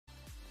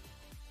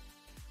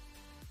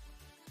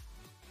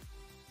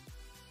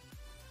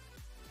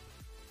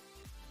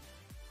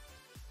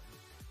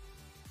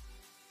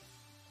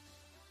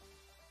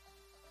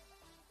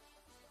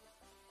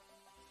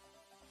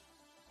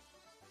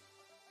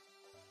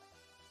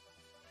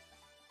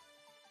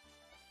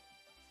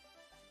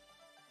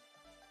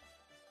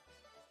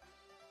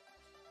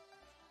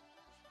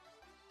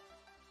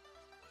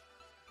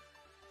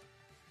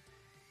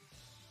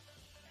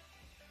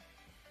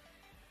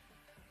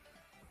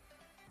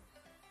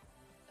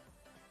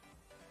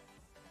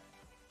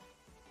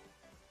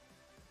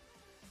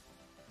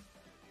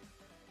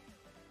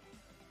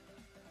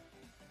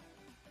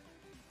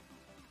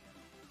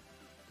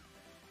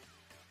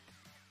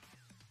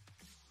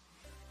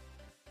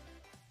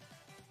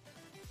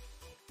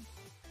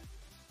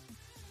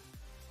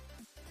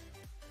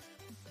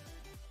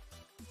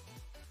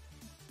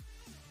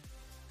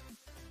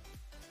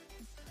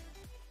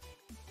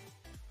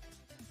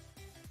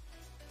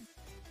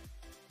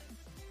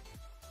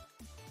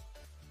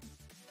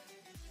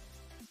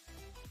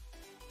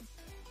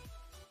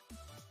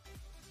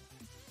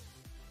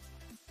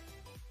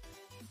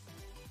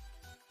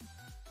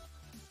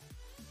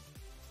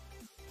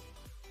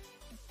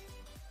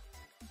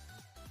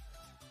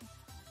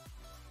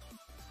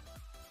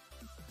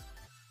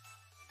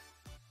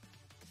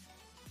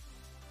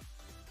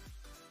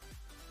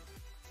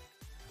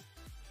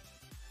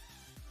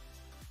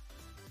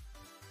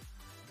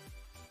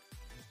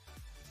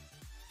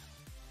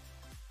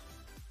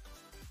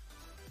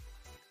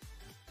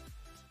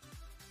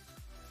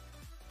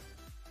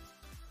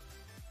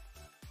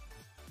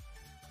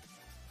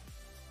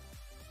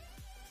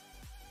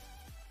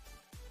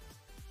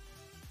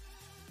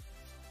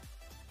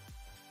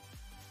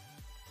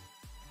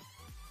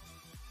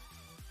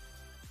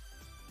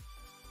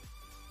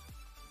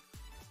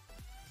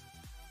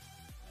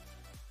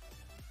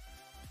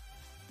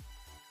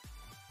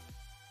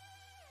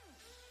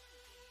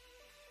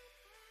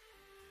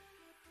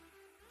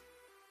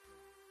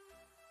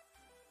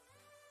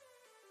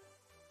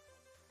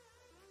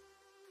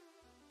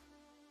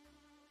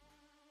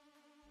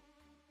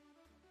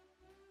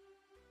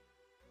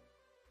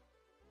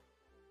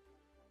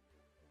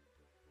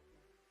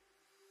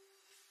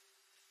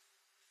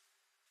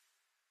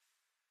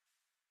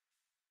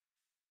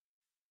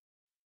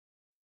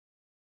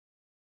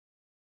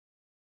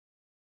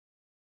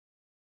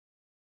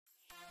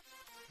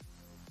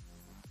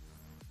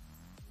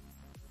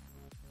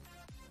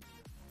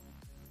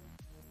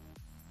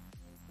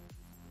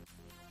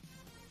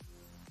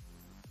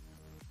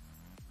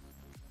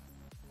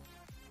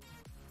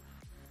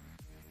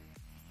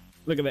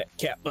Look at that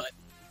cat butt.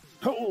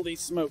 Holy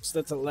smokes,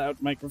 that's a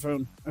loud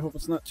microphone. I hope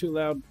it's not too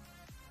loud.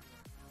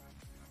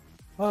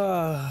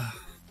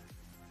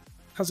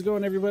 How's it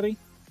going, everybody?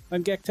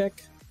 I'm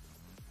gektek.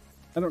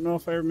 I don't know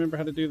if I remember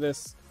how to do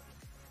this.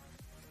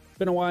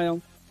 Been a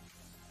while.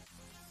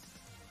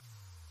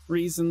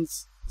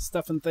 Reasons,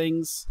 stuff and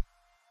things.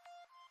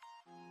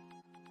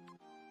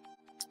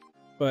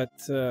 But,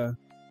 gonna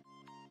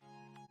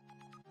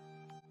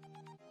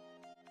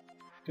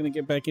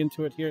get back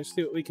into it here,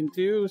 see what we can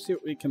do, see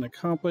what we can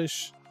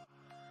accomplish.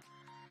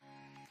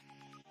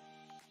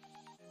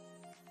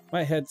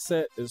 My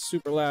headset is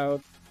super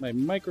loud. My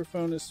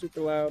microphone is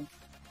super loud.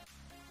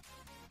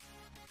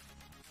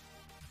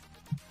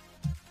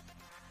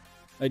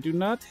 I do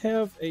not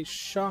have a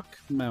shock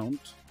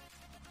mount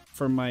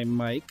for my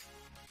mic.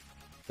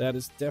 That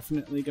is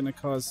definitely going to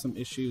cause some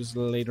issues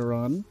later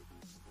on.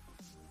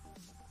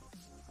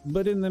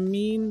 But in the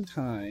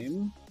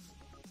meantime,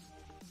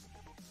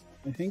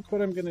 I think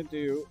what I'm going to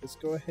do is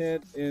go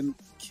ahead and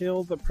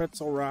kill the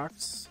pretzel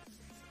rocks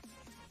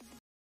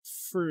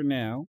for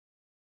now.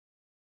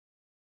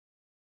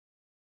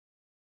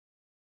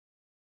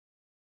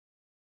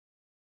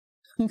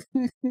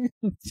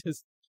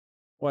 Just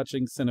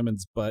watching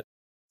Cinnamon's butt.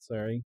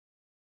 Sorry.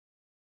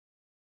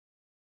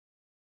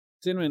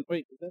 Cinnamon,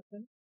 wait, is that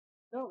Cinnamon?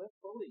 No, that's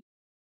Bully.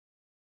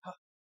 Huh.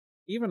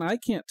 Even I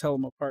can't tell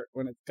them apart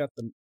when it's got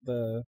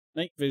the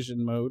night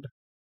vision mode.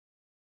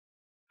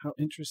 How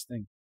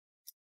interesting.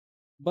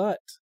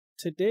 But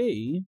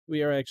today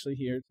we are actually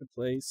here to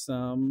play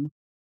some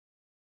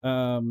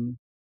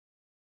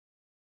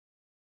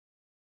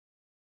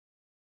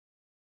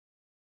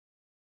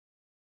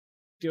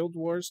Guild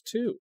Wars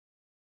 2.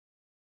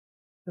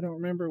 I don't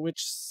remember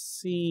which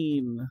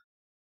scene.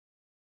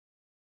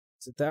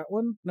 Is it that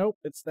one? Nope,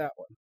 it's that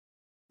one.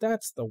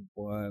 That's the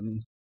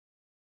one.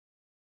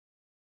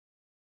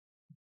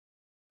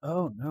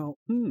 Oh, no.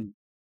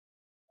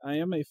 I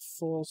am a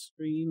full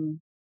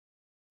screen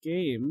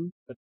game,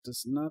 but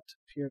does not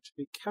appear to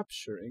be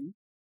capturing.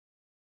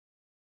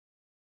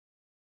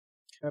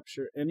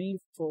 Capture any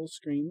full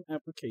screen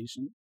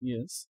application.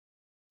 Yes.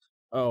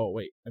 Oh,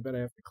 wait. I bet I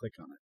have to click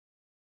on it.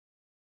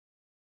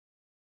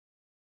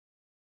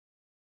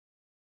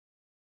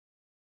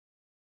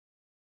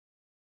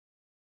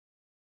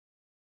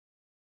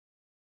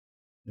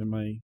 Am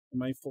I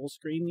full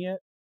screen yet?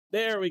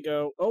 There we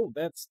go. Oh,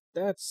 that's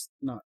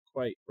not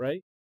quite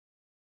right.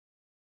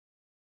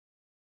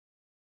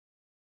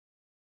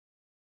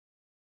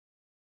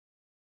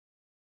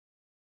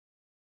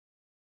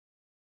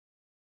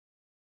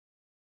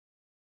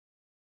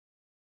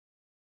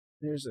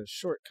 There's a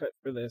shortcut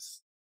for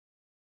this.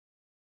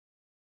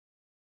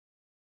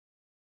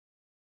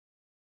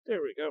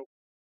 There we go.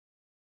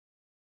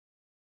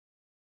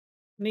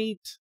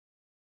 Neat.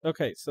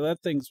 Okay, so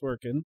that thing's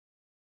working.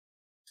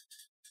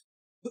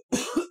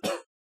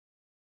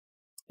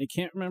 I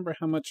can't remember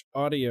how much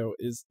audio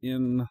is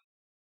in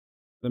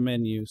the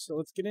menu, so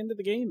let's get into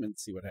the game and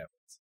see what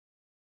happens.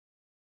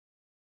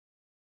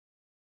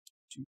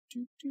 Doot,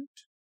 doot, doot,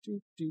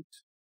 doot, doot.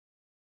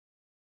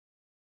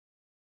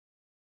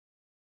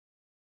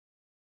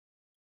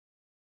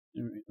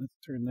 All right, let's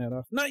turn that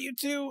off. Not you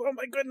too! Oh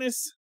my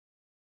goodness!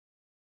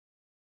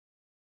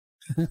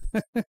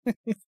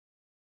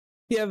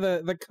 Yeah,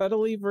 the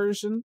cuddly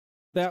version.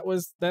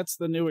 That's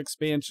the new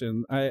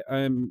expansion. I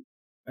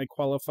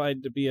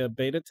qualified to be a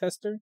beta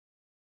tester.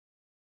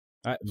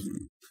 Oh,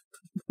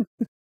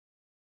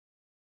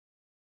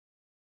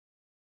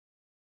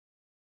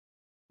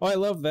 I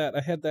love that.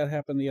 I had that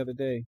happen the other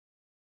day.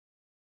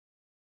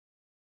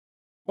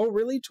 Oh,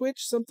 really,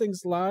 Twitch?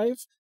 Something's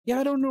live? Yeah,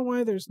 I don't know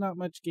why there's not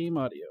much game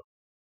audio.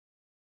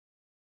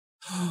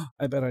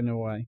 I bet I know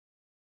why.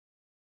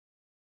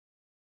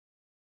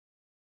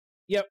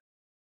 Yep.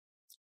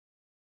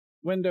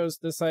 Windows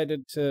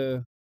decided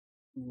to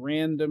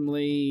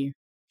randomly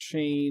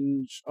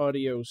change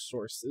audio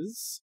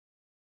sources.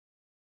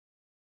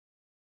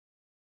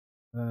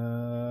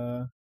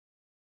 I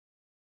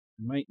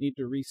might need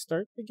to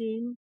restart the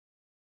game.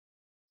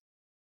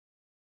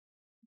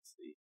 Let's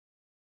see.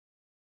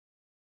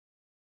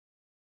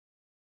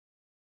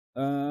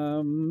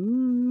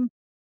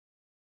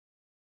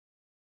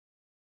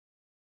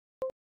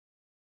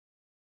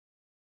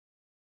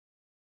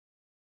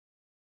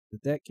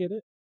 Did that get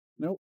it?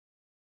 Nope.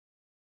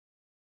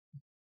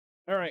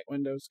 All right,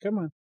 Windows, come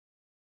on.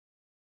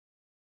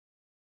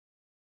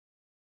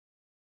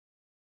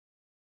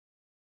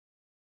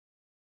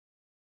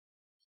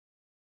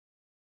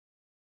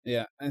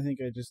 Yeah, I think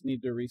I just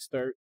need to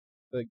restart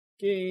the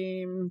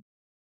game.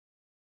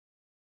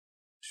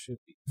 Should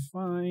be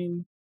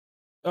fine.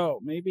 Oh,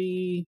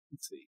 maybe,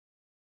 let's see.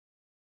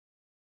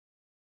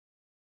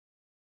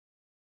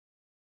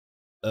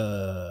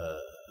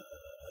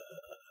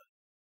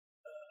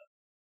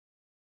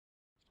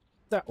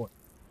 That one.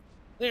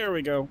 There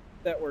we go.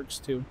 That works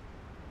too.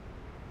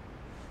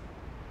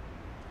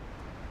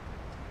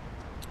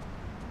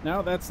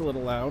 Now that's a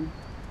little loud.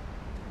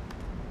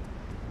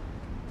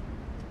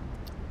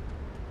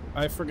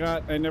 I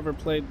forgot I never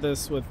played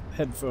this with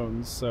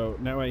headphones, so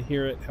now I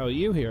hear it how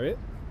you hear it.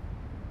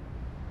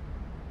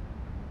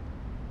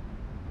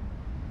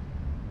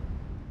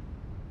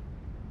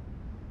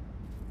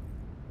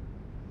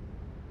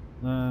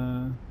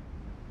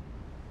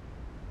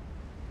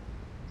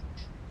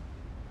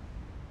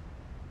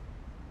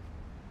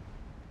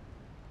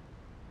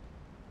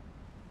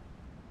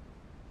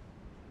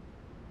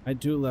 I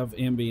do love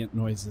ambient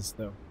noises,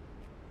 though.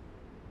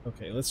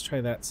 Okay, let's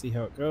try that, see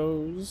how it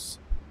goes.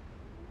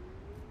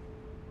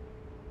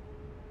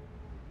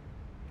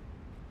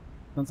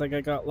 Sounds like I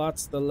got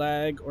lots of the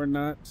lag or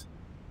not.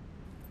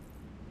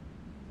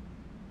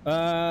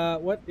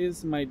 What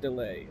is my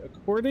delay?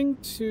 According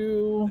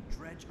to the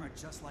dredge are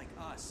just like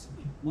us.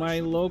 My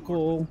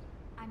local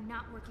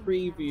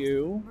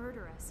preview,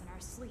 murder us in our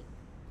sleep.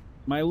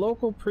 My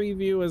local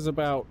preview is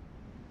about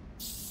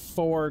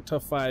 4 to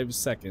 5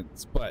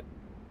 seconds, but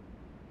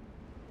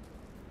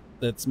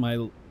that's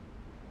my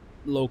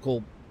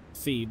local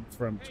feed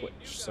from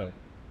Twitch, so.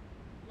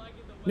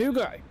 New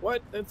guy,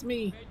 what? That's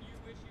me.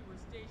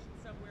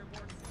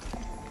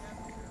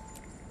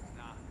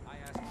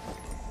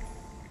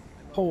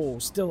 Oh,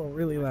 still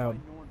really loud.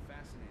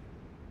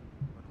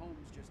 But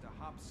home's just a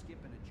hop, skip,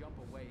 and a jump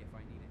away if I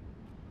need it.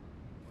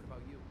 What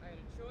about you? I had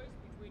a choice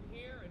between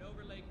here and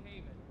over Lake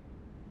Haven.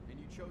 And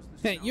you chose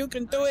the Hey, you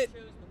can do it. I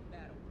chose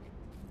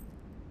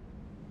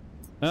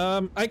the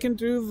battle. I can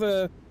do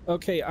the...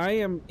 Okay, I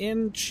am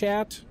in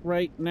chat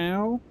right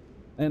now,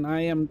 and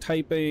I am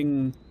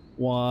typing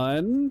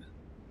 1,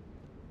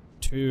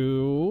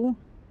 2,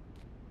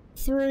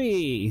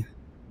 3.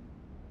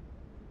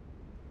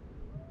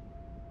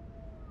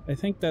 I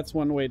think that's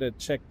one way to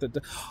check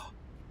the...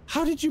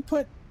 How did you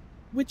put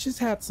witches'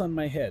 hats on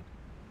my head?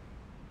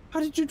 How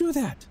did you do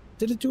that?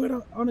 Did it do it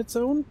on its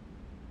own?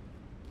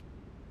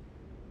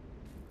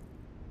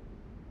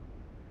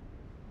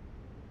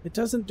 It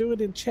doesn't do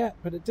it in chat,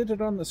 but it did it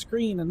on the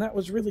screen, and that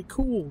was really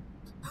cool.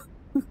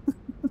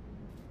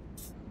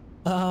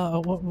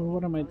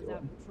 What am I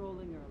doing?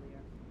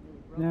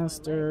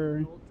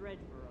 Master,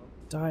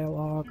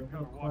 dialogue, a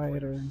little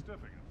quieter.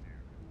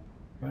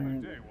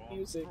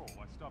 Music.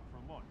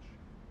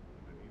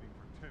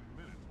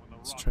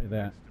 Let's try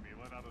that.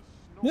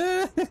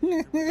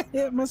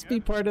 It must be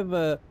part of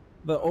the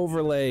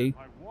overlay.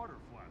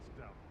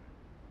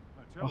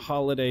 A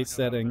holiday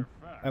setting.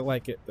 I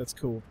like it. That's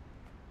cool.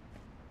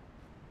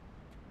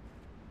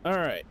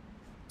 Alright,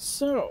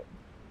 so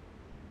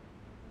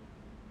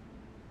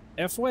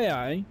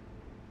FYI,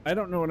 I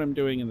don't know what I'm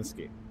doing in this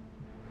game.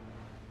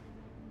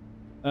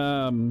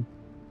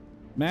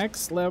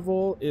 Max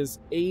level is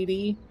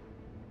 80.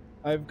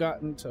 I've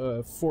gotten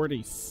to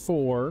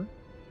 44.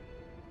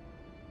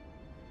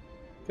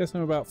 Guess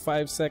I'm about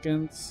 5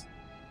 seconds.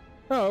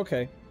 Oh,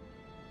 okay.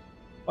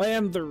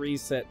 And the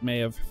reset may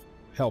have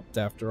helped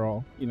after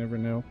all. You never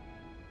know.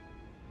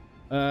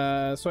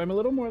 So I'm a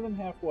little more than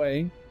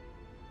halfway.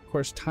 Of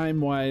course,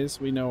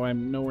 time-wise, we know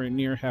I'm nowhere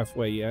near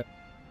halfway yet.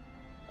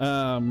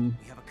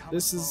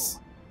 This is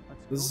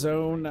the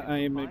zone I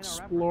am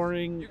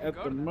exploring at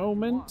the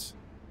moment.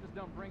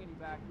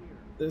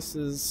 This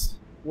is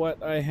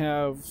what I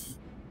have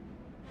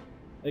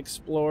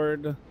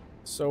explored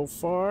so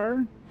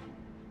far.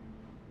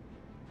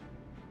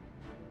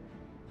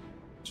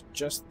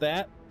 Just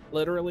that.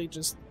 Literally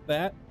just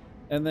that.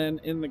 And then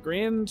in the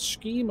grand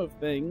scheme of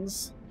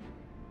things...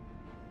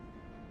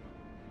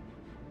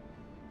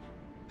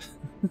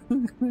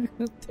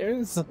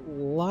 There's a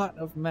lot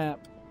of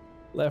map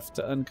left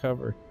to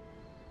uncover.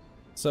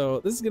 So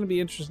this is going to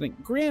be interesting.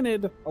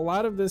 Granted, a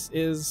lot of this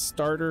is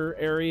starter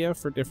area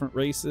for different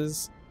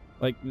races.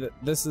 Like,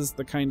 this is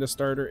the kind of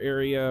starter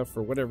area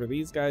for whatever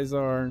these guys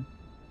are.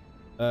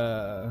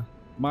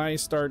 My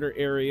starter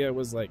area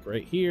was like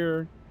right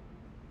here.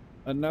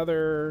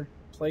 Another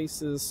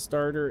place's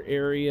starter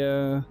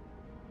area...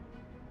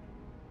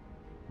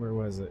 Where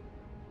was it?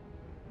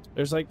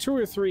 There's like 2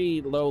 or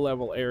 3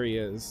 low-level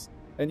areas.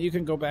 And you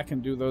can go back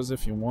and do those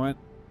if you want,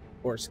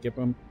 or skip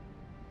them.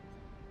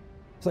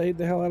 Played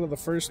the hell out of the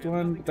first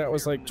one, but that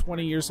was like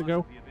 20 years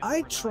ago.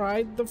 I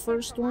tried the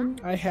first one.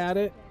 I had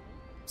it.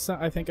 So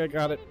I think I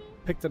got it,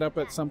 picked it up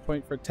at some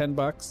point for 10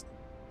 bucks.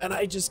 And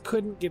I just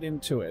couldn't get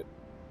into it.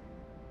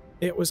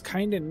 It was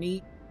kind of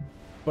neat,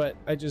 but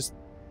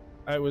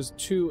I was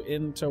too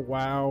into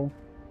WoW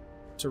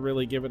to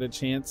really give it a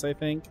chance, I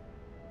think.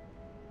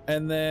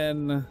 And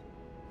then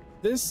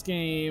this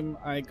game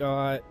I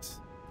got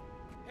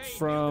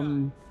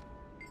from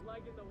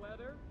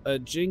a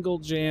Jingle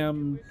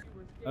Jam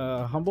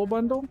Humble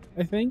Bundle,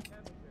 I think.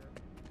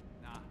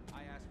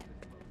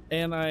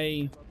 And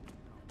I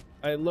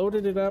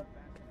loaded it up,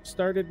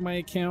 started my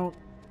account,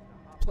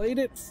 played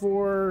it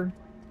for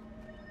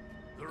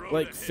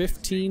like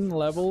 15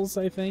 levels,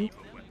 I think.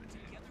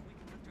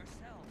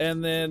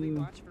 And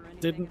then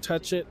didn't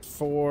touch it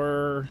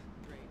for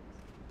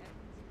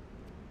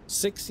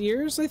 6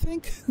 years, I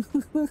think.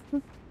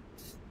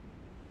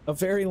 A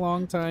very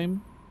long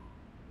time.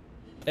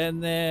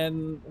 And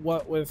then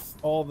what with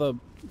all the...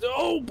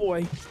 Oh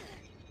boy!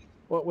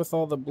 what with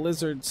all the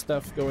Blizzard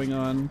stuff going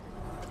on,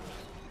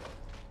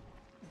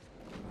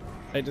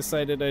 I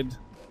decided I'd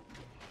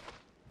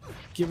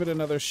give it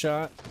another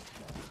shot.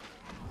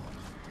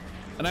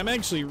 And I'm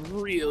actually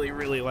really,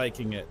 really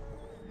liking it.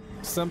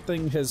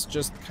 Something has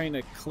just kind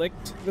of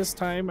clicked this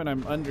time, and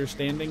I'm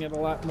understanding it a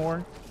lot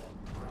more.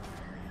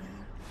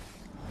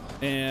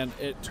 And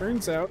it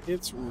turns out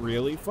it's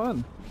really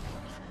fun.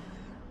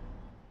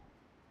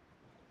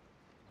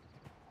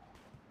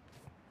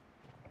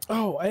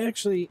 Oh,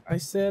 I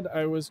said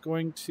I was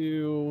going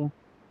to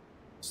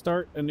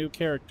start a new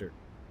character.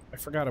 I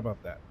forgot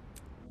about that.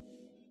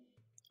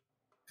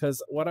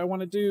 Because what I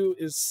want to do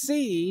is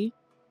see,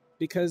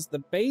 because the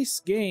base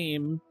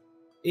game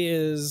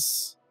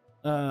is,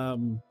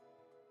 the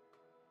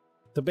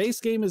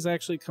base game is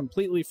actually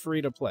completely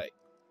free to play.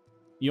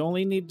 You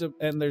only need to,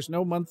 and there's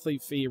no monthly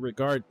fee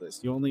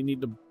regardless. You only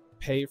need to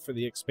pay for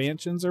the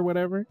expansions or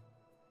whatever.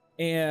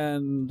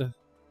 And,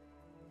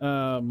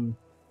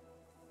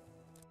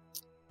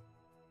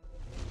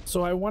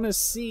 so I want to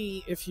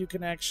see if you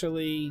can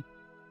actually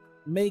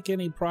make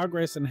any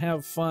progress and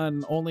have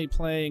fun only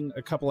playing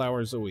a couple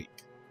hours a week.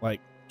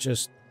 Like,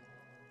 just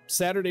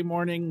Saturday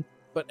morning,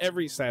 but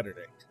every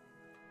Saturday.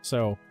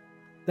 So,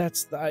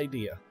 that's the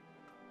idea.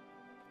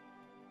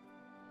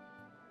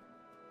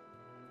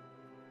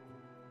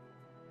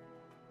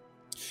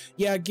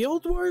 Yeah,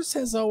 Guild Wars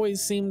has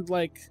always seemed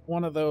like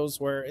one of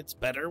those where it's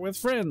better with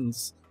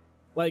friends.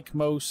 Like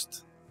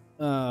most,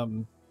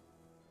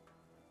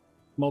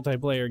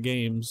 multiplayer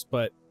games,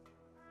 but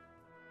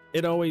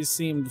it always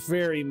seemed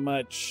very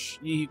much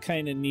you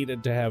kind of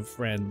needed to have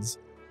friends.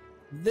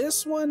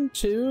 This one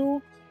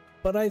too,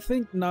 but I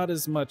think not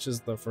as much as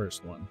the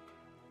first one.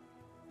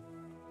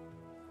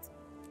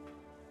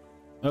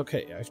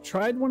 Okay, I've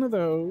tried one of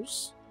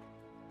those.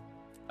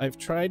 I've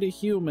tried a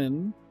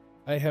human.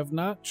 I have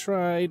not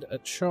tried a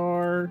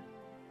Char,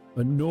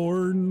 a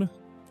Norn,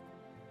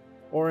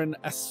 or an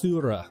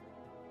Asura.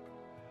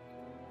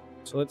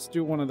 So let's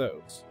do one of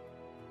those.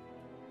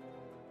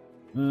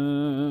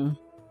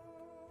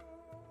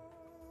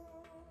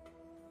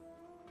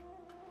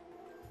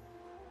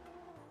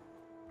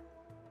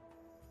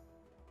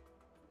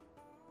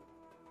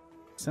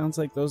 Sounds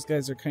like those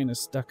guys are kind of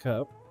stuck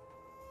up.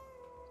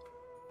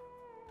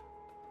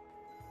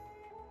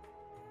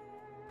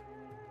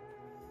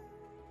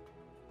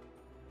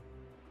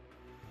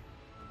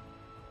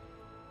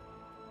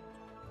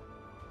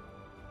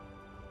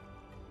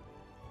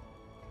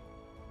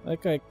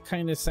 That guy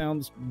kind of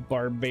sounds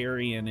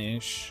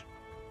barbarian-ish.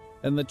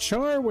 And the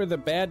Char were the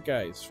bad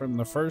guys from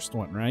the first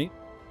one, right?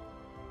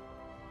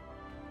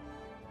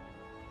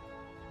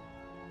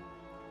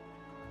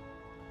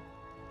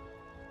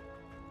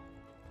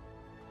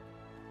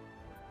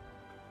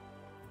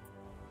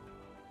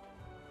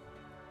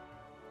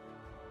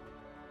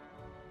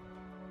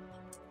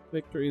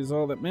 Victory is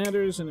all that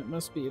matters, and it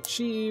must be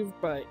achieved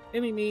by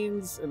any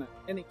means and at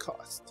any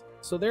cost.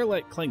 So they're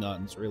like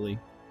Klingons, really.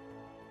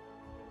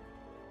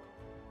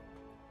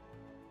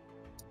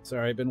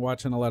 Sorry, I've been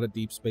watching a lot of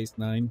Deep Space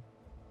Nine.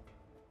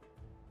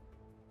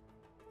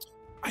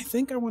 I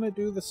think I want to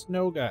do the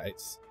snow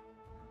guys.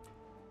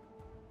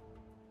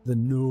 The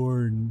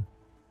Norn.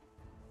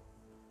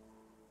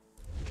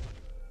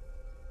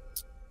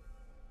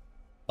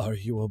 Are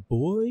you a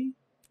boy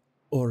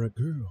or a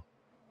girl?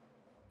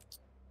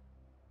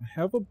 I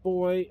have a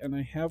boy and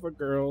I have a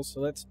girl,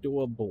 so let's do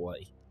a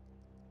boy.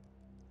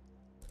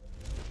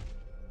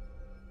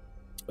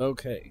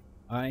 Okay.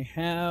 I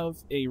have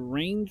a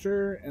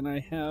ranger and I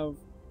have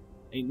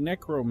a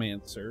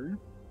necromancer.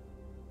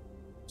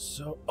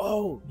 So,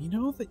 oh, you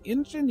know, the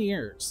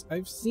engineers.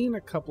 I've seen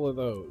a couple of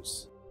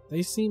those.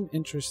 They seem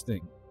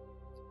interesting.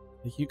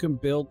 Like you can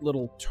build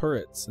little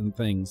turrets and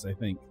things, I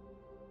think.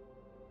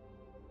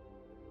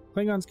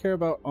 Klingons care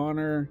about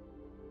honor.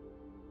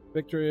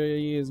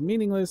 Victory is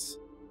meaningless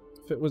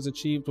if it was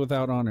achieved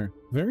without honor.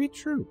 Very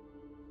true.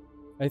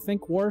 I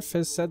think Worf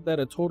has said that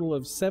a total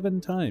of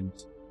 7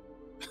 times.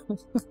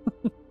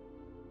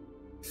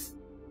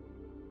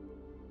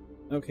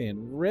 Okay,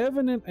 and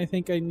Revenant, I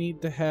think I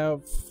need to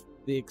have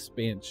the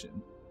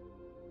expansion.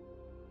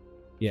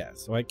 Yeah,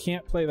 so I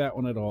can't play that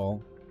one at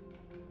all.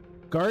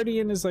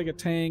 Guardian is like a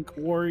tank,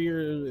 Warrior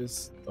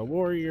is a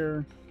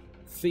warrior,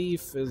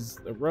 Thief is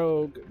a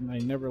rogue, and I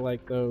never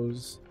like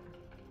those.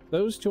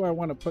 Those two I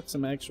want to put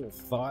some actual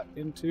thought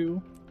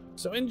into.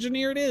 So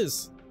Engineer it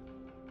is!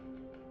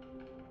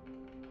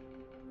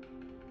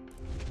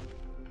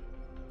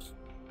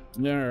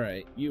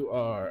 Alright, you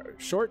are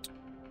short.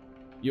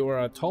 You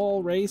are a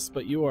tall race,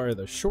 but you are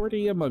the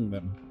shorty among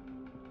them.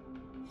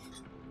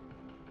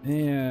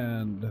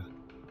 And...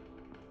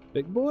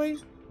 big boy?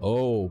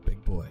 Oh,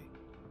 big boy.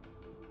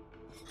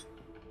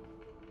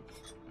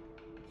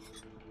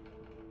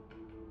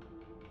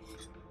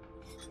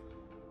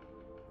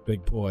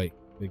 Big boy,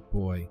 big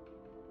boy.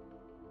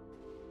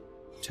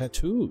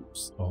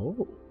 Tattoos.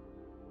 Oh.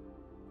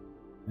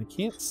 I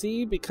can't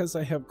see because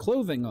I have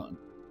clothing on.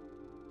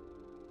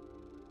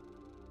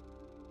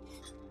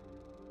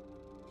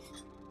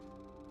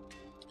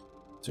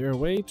 Is there a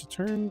way to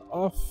turn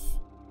off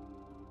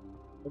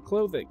the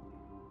clothing?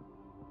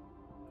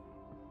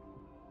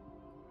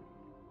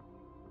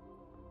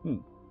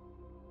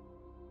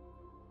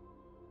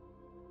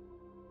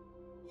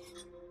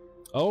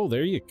 Oh,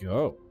 there you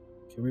go.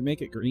 Can we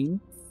make it green?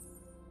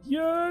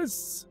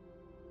 Yes!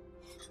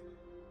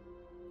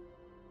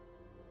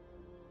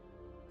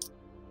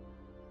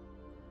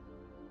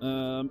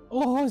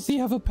 Oh, does he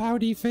have a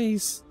pouty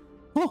face?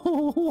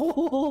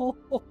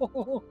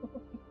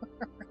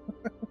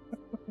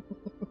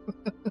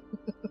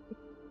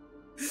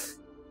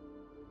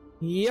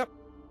 Yep.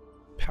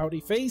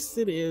 Pouty face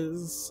it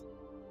is.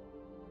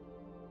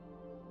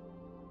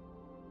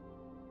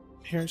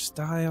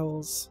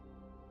 Hairstyles.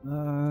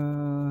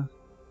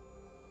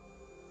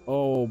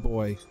 Oh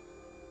boy.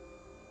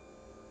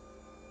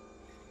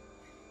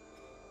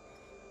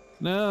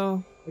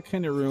 No, it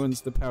kind of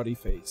ruins the pouty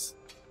face.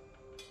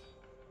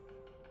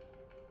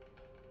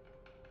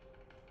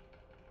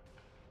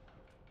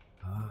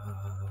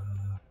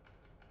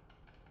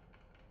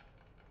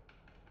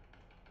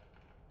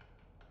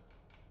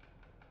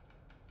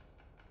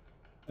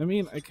 I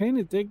mean, I kind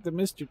of dig the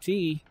Mr.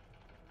 T.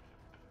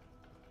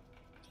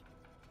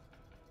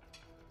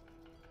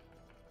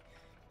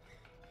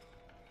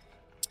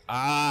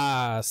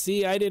 Ah,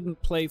 see, I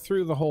didn't play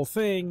through the whole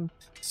thing,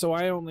 so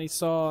I only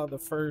saw the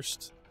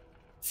first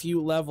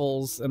few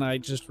levels, and I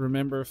just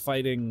remember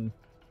fighting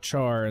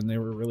Char, and they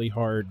were really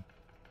hard.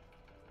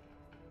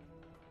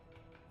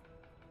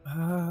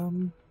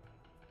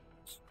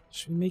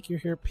 Should we make your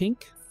hair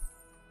pink?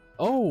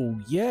 Oh,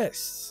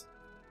 yes!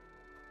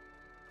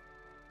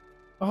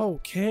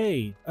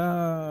 Okay,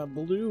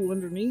 blue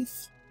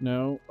underneath?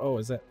 No. Oh,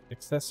 is that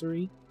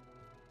accessory?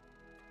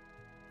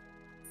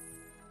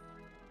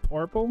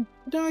 Purple?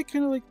 No, I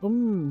kind of like,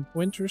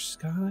 winter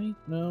sky?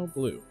 No,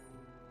 blue.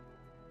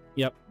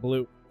 Yep,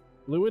 blue.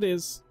 Blue it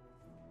is.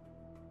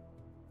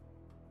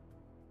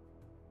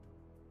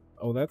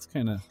 Oh, that's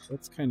kind of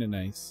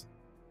nice.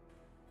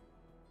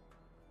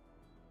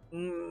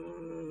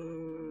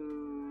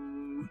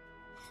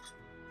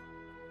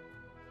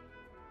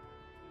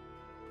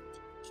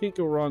 Can't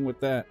go wrong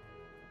with that.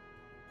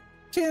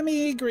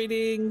 Tammy,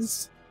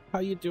 greetings. How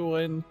you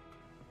doing?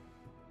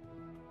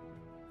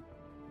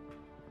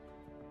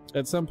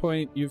 At some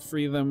point, you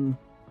free them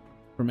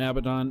from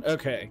Abaddon.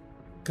 Okay,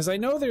 because I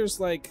know there's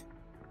like,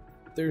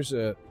 there's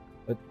a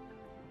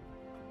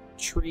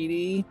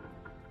treaty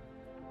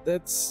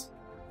that's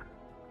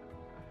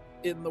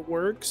in the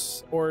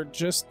works or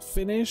just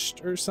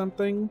finished or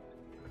something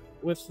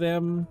with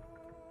them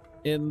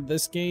in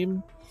this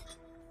game.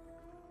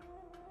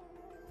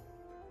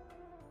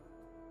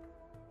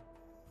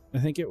 I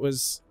think it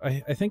was,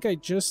 I think I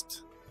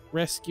just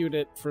rescued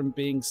it from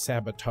being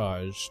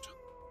sabotaged.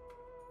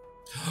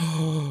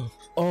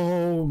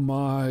 Oh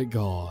my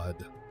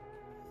god.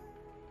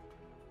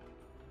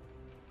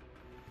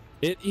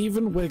 It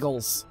even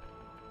wiggles.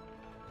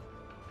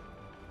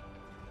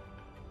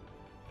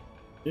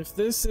 If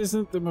this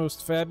isn't the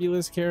most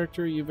fabulous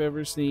character you've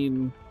ever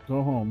seen,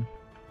 go home.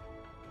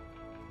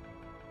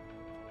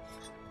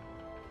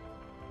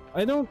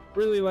 I don't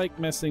really like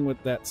messing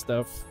with that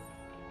stuff.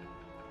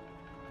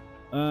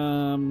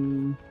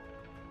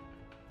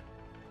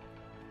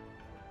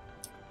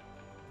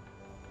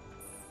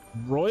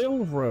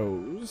 Royal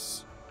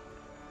Rose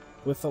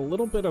with a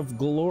little bit of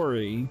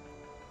glory,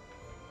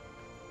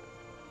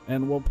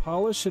 and we'll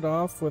polish it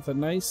off with a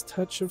nice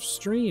touch of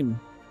stream.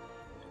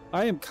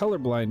 I am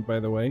colorblind, by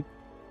the way.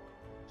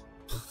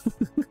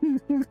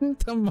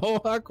 The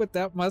mohawk with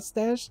that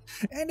mustache,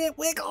 and it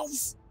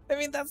wiggles. I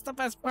mean, that's the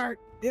best part.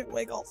 It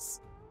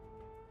wiggles.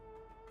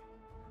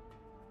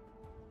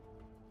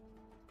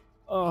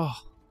 Oh,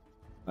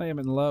 I am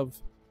in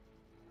love.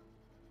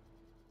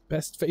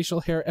 Best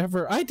facial hair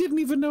ever. I didn't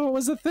even know it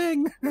was a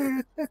thing.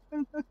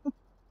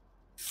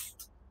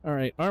 All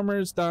right,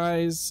 armors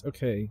dies.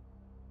 Okay.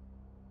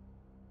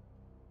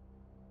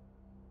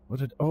 What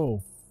did?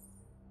 Oh,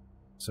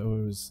 so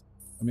it was.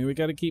 I mean, we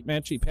got to keep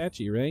matchy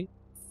patchy, right?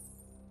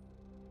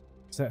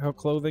 Is that how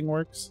clothing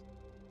works?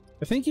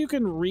 I think you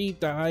can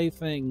re-dye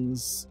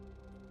things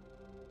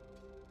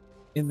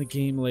in the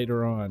game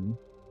later on.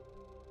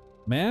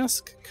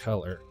 Mask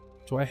color.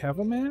 Do I have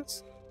a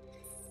mask?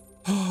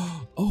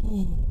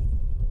 Oh.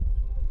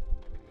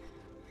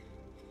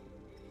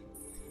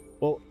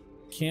 Well,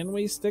 can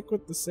we stick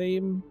with the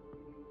same?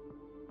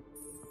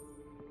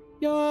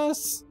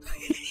 Yes.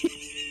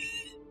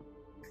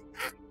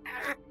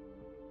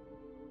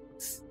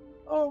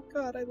 Oh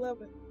god, I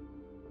love it.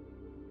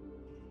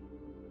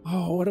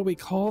 Oh, what do we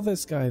call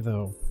this guy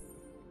though?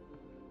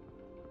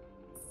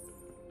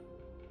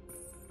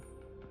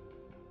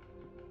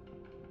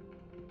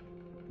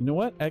 You know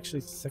what? Actually,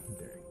 it's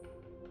secondary.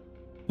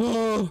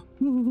 Oh!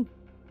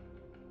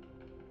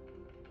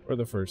 Or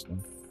the first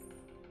one.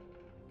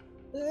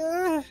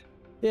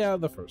 Yeah,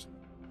 the first one.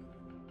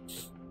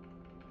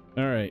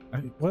 Alright,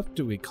 what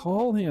do we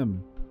call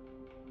him?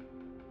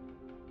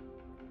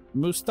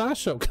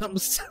 Mustacho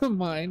comes to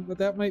mind, but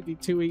that might be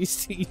too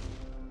easy.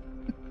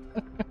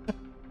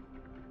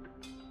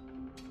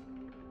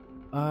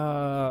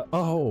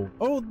 Oh,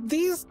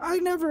 these, I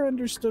never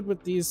understood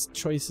what these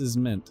choices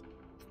meant.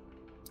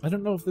 I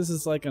don't know if this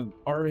is like an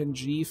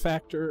RNG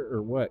factor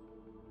or what.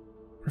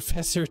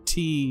 Professor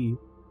T.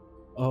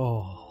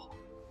 Oh.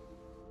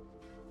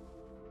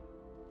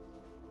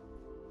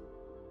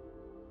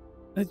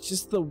 It's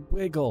just the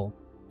wiggle.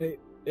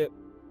 It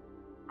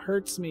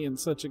hurts me in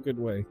such a good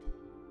way.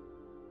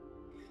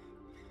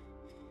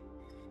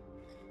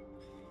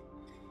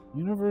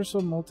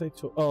 Universal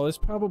multi-tool. Oh, this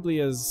probably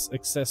is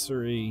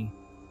accessory.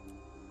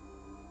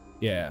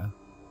 Yeah.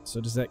 So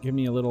does that give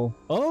me a little...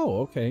 Oh,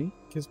 okay.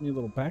 Gives me a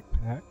little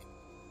backpack.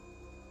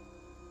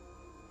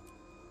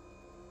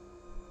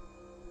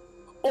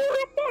 Or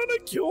a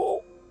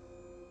molecule!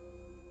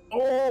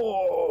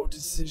 Oh,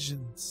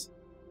 decisions.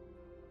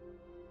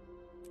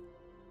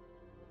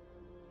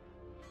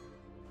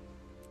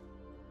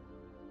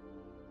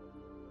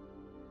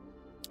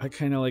 I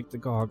kind of like the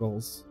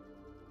goggles.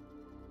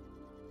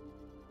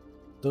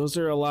 Those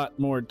are a lot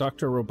more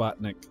Dr.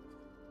 Robotnik.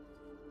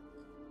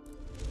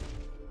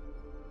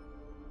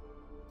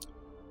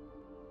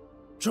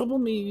 Trouble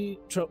may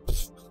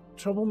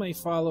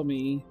follow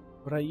me,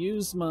 but I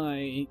use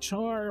my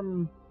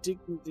charm,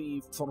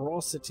 dignity,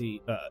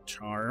 ferocity,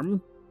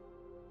 charm.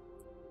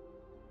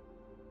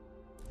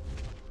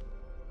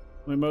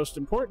 My most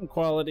important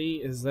quality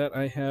is that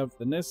I have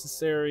the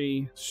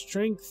necessary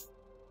strength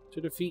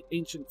to defeat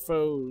ancient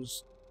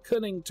foes,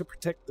 cunning to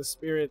protect the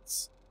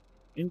spirits,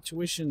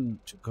 intuition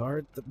to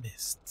guard the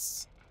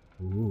mists.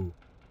 Ooh.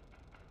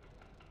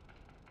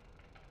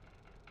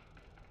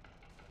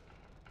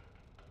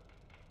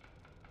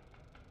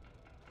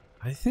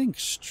 I think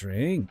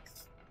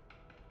strength.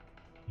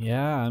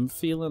 Yeah, I'm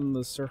feeling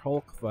the Sir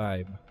Hulk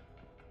vibe.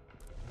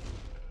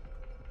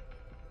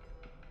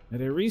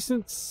 At a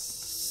recent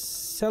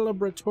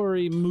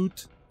celebratory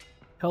moot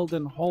held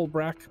in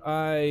Holbrack,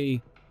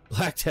 I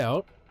blacked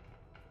out,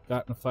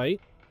 got in a fight,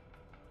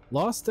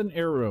 lost an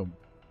heirloom.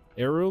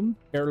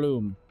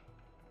 Heirloom.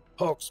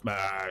 Hulk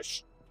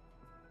smash.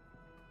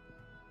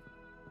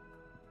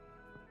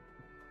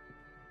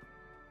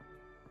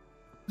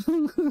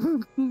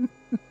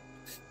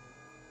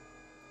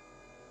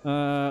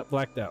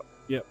 Blacked out.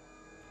 Yep.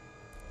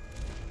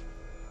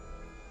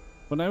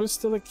 When I was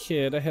still a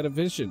kid, I had a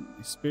vision.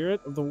 The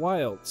spirit of the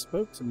wild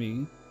spoke to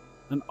me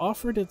and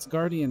offered its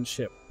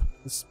guardianship.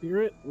 The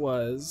spirit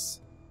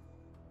was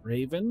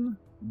raven,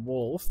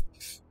 wolf,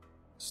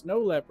 snow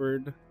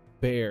leopard,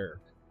 bear.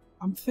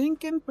 I'm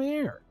thinking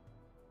bear.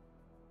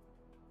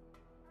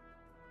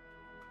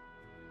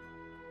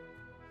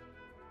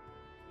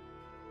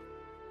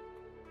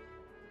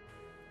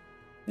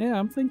 Yeah,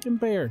 I'm thinking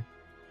bear.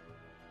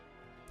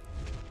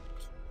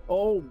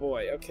 Oh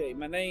boy, okay,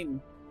 my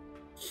name.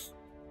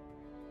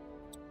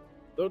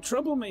 Though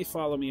trouble may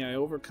follow me, I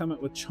overcome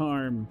it with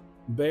charm.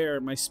 Bear,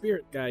 my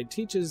spirit guide,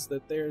 teaches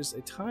that there's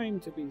a time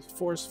to be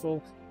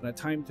forceful and a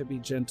time to be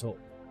gentle.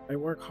 I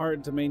work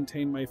hard to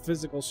maintain my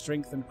physical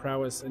strength and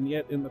prowess, and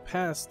yet in the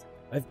past,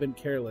 I've been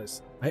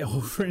careless. I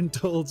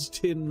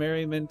overindulged in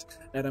merriment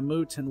at a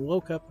moot and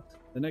woke up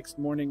the next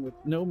morning with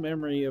no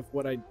memory of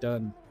what I'd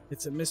done.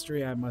 It's a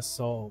mystery I must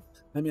solve.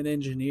 I'm an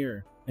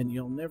engineer, and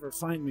you'll never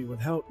find me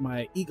without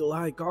my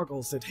eagle-eye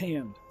goggles at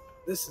hand.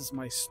 This is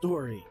my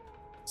story.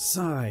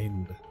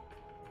 Signed,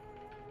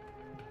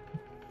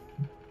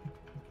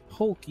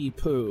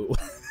 Hulkiepoo.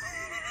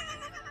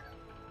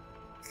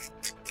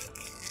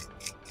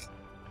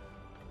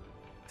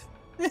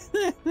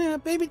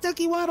 Baby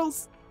Ducky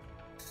Waddles.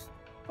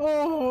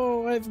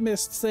 Oh, I've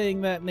missed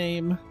saying that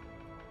name.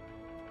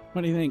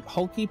 What do you think,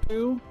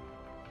 Hulkiepoo?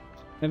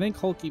 I think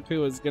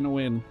Hulkiepoo is gonna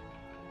win.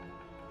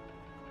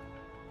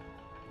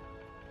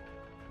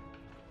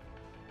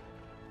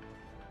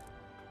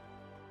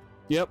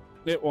 Yep,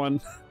 it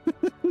won.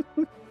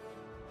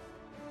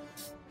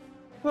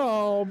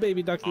 Oh,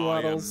 baby Ducky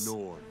Waddles. I am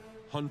Norn,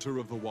 hunter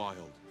of the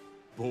wild,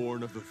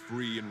 born of the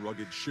free and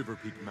rugged Shiver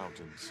Peak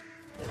Mountains.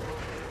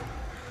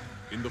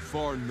 In the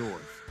far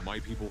north, my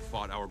people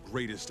fought our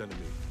greatest enemy,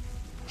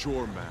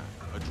 Jorman,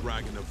 a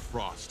dragon of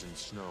frost and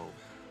snow.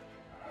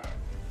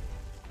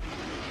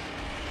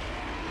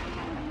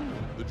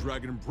 The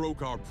dragon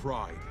broke our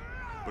pride,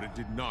 but it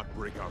did not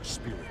break our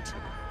spirit.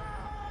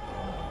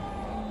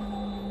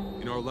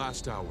 In our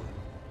last hour,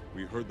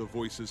 we heard the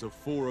voices of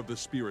 4 of the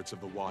spirits of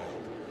the wild.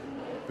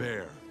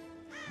 Bear,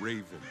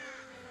 raven,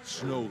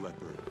 snow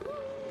leopard,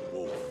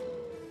 wolf.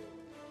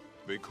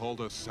 They called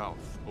us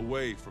south,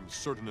 away from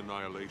certain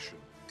annihilation.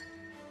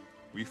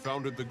 We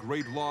founded the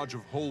Great Lodge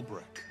of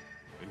Holbreck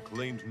and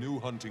claimed new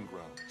hunting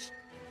grounds.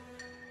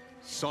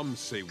 Some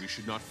say we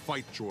should not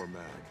fight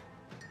Jormag.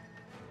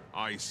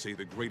 I say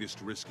the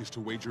greatest risk is to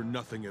wager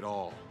nothing at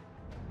all.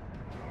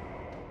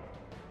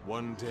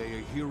 One day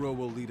a hero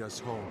will lead us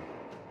home,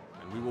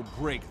 and we will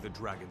break the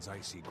dragon's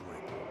icy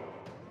grip.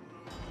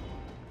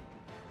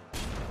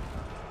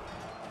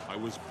 I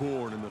was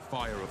born in the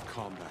fire of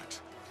combat.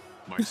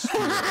 My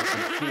spirit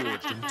has been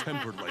forged and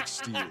tempered like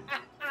steel.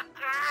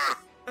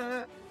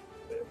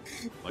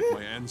 Like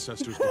my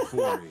ancestors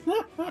before me,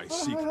 I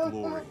seek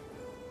glory.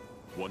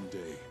 One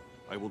day,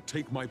 I will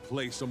take my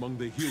place among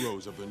the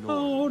heroes of the North.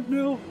 Oh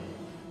no.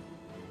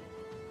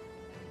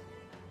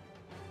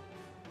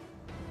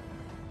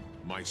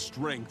 My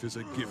strength is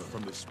a gift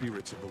from the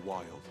spirits of the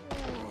wild.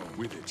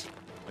 With it,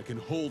 I can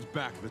hold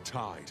back the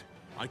tide.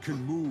 I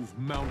can move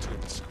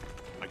mountains.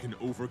 I can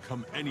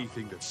overcome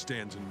anything that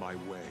stands in my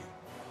way.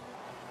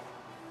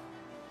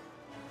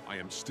 I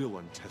am still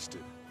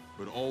untested,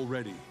 but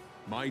already,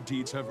 my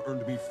deeds have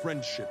earned me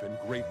friendship and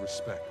great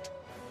respect.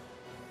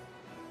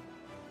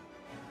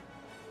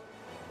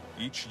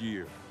 Each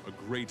year, a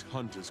great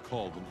hunt is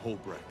called in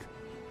Holbreck.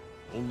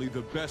 Only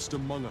the best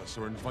among us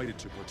are invited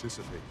to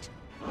participate.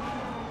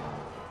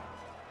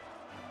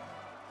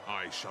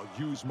 I shall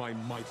use my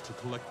might to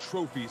collect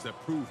trophies that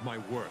prove my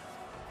worth,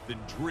 then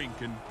drink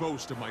and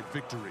boast of my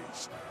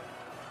victories.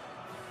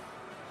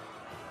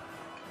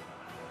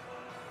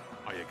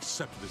 I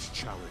accept this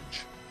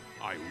challenge.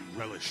 I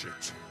relish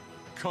it.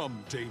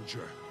 Come,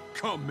 danger.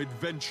 Come,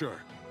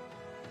 adventure.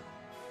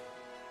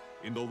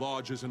 In the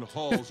lodges and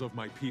halls of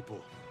my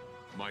people,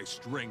 my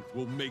strength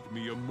will make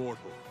me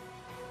immortal.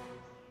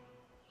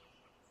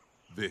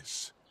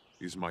 This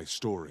is my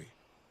story.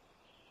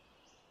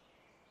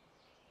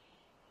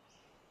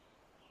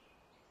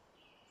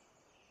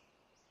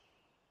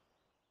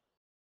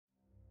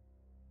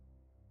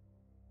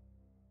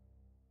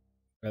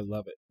 I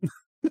love it.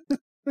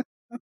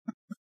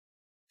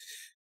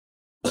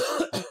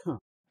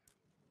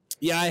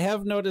 Yeah, I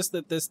have noticed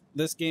that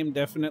this game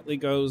definitely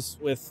goes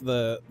with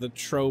the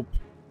trope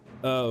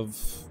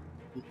of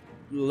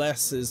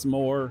less is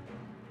more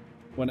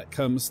when it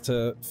comes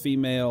to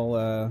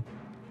female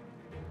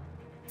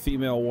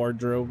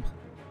wardrobe.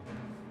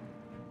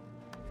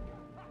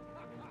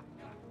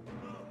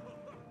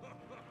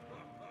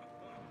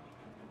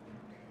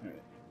 All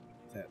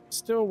right.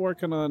 Still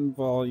working on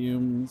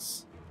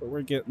volumes, but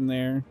we're getting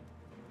there.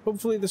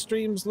 Hopefully the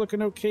stream's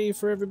looking okay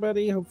for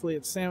everybody. Hopefully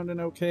it's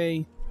sounding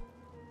okay.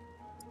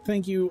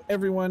 Thank you,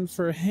 everyone,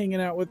 for hanging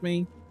out with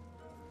me.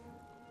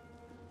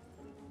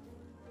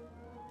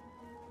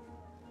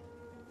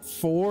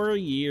 4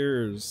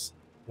 years.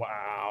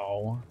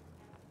 Wow.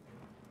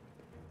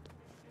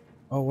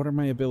 Oh, what are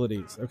my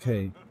abilities?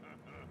 Okay.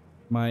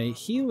 My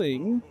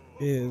healing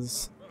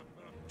is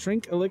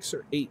drink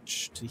elixir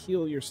H to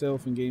heal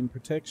yourself and gain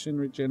protection,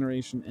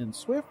 regeneration, and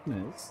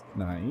swiftness.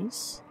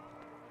 Nice.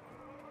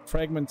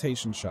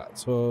 Fragmentation shot.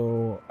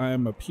 So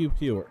I'm a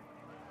pew-pewer.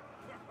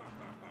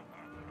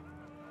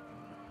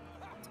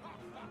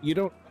 You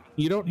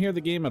don't hear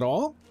the game at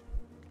all?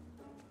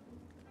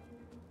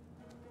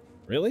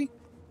 Really?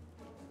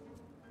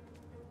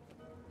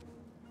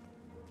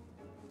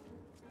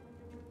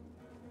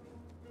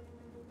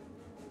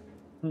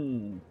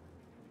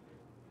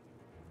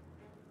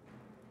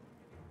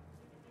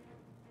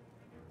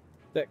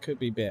 That could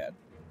be bad.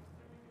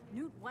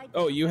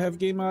 Oh, you have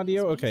game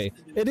audio? Okay.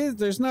 It is,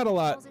 there's not a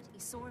lot.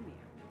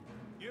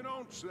 You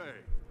don't say.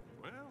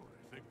 Well,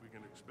 I think we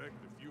can expect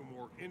a few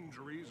more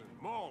injuries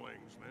and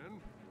maulings then.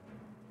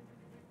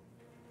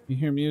 You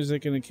hear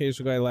music and an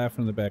occasional guy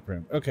laughing in the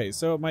background. Okay,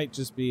 so it might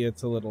just be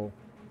it's a little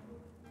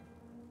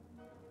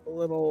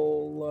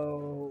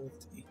low.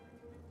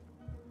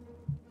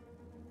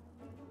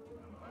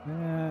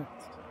 That.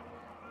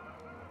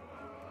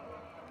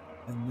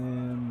 And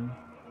then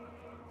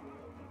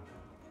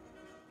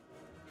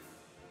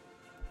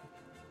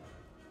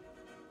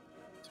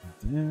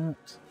do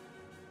that.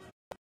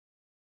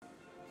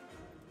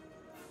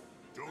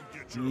 Don't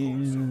get your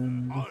hopes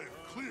up.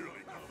 I've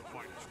clearly got the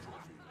finest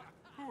trophy.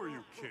 Who are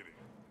you kidding?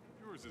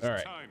 Yours is all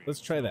right, tiny.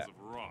 let's try that.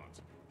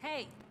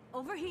 Hey,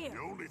 over here. The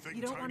only thing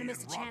You don't want to tiny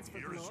miss a and chance for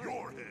rotten here is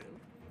glory. your head.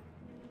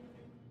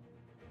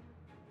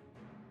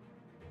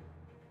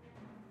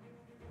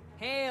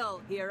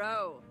 Hail,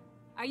 hero!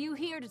 Are you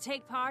here to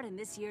take part in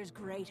this year's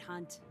great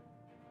hunt?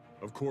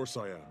 Of course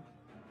I am.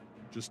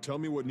 Just tell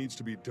me what needs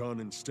to be done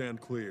and stand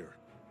clear.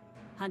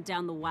 Hunt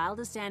down the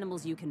wildest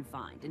animals you can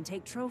find and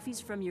take trophies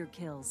from your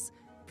kills.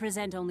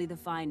 Present only the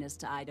finest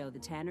to Ido the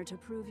Tanner to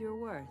prove your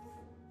worth.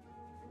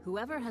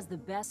 Whoever has the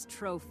best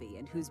trophy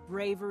and whose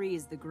bravery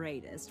is the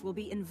greatest will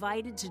be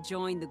invited to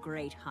join the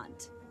great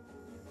hunt.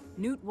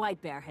 Newt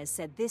Whitebear has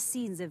said this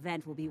season's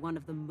event will be one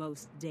of the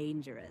most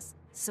dangerous,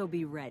 so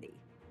be ready.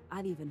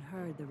 I've even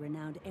heard the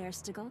renowned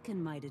Erstagulkin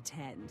might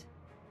attend.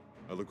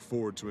 I look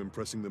forward to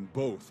impressing them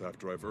both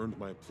after I've earned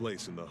my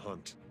place in the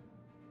hunt.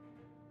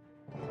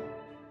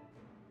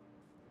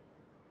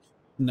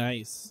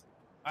 Nice.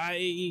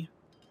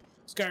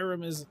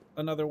 Skyrim is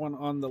another one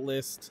on the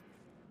list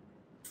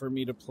for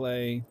me to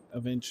play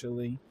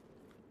eventually.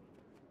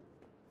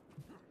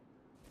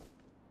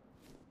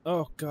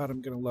 Oh god,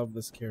 I'm gonna love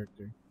this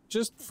character.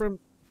 Just from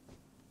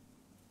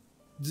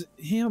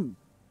him.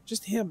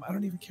 Just him. I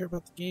don't even care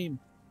about the game.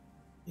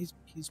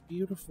 He's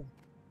beautiful.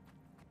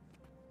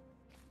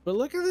 But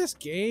look at this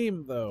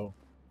game, though.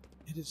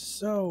 It is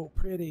so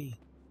pretty.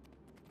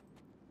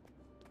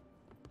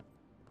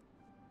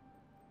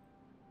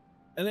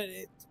 And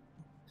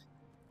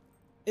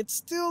it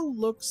still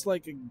looks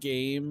like a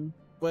game,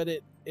 but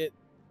it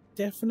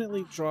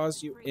definitely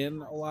draws you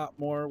in a lot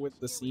more with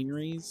the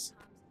sceneries.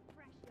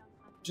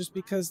 just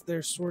because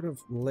they're sort of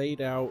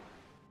laid out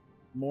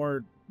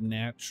more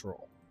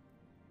natural,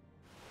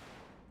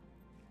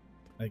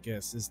 I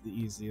guess, is the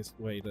easiest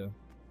way to...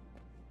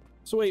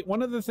 So wait,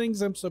 one of the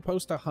things I'm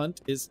supposed to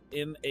hunt is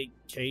in a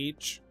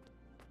cage?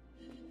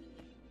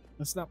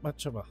 That's not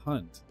much of a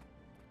hunt.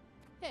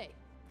 Hey,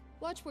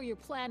 watch where you're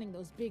planting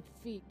those big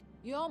feet.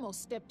 You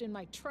almost stepped in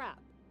my trap.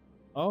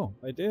 Oh,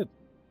 I did.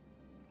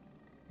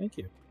 Thank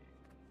you.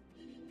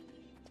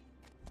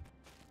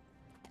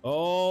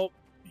 Oh,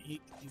 he's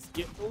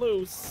getting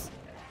loose.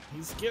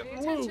 He's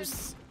getting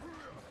loose.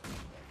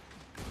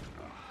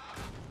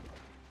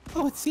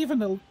 Oh, it's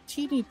even a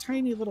teeny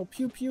tiny little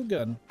pew pew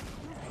gun.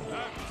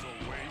 That was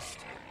a waste.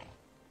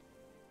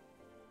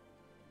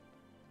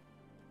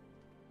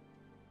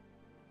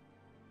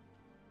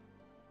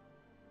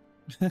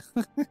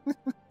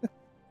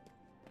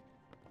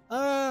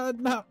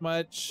 Not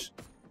much.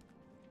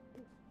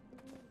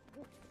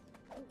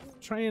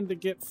 Trying to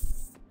get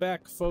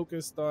back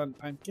focused on...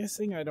 I'm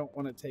guessing I don't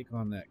want to take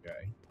on that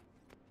guy.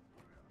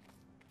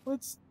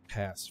 Let's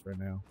pass for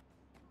now.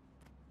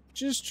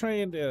 Just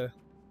trying to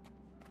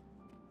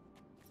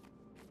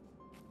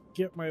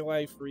get my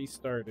life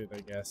restarted, I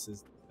guess,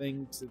 is the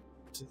thing to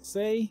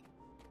say.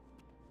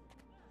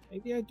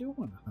 Maybe I do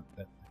want to hunt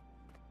that thing.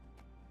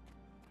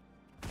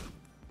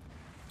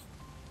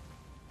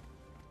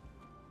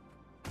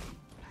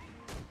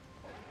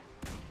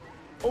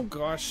 Oh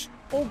gosh.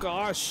 Oh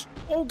gosh.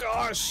 Oh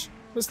gosh.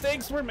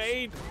 Mistakes were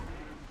made.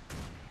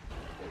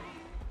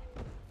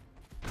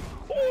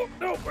 Oh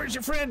no, where's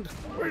your friend?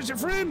 Where's your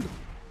friend?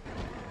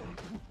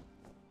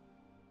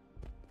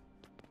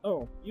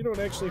 Oh, you don't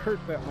actually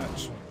hurt that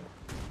much.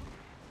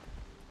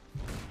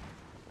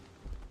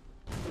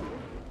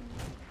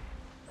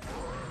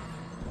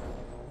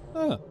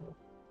 Huh.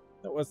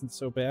 That wasn't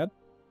so bad.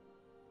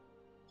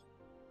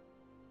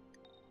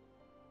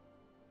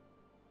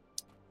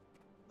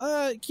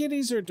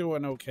 Kitties are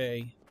doing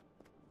okay.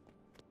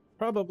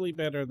 Probably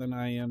better than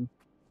I am,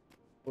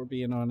 for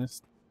being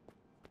honest.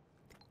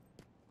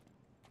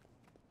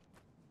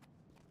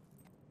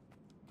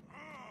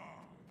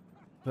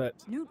 But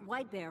Newt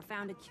Whitebear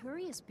found a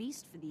curious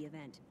beast for the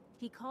event.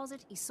 He calls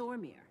it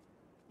Isormir.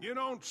 You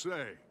don't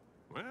say.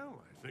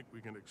 Well, I think we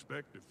can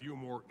expect a few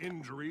more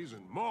injuries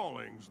and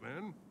maulings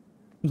then.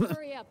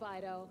 Hurry up,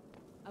 Ido.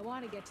 I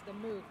want to get to the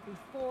moot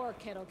before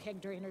Kettle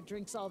Keg Drainer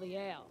drinks all the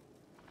ale.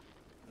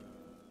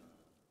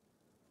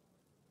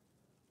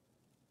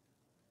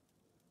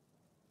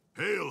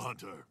 Hail,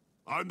 Hunter.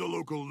 I'm the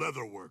local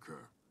leather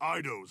worker.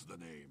 Ido's the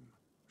name.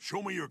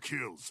 Show me your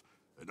kills,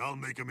 and I'll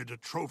make them into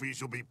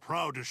trophies you'll be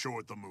proud to show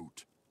at the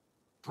moot.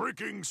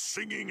 Drinking,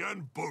 singing,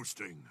 and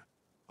boasting.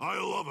 I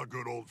love a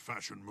good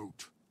old-fashioned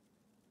moot.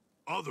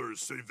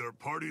 Others save their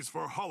parties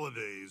for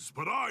holidays,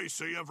 but I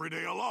say every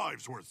day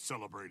alive's worth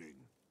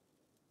celebrating.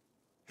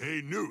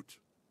 Hey, Newt,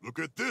 look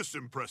at this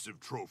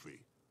impressive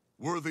trophy.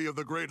 Worthy of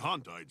the great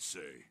hunt, I'd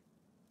say.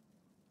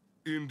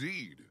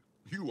 Indeed.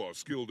 You are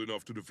skilled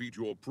enough to defeat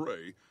your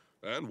prey,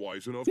 and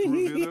wise enough to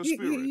revere their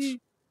spirits.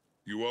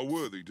 You are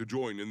worthy to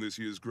join in this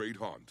year's great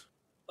hunt.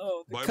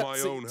 oh, the By my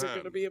own cutscenes are hand,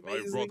 gonna be I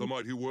brought the amazing.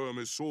 mighty worm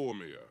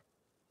Isormir.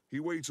 He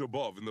waits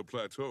above in the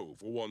plateau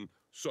for one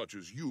such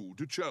as you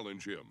to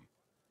challenge him.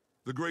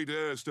 The great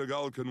heir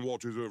Stegalkin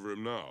watches over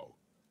him now,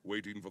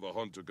 waiting for the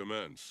hunt to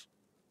commence.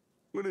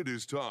 When it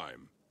is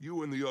time,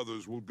 you and the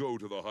others will go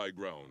to the high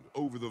ground,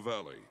 over the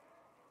valley.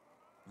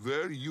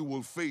 There you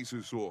will face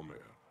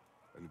Isormir,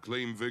 and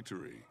claim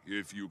victory,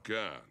 if you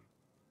can.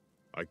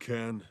 I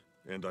can,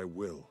 and I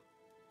will.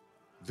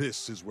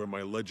 This is where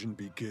my legend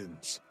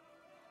begins.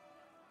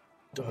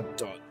 Dun,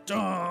 dun,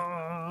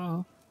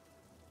 dun.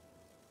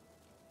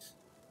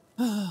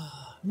 I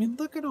mean,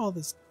 look at all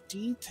this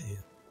detail.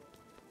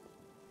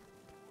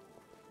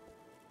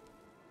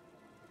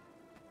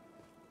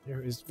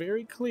 There is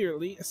very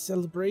clearly a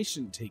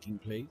celebration taking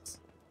place.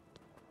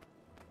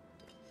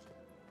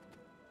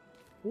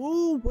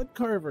 Whoa, wood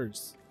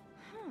carvers.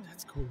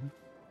 That's cool.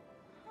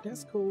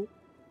 That's cool.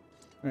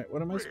 Alright,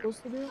 what am I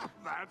supposed to do?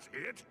 That's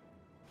it?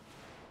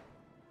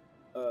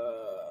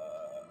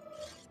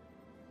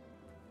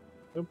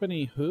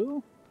 Company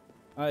who?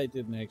 I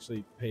didn't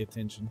actually pay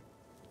attention.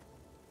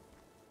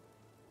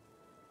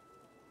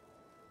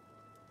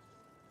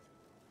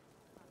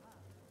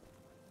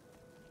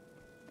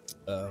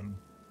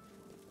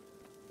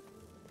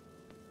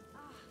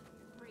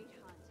 Great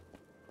hunt.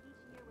 Each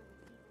year with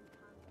a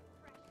season comes,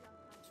 fresh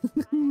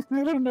young hunters.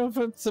 I don't know if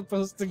I'm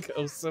supposed to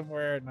go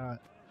somewhere or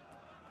not.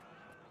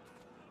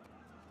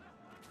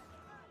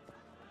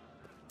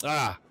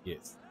 Ah,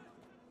 yes.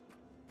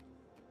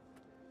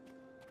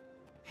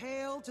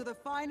 Hail to the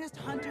finest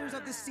hunters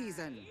of the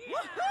season.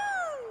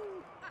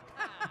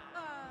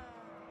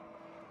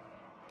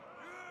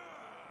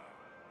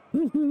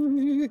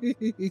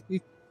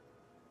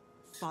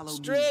 Follow me if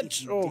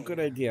Stretch! you Oh, dare, good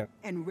idea.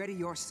 and ready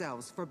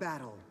yourselves for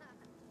battle.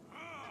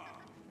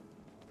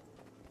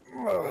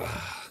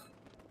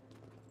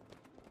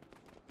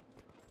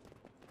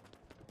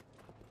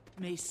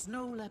 May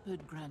Snow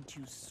Leopard grant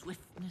you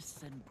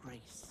swiftness and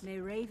grace. May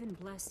Raven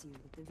bless you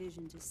with the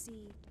vision to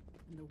see,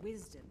 and the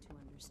wisdom to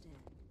understand.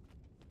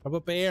 How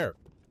about bear?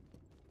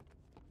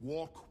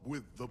 Walk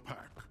with the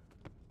pack.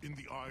 In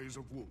the eyes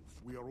of Wolf,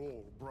 we are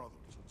all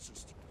brothers and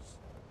sisters.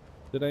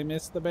 Did I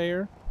miss the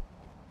bear?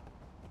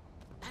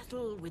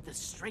 Battle with the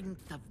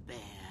strength of bear.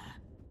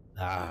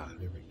 Ah,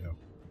 here we go.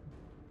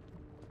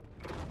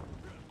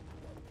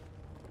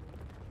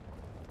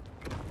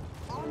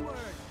 Onward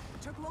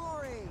to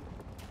glory.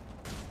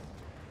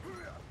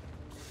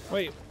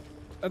 Wait,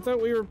 I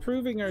thought we were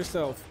proving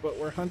ourselves, but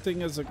we're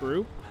hunting as a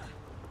group?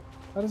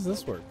 How does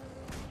this work?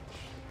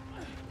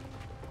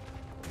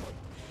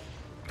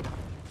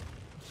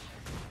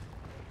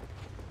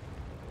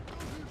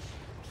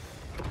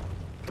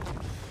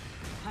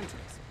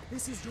 Hunters,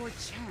 this is your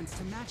chance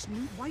to match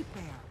Newt White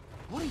Bear.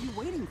 What are you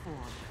waiting for?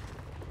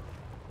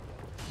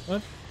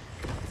 What?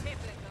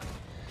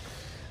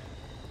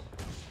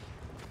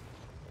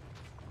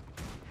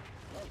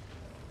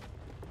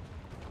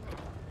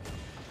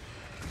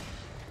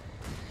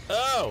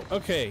 Oh,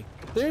 okay.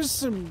 There's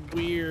some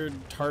weird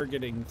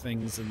targeting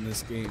things in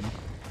this game.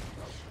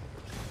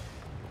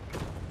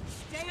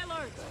 Stay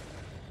alert!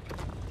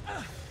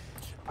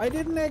 I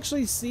didn't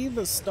actually see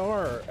the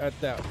star at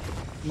that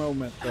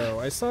moment, though.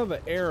 I saw the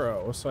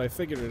arrow, so I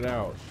figured it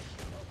out.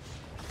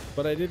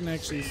 But I didn't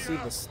actually see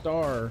the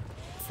star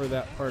for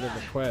that part of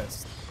the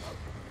quest.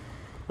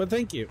 But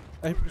thank you.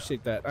 I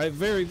appreciate that. I'm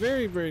very,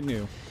 very, very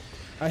new.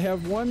 I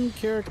have one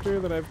character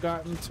that I've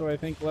gotten to, I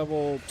think,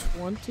 level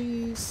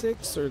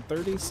 26 or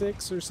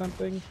 36 or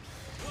something.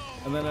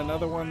 And then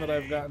another one that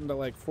I've gotten to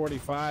like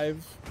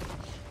 45.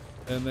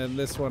 And then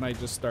this one I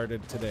just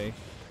started today.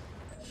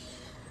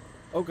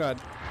 Oh god,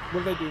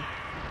 what did I do?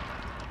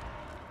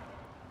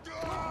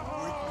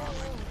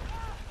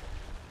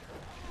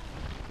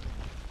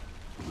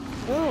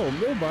 Oh,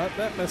 Lilbot,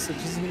 that message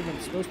isn't even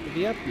supposed to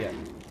be up yet.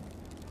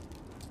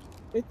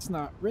 It's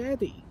not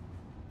ready.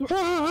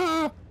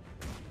 Ah!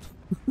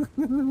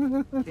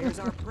 There's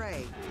our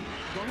prey.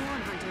 Go on,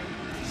 Hunter.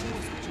 Show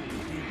us what you can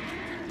do.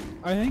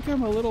 I think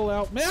I'm a little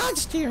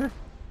outmatched here.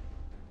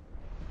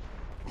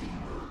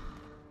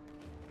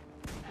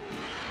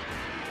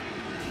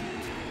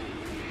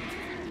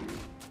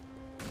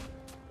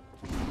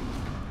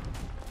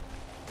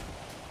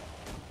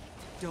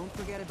 Don't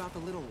forget about the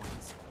little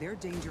ones. They're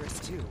dangerous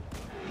too.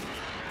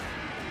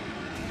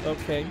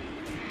 Okay.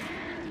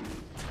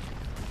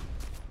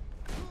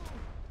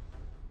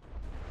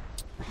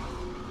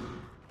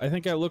 I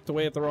think I looked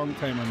away at the wrong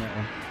time on that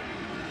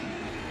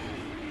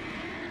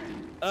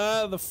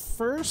one. The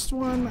first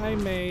one I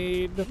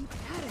made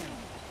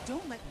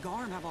Don't let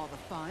Garm have all the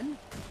fun.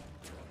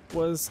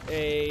 was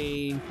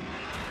a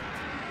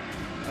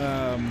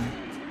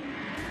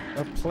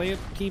plant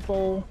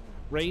people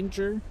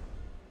ranger.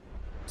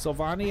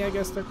 Sylvani, I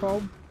guess they're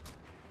called.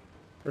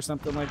 Or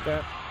something like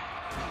that.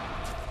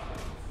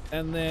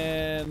 And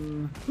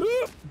then...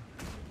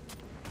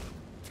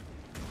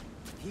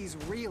 He's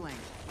reeling.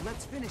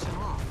 Let's finish him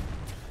off.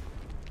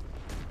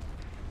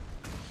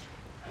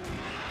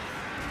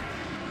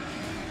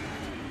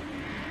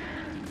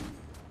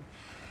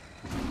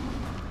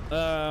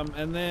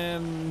 And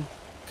then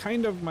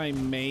kind of my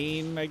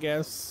main, I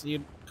guess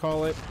you'd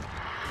call it,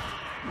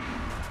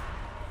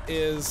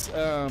 is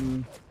a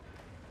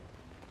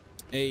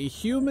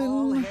human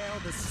All hail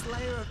the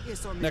Slayer of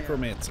Isomir.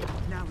 necromancer.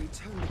 Now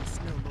return to the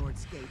Snow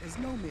Lord's Gate as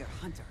no mere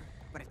hunter,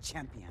 but a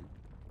champion.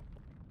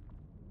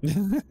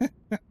 It's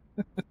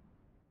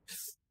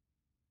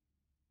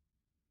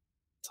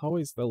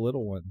always the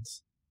little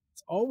ones.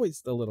 It's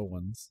always the little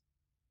ones.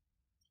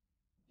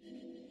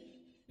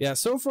 Yeah,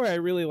 so far I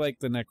really like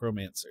the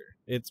necromancer.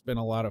 It's been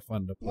a lot of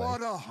fun to play.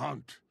 What a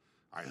hunt!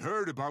 I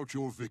heard about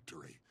your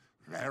victory.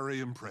 Very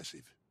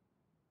impressive.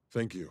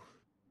 Thank you.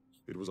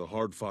 It was a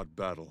hard-fought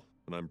battle,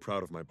 and I'm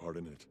proud of my part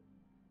in it.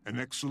 An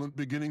excellent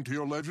beginning to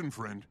your legend,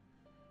 friend.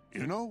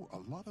 You know, a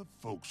lot of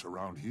folks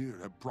around here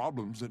have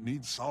problems that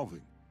need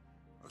solving.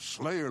 A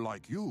slayer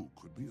like you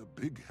could be a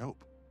big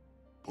help.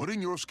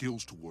 Putting your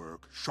skills to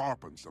work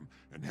sharpens them,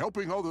 and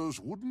helping others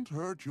wouldn't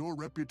hurt your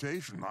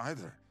reputation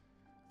either.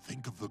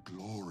 Think of the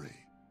glory.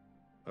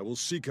 I will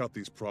seek out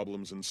these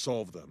problems and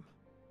solve them.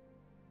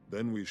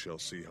 Then we shall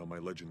see how my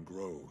legend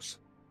grows.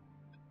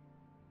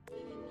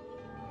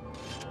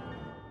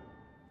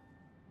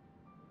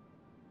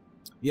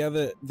 Yeah,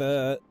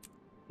 the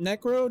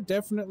Necro,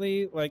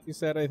 definitely, like you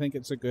said, I think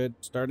it's a good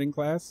starting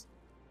class.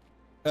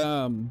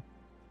 But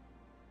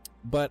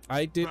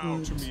I didn't...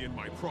 Bow to me in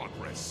my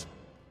progress.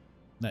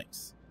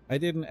 Nice. I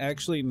didn't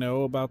actually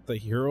know about the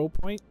hero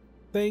point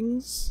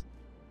things.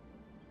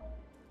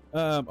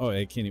 Oh,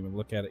 I can't even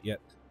look at it yet.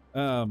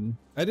 I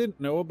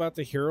didn't know about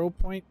the hero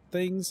point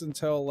things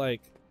until,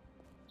 like,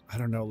 I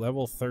don't know,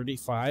 level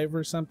 35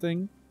 or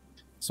something.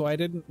 So I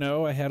didn't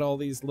know I had all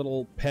these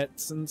little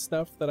pets and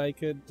stuff that I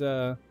could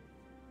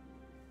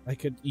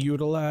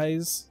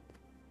utilize.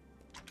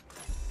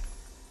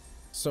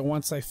 So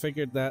once I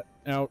figured that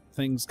out,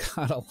 things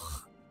got a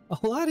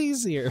lot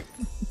easier.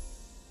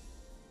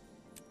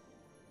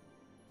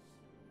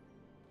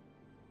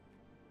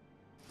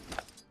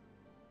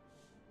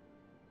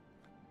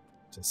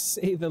 To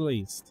say the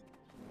least.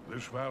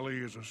 This valley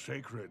is a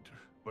sacred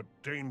but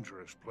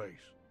dangerous place.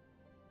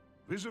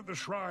 Visit the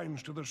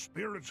shrines to the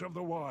spirits of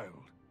the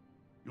wild.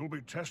 You'll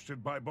be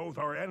tested by both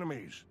our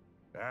enemies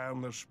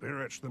and the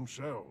spirits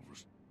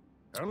themselves.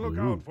 And look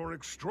out for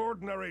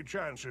extraordinary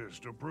chances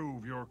to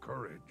prove your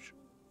courage.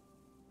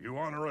 You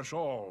honor us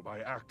all by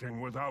acting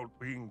without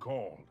being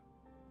called.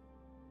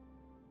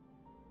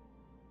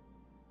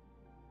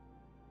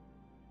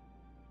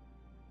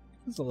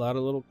 There's a lot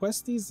of little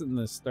questies in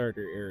the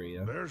starter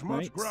area. There's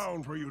much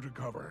ground for you to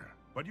cover,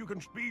 but you can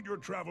speed your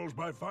travels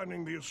by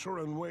finding the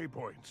Asuran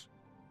waypoints.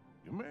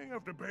 You may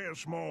have to pay a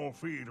small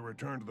fee to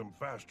return to them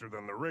faster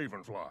than the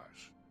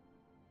Ravenflies.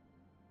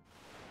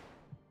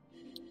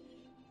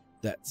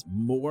 That's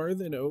more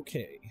than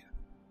okay.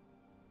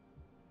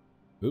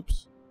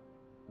 Oops.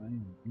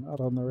 I'm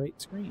not on the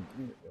right screen.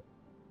 There we go.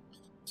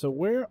 So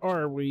where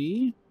are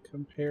we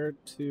compared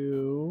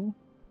to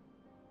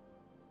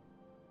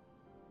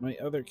my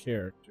other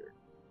character?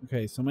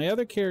 Okay, so my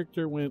other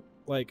character went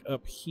like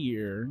up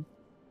here.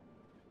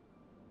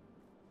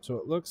 So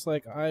it looks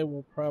like I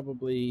will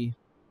probably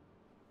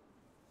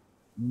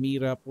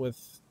meet up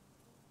with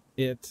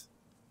it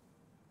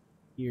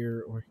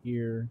here or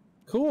here.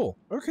 Cool.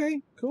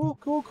 Okay. Cool.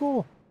 Cool.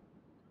 Cool.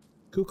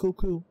 Cool. Cool.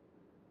 Cool.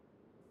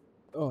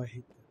 Oh, I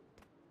hate that.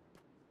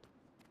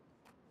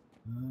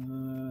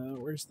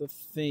 Where's the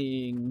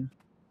thing?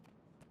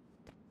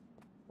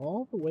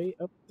 All the way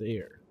up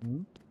there.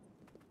 Hmm?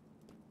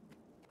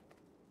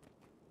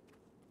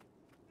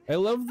 I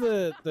love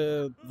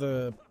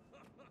the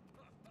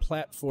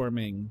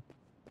platforming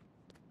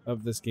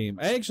of this game.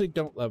 I actually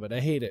don't love it. I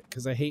hate it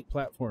because I hate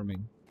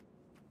platforming.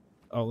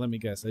 Oh, let me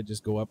guess. I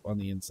just go up on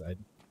the inside.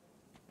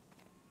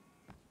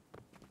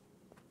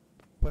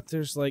 But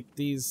there's like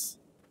these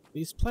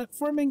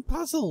platforming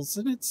puzzles,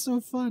 and it's so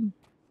fun.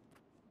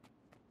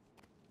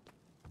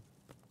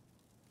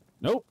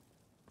 Nope.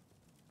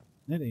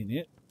 That ain't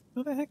it.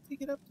 How the heck do you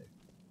get up there?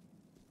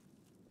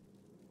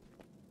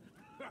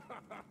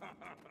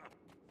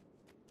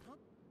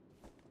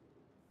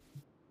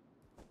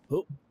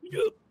 Oh,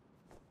 yep.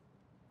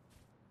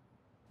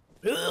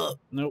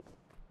 Nope.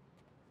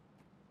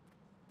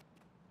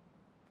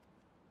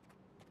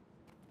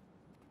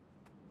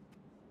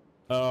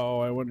 Oh,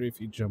 I wonder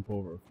if you jump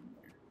over from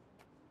there.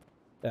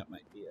 That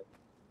might be it.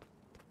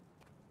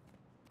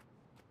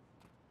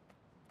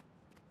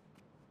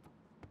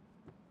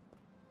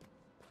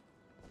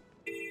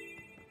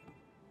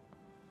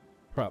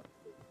 Probably.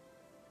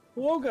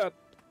 Oh, God.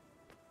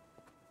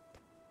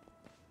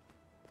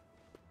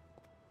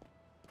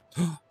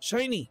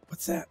 Shiny!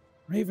 What's that?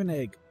 Raven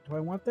egg. Do I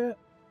want that?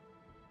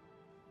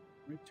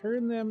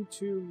 Return them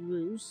to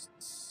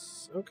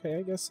roosts. Okay,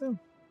 I guess so.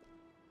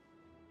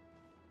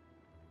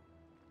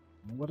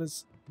 What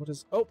is...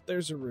 Oh,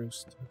 there's a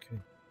roost.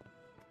 Okay.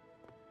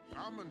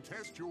 Come and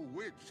test your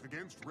wits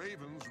against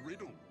Raven's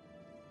riddle.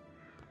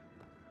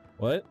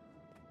 What?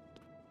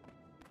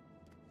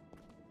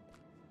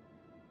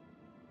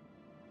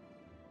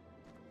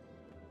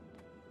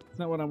 That's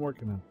not what I'm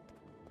working on.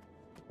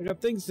 I got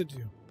things to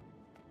do.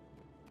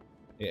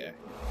 Yeah.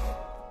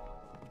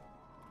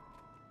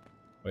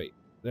 Wait,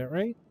 is that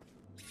right?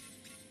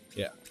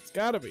 Yeah, it's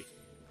gotta be.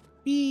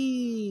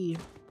 Eee!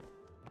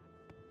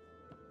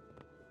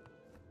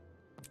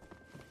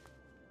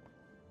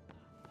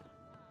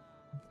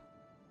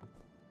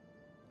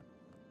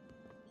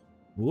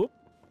 Whoop.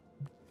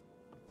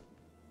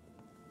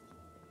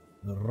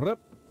 Rup.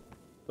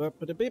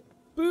 Up-a-da-beep.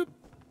 Boop.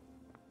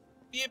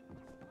 Beep.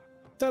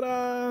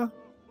 Ta-da!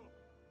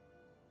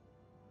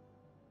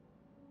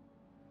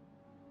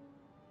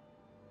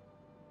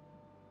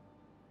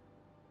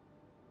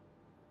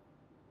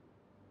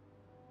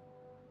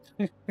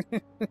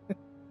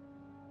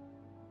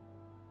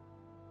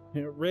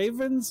 Yeah,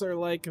 ravens are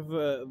like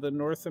the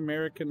North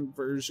American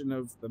version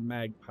of the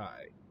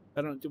magpie.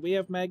 Do we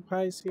have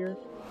magpies here?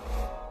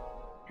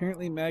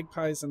 Apparently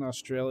magpies in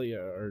Australia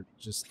are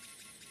just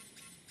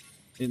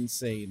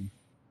insane.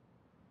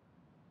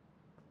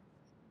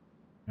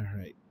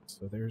 Alright,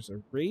 so there's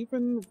a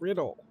raven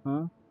riddle,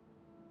 huh?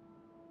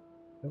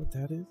 Is that what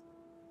that is?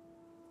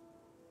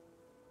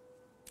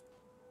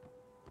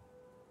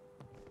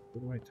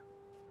 What do I do?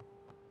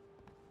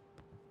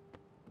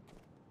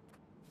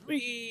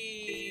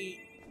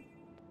 Whee!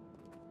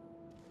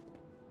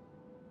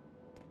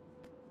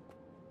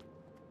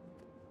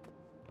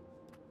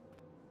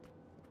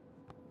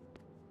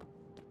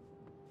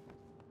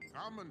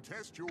 Come and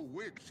test your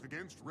wits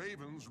against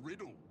Raven's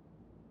riddle.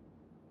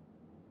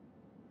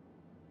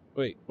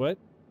 Wait, what?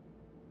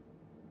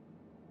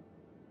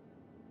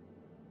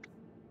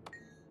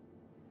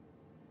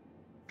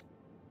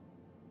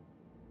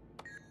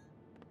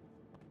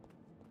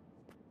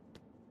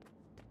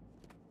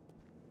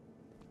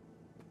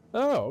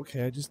 Oh,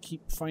 okay, I just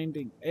keep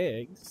finding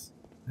eggs,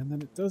 and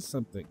then it does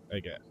something, I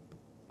guess.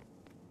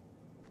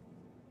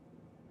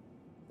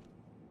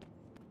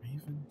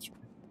 Ravens.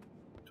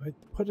 Do I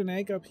put an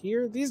egg up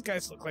here? These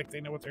guys look like they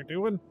know what they're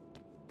doing.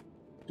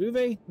 Do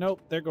they?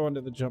 Nope, they're going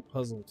to the jump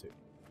puzzle too.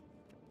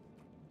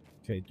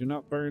 Okay, do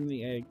not burn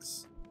the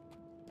eggs.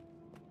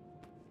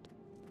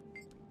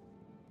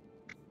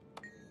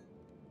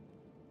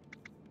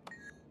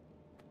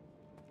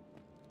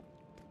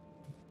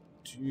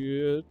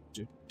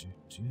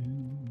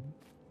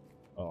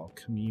 I'll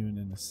commune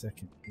in a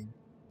second here.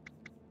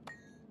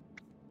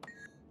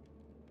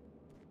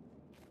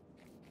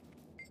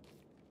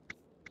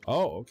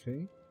 Oh,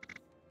 okay.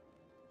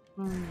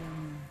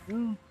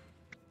 Well.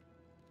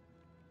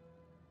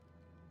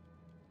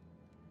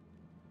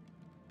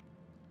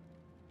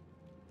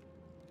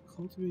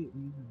 Cultivate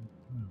neither.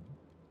 No.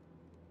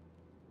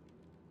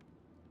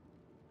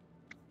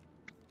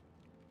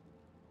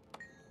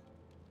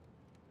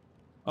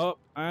 Oh,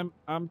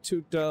 I'm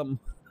too dumb.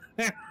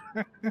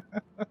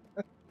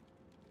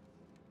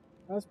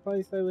 Last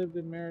place I lived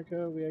in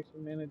America, we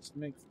actually managed to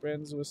make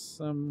friends with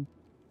some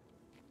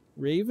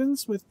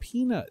ravens with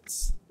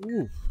peanuts.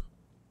 Oof.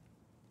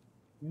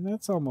 I mean,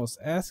 that's almost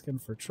asking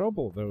for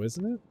trouble, though,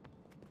 isn't it?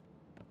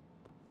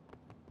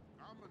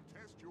 Come and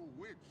test your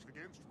wits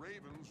against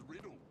Raven's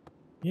riddle.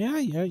 Yeah.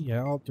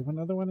 I'll do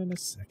another one in a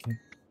second.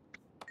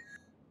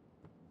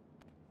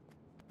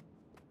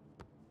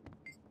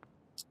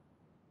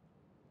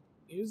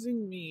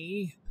 Using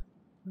me.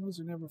 Those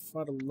are never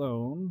fought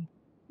alone.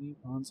 The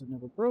bonds are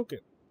never broken.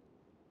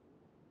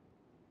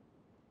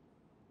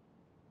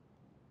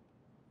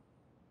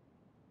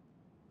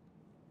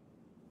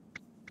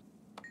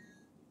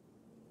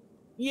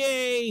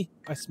 Yay!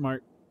 I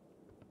smart.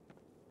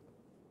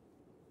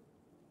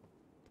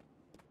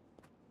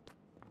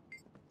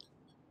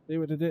 They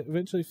would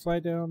eventually fly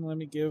down. Let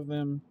me give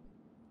them...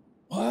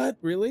 What?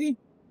 Really?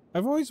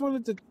 I've always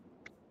wanted to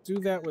do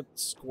that with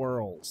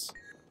squirrels.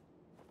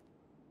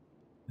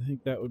 I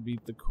think that would be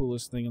the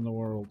coolest thing in the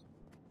world.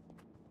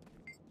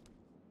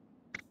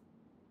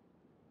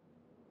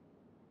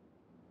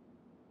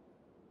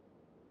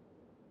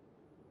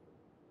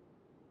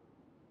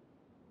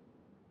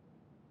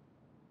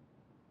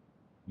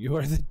 You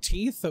are the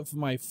teeth of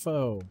my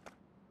foe.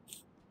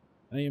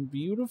 I am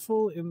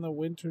beautiful in the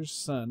winter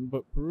sun,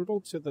 but brutal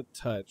to the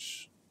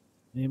touch.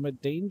 I am a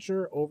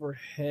danger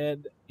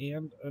overhead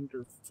and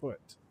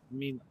underfoot. I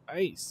mean,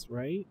 ice,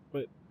 right?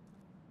 But...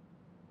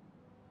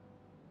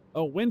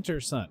 Oh, winter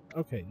sun.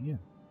 Okay, yeah.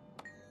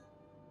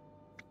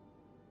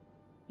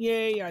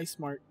 Yay, I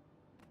smart.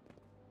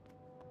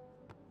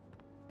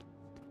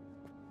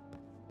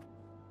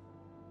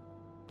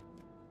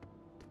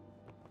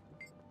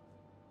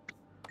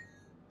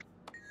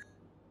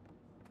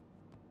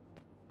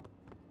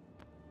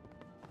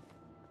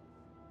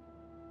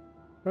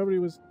 Probably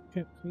was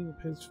can't clean the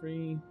pens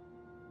free.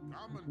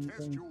 Come and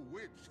test your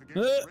wits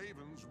against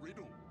Raven's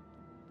riddle.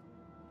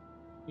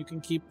 You can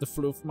keep the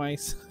floof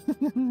mice.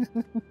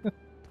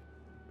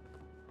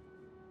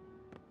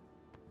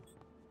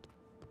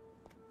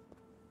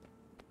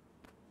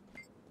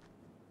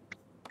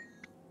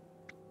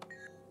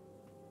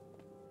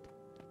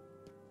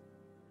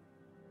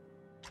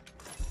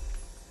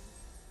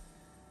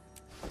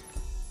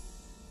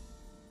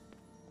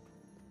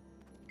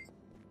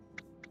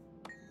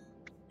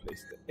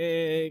 Place the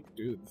egg,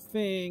 do the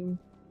thing.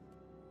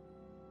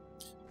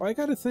 Oh, I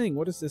got a thing.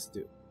 What does this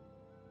do?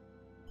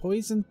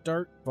 Poison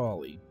dart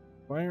volley.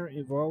 Fire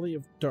a volley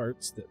of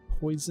darts that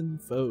poison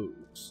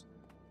foes.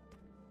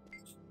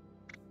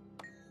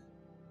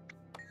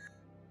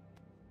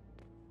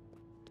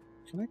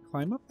 Can I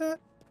climb up that?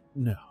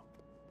 No.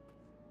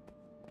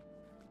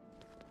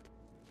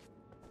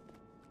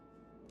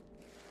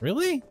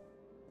 Really?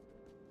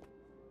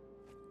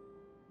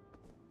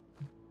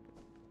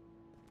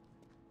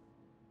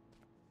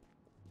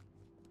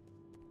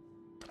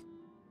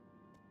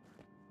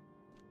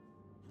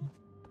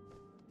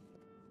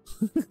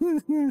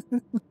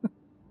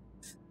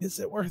 Is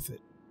it worth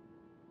it?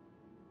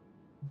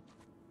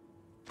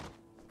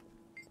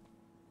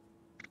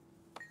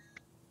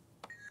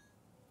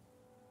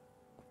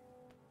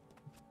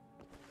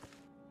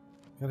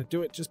 Gotta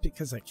do it just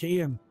because I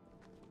can.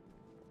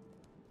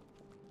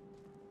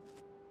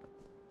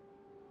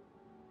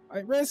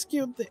 I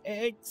rescued the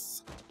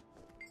eggs.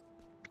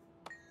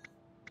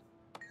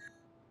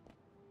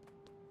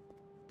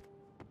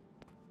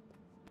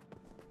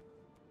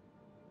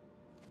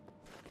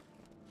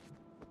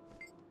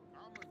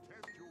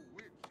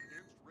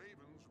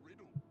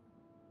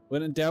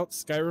 When in doubt,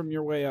 Skyrim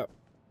your way up.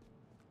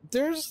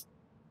 There's,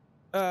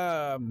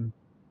 what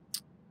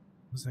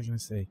was I gonna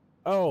say?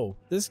 Oh,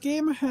 this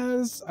game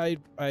has,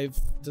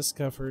 I've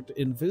discovered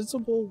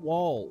invisible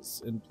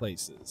walls in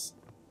places.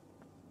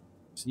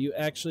 So you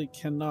actually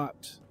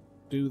cannot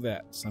do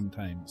that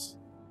sometimes.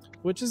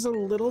 Which is a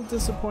little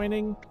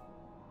disappointing,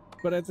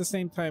 but at the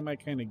same time, I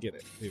kind of get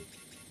it, too.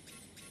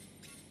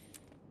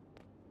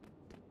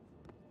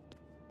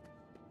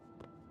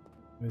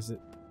 What is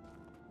it?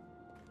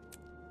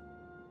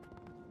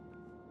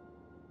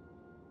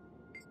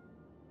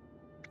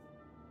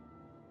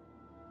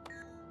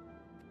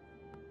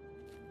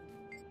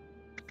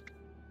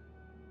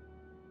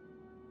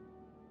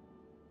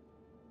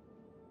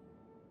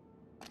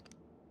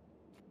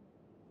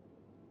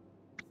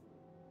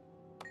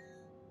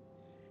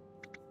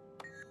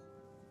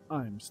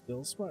 I'm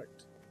still smart.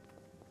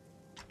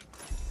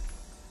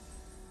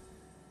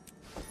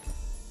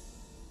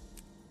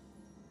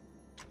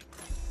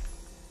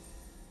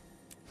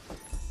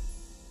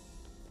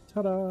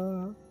 Ta-da!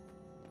 All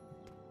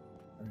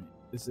right,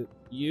 is it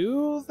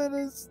you that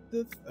is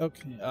the?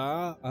 Okay.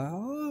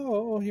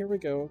 Oh, here we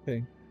go.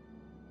 Okay.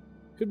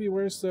 Could be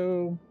worse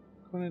though.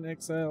 Conan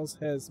Exiles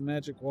has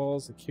magic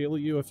walls that kill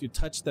you if you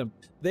touch them.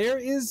 There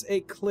is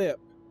a clip.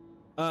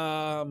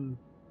 I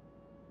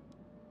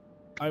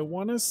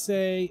want to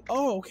say.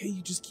 Oh, okay.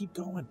 You just keep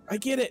going. I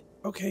get it.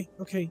 Okay.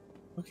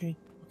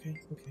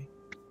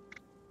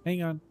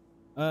 Hang on.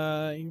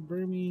 You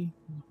burn me,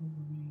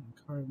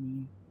 carve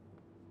me.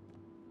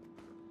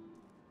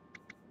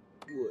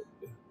 Wood.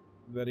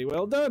 Very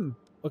well done.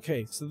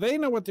 Okay, so they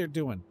know what they're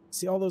doing.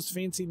 See all those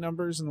fancy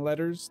numbers and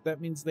letters?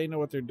 That means they know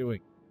what they're doing.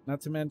 Not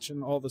to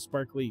mention all the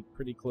sparkly,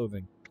 pretty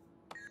clothing.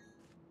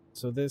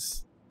 So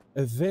this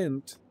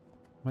event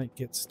might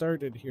get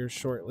started here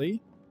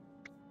shortly.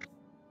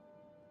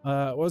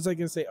 What was I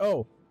gonna say?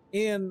 Oh,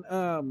 and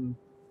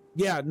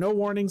yeah, no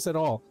warnings at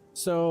all.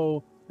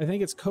 So I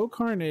think it's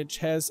Co-Carnage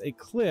has a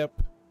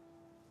clip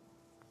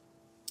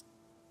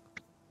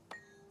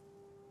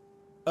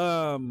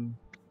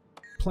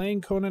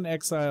playing Conan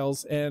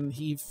Exiles, and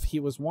he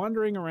was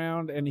wandering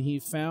around and he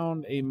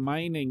found a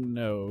mining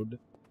node,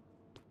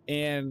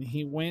 and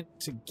he went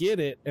to get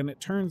it, and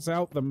it turns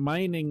out the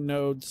mining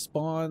node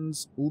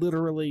spawns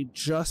literally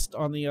just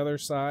on the other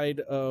side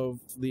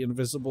of the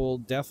invisible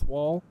death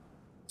wall.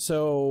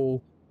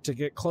 So to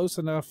get close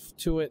enough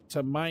to it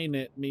to mine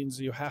it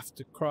means you have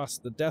to cross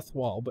the death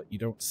wall, but you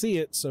don't see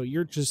it, so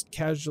you're just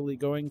casually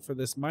going for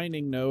this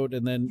mining node,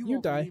 and then you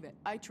won't die. Believe it.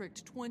 I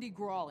tricked 20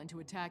 Grawl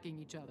into attacking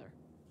each other.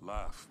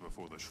 Laugh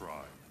before the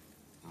shrine.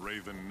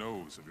 Raven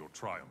knows of your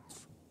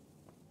triumph.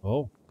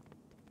 Oh.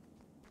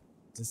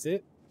 Is this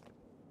it?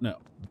 No.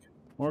 Okay.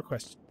 More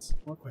questions.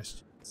 More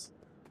questions.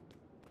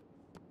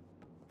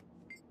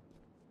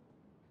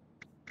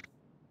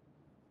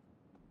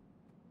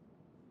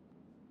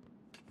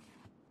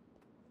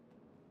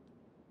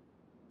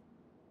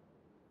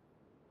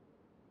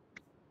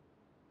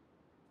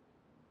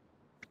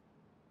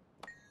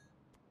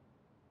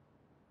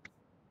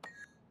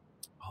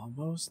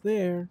 Almost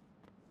there.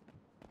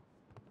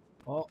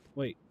 Oh,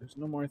 wait, there's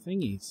no more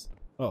thingies.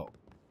 Oh.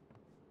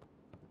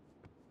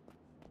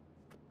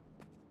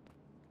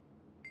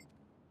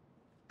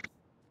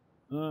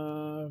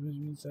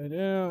 Inside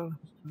out.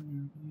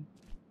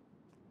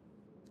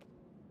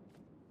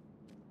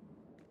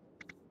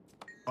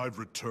 I've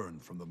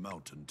returned from the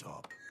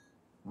mountaintop.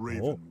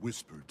 Raven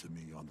whispered to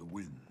me on the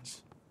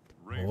winds.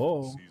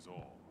 Raven sees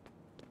all.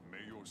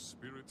 May your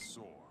spirit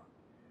soar.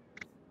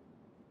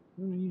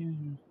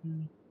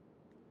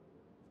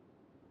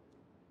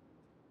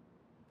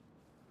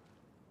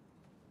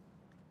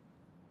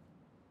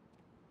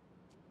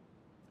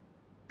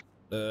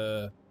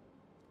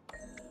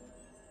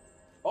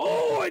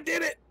 Oh, I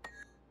did it!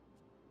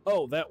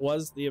 Oh, that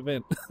was the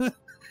event. Man,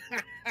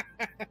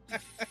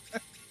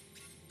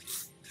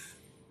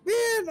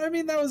 I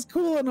mean, that was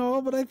cool and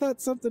all, but I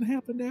thought something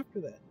happened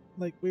after that.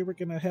 Like we were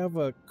gonna have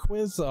a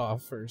quiz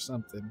off or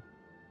something.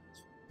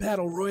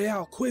 Battle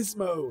Royale quiz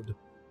mode.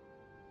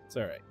 It's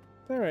alright.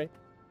 It's alright.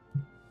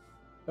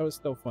 That was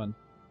still fun.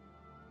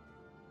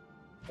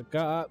 I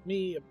got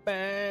me a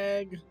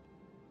bag.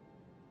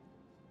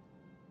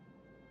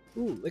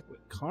 Ooh, liquid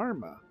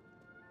karma.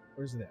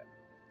 Where's that?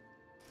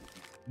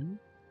 Hmm?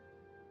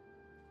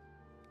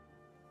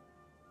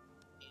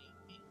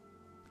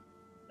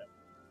 No.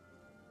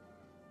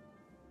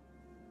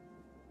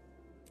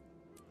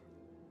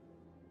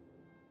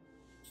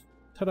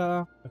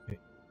 Ta-da! Okay.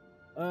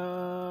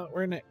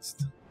 Where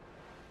next?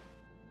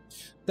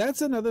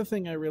 That's another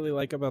thing I really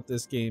like about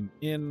this game.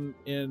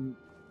 In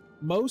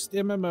most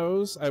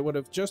MMOs, I would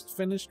have just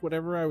finished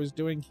whatever I was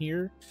doing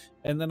here,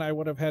 and then I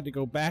would have had to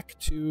go back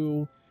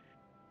to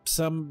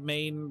some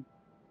main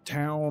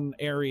town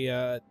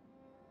area,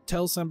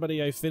 tell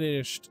somebody I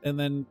finished, and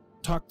then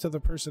talk to the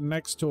person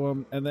next to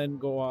him, and then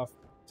go off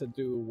to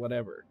do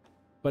whatever.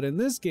 But in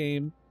this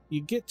game,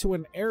 you get to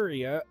an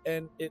area,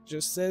 and it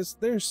just says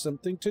there's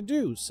something to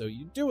do, so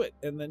you do it,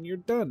 and then you're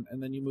done,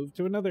 and then you move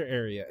to another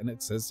area, and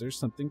it says there's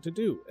something to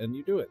do, and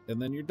you do it,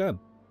 and then you're done.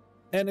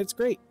 And it's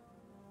great.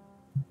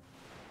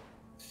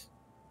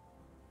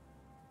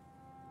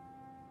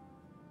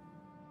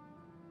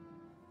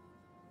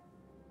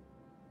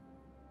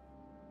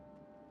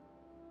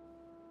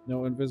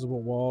 No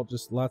invisible wall,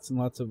 just lots and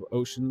lots of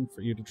ocean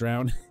for you to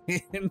drown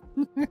in.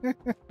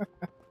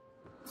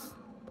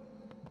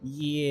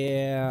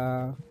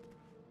 Yeah.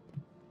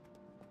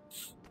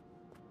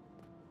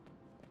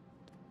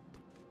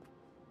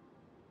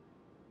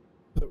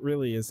 But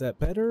really, is that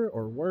better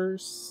or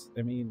worse?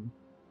 I mean,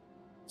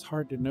 it's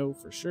hard to know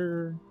for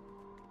sure.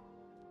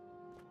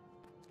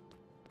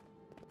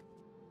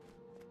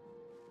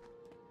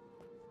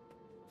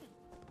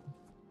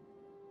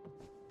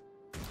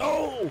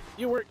 Oh,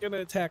 you weren't gonna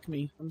attack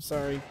me. I'm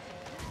sorry.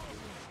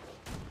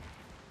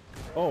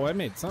 Oh, I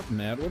made something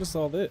mad. What is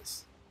all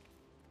this?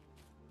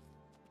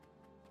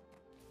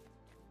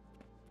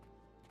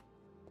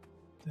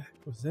 What the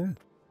heck was that?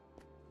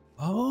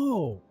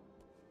 Oh.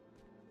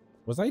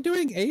 Was I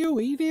doing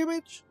AoE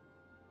damage?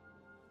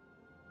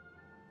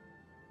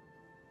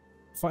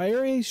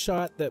 Fire a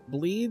shot that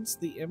bleeds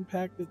the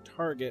impacted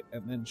target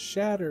and then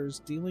shatters,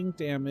 dealing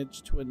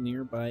damage to a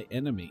nearby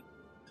enemy.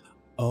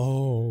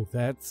 Oh,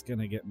 that's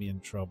gonna get me in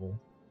trouble.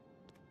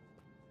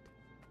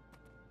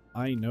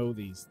 I know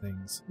these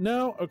things.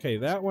 No, okay,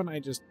 that one I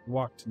just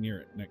walked near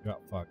it and it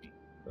got foggy.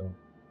 So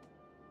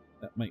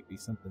that might be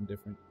something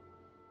different.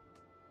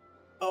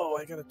 Oh,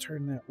 I gotta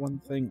turn that one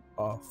thing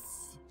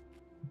off.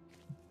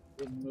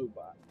 The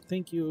Moobot.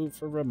 Thank you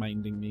for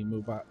reminding me,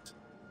 Moobot.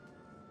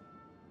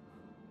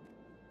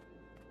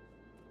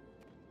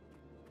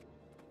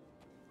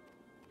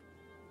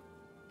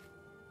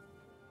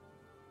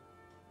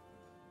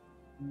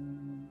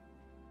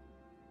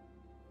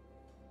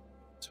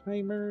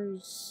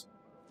 Timers.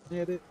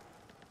 Edit.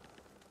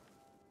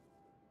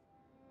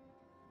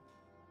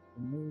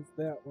 Remove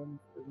that one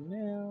for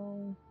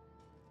now.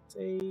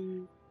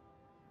 Save.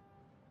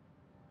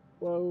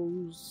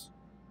 Close.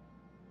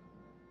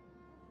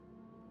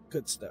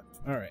 Good stuff.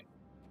 Alright.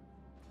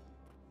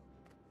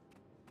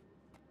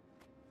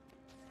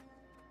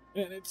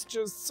 And it's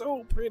just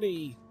so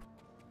pretty.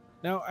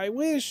 Now, I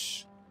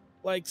wish,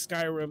 like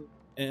Skyrim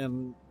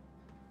and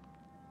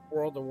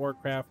World of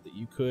Warcraft, that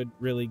you could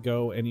really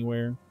go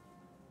anywhere.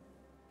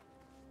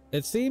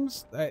 It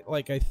seems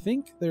like I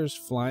think there's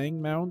flying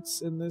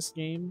mounts in this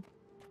game,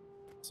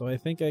 so I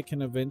think I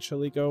can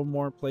eventually go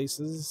more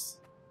places,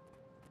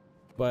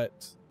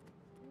 but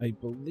I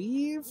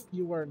believe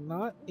you are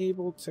not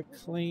able to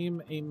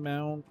claim a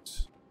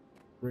mount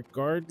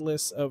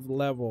regardless of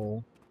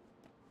level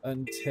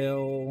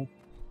until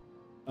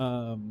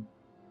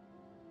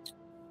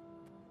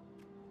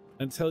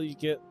you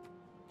get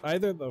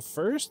either the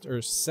first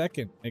or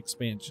second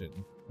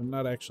expansion. I'm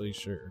not actually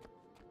sure.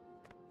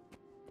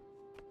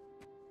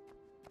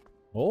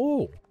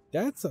 Oh,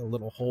 that's a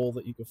little hole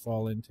that you could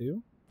fall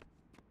into.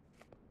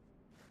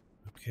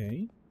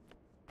 Okay.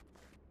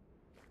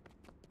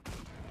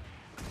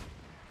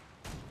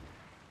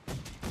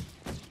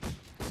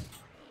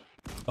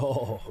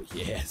 Oh,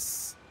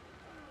 yes.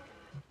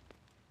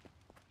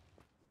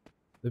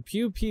 The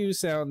pew pew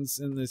sounds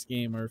in this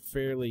game are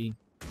fairly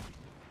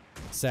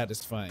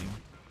satisfying.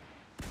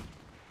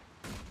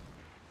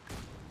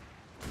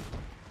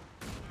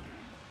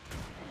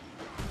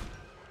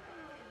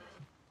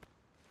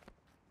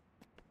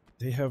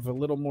 They have a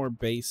little more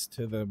bass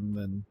to them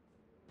than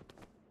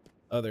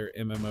other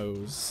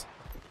MMOs.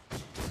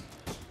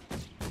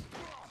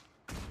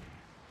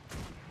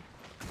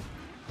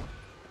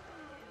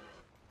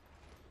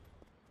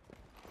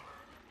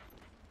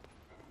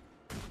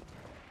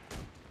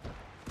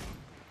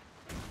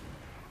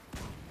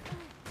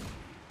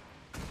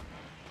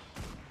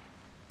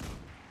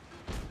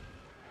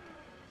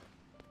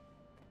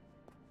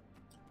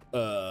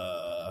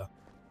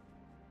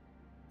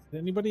 Did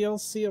anybody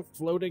else see a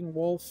floating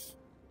wolf?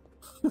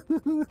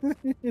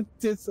 It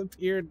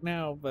disappeared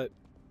now, but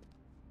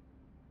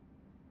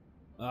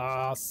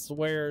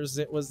swears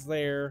it was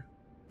there.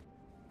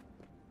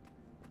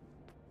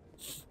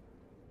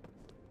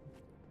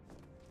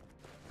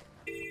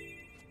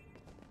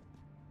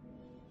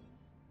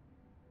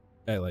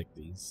 I like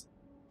these.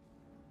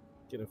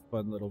 Get a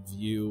fun little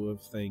view of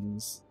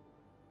things.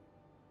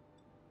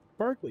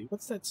 Sparkly,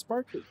 what's that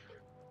sparkly?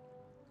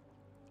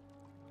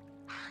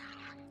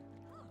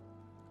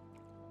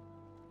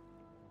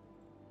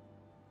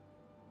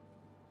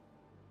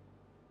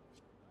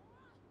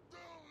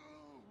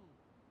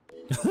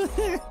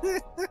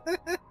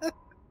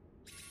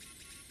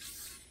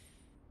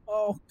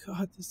 Oh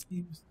god, this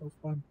game is so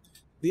fun.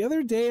 The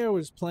other day I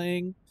was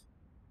playing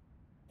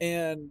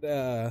and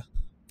I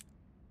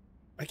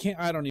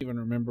don't even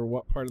remember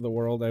what part of the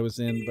world I was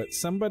in, but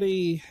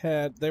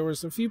there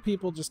was a few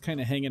people just kind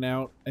of hanging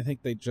out. I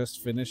think they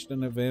just finished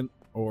an event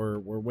or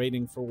were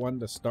waiting for one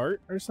to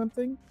start or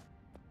something.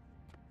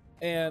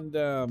 And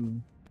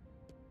will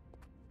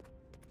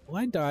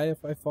I die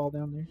if I fall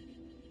down there?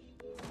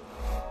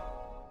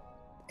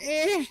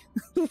 Eh.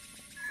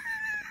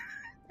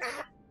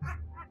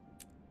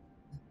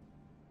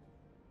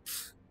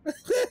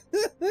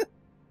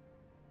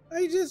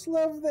 I just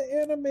love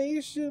the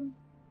animation.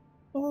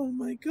 Oh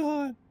my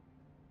god.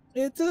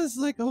 It does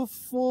like a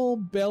full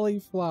belly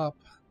flop.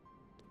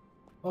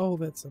 Oh,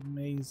 that's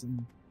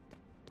amazing.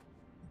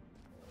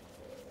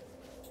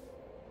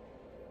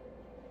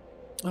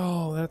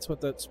 Oh, that's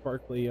what that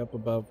sparkly up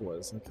above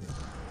was. Okay.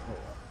 Oh.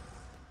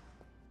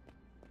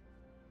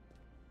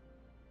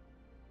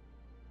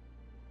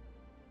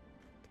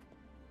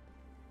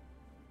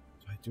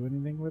 Do I do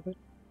anything with it?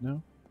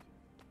 No?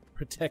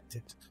 Protect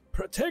it.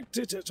 Protect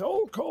it at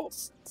all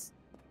costs.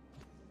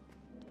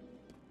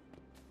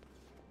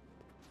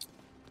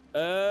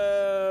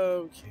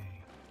 Okay.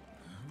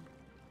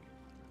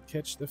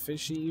 Catch the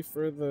fishy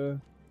for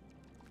the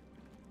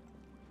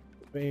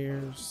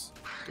bears.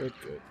 Good,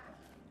 good.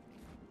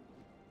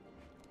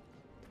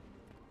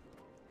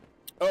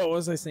 Oh, what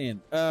was I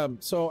saying?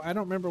 So I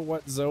don't remember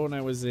what zone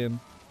I was in,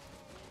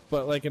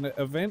 but like an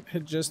event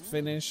had just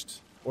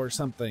finished or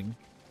something,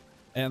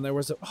 and there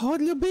was a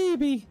little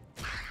baby.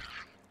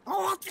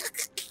 Oh,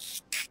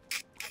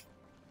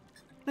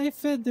 I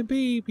fed the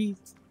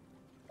babies.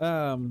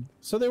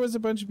 So there was a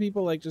bunch of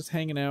people like just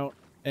hanging out,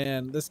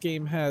 and this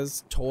game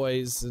has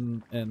toys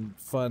and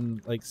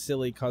fun, like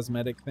silly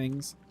cosmetic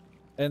things.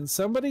 And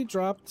somebody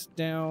dropped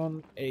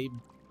down a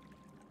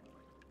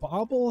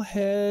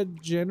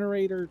bobblehead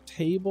generator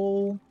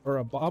table, or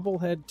a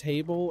bobblehead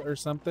table or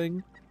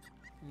something.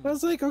 I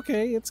was like,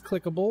 okay, it's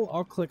clickable.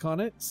 I'll click on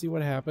it, see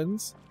what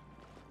happens.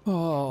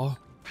 Oh,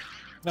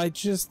 I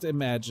just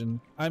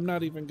imagine. I'm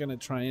not even gonna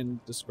try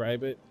and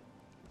describe it.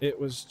 It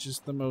was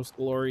just the most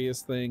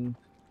glorious thing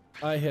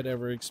I had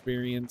ever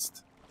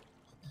experienced.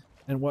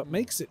 And what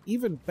makes it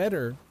even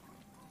better,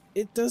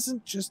 it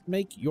doesn't just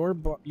make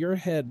your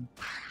head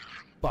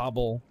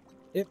bobble.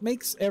 It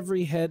makes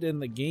every head in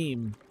the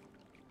game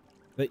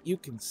that you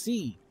can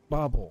see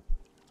bobble.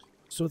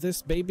 So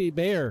this baby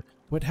bear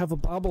would have a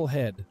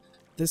bobblehead.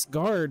 This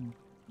guard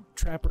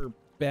trapper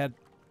bad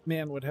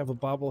man would have a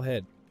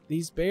bobblehead.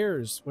 These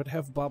bears would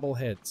have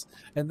bobbleheads.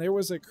 And there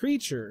was a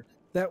creature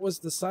that was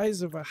the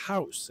size of a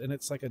house, and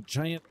it's like a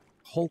giant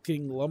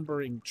hulking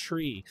lumbering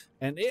tree,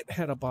 and it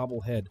had a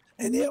bobblehead,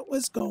 and it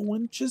was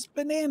going just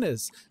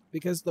bananas,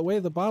 because the way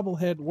the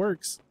bobblehead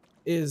works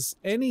is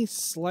any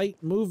slight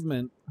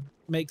movement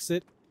makes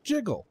it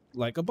jiggle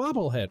like a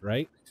bobblehead,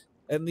 right?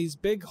 And these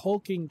big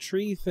hulking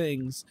tree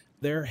things,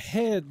 their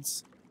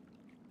heads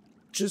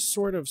just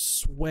sort of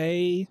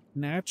sway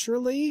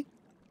naturally,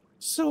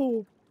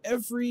 so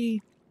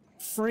every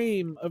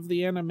frame of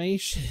the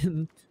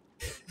animation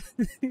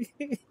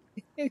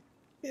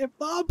it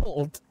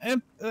bobbled,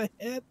 and the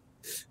head,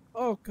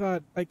 oh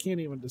god, I can't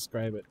even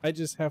describe it. I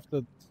just have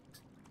to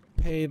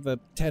pay the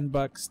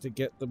 $10 to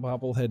get the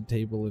bobblehead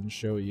table and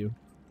show you.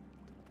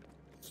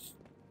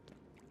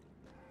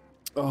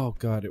 Oh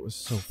god, it was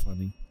so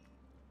funny.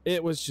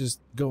 It was just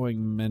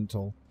going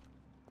mental.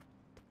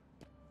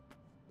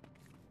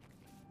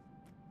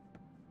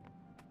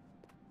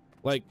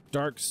 Like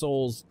Dark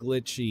Souls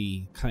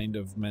glitchy kind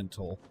of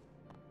mental.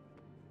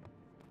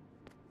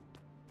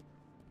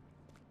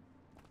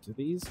 Do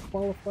these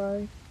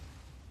qualify?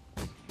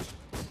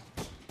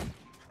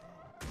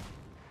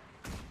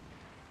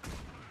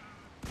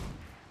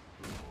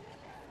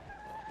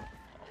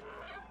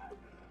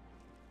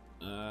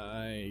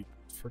 I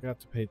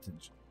forgot to pay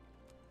attention.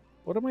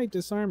 What am I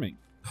disarming?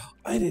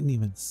 I didn't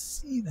even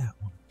see that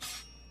one.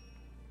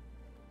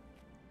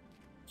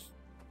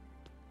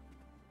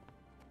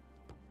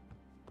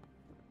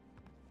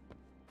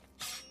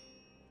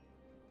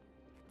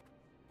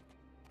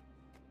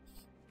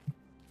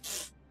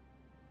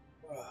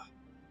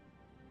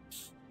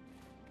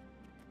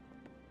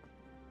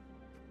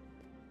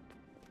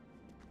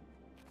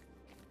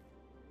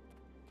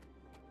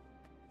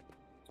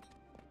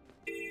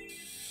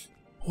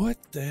 What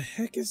the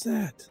heck is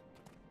that?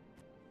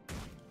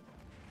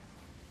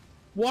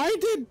 Why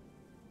did...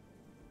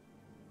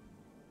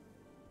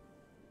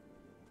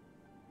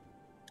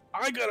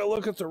 I gotta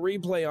look at the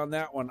replay on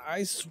that one.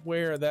 I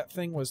swear that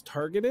thing was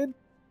targeted.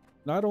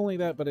 Not only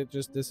that, but it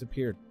just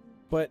disappeared.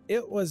 But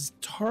it was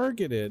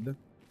targeted.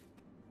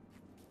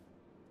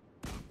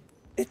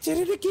 It did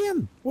it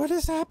again. What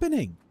is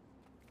happening?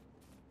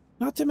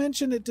 Not to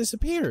mention it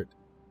disappeared.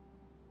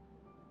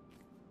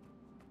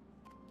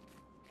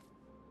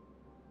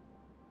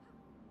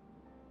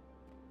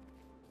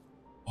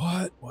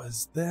 What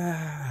was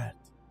that?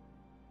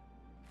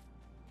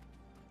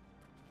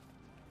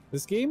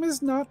 This game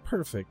is not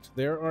perfect.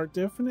 There are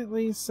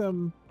definitely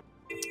some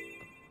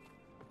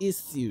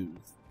issues.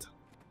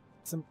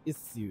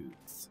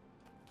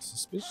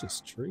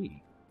 Suspicious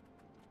tree.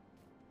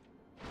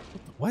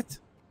 What?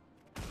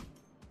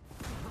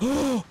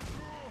 Oh!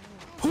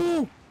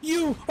 Oh!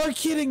 You are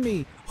kidding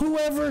me!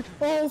 Whoever!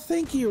 Oh,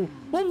 thank you!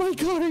 Oh my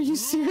god, are you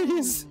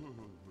serious?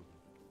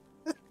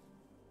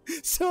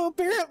 So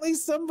apparently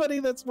somebody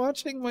that's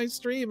watching my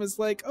stream is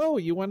like, oh,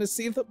 you want to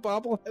see the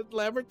bobblehead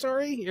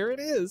laboratory? Here it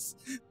is.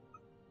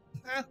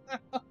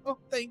 Oh,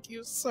 thank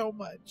you so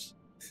much.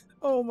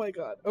 Oh my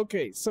god.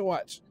 Okay, so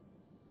watch.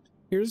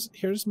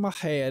 Here's my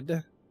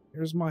head.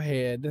 Here's my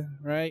head,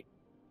 right?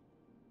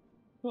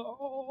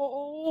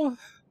 Oh.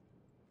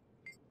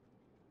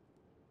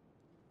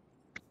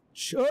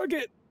 Chug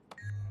it.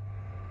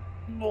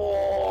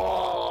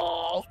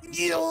 Oh,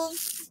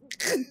 yes.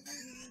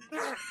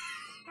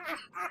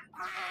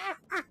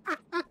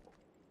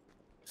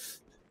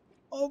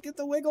 Oh, get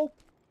the wiggle.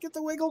 Get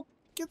the wiggle.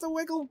 Get the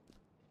wiggle.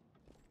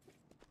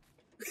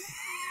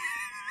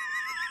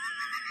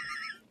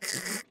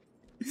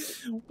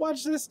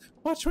 Watch this.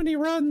 Watch when he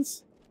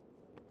runs.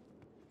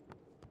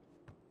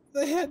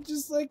 The head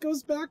just like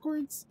goes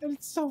backwards, and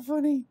it's so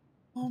funny.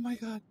 Oh my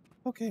god.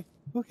 Okay.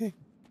 Okay.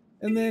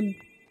 And then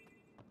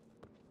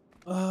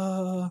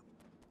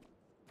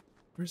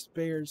where's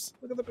bears?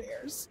 Look at the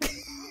bears.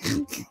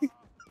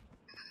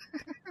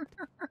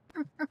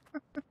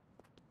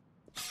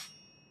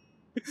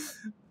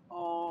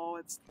 Oh,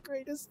 it's the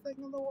greatest thing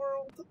in the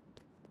world.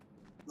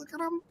 Look at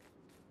them.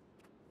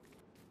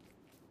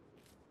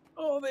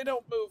 Oh, they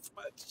don't move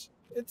much.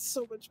 It's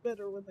so much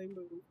better when they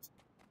move.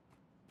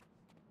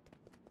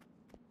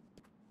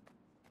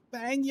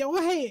 bang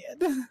your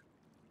head.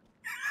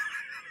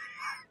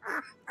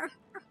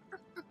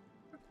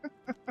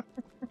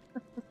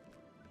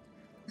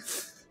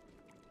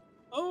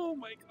 Oh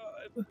my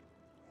god.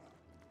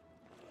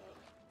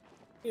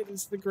 It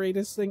is the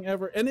greatest thing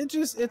ever. And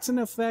it's an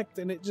effect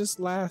and it just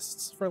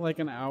lasts for like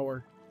an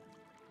hour.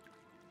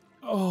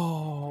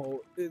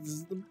 Oh,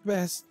 it's the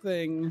best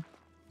thing.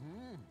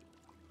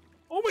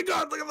 Oh my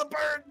god, look at the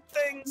bird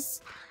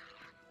things!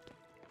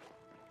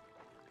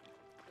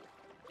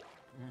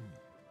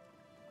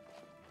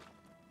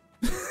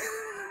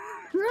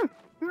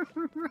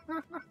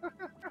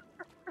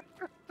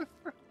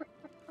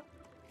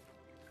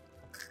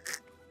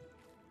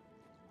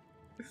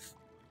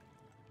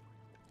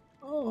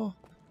 Oh,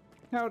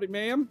 howdy,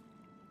 ma'am.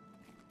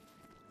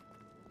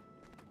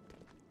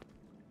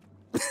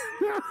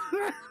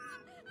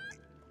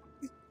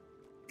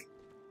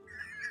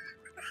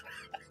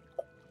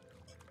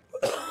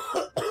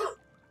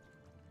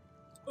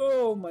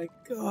 Oh my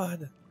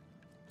god.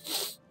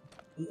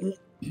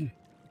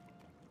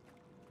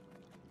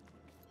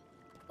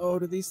 Oh,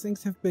 do these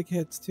things have big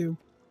heads too?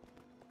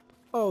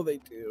 Oh, they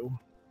do.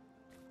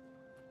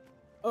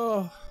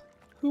 Oh,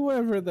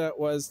 whoever that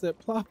was that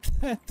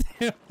plopped that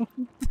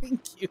down,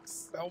 thank you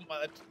so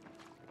much.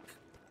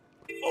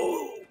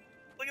 Oh,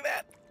 look at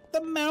that.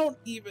 The mount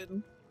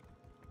even.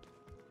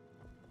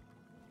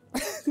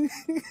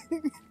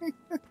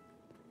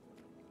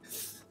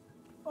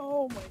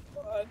 Oh my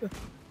god.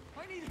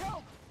 I need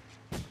help!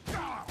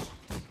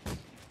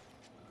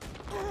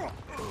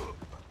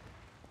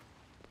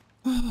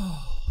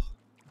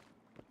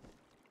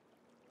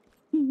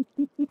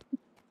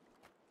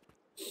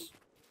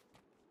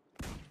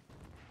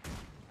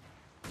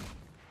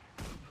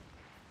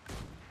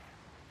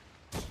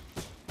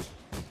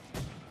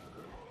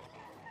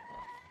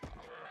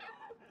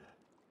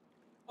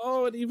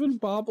 Oh, it even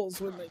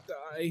bobbles when they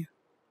die.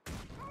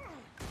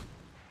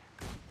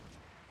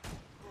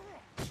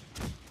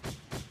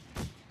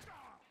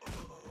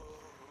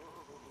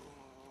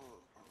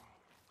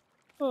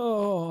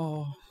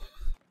 Oh.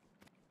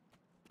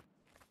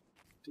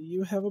 Do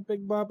you have a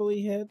big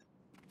bobbly head?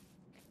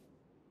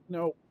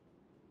 No.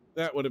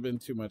 That would have been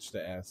too much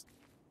to ask.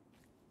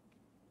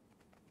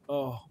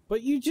 Oh,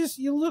 but you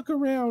look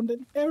around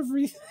and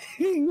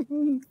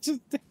everything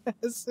just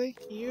has a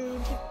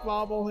huge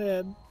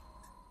bobblehead.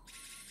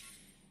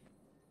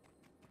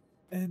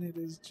 And it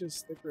is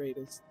just the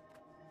greatest.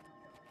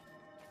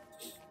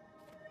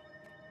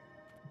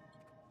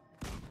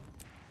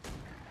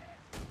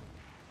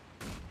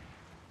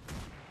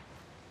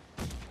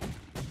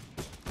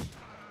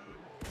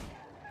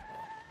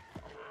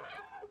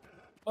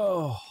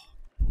 Oh,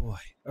 boy.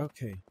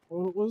 Okay.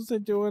 What was I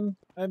doing?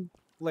 I'm,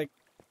 like,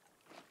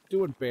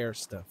 doing bear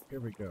stuff. Here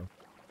we go.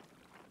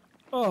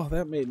 Oh,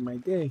 that made my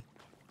day.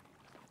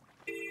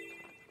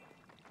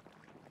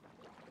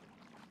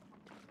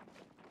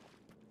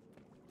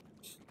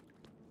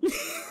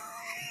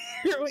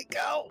 Here we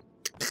go.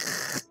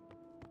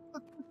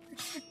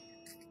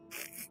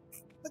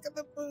 Look at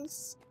the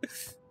moose.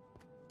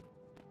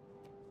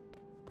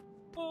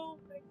 Oh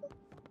my god.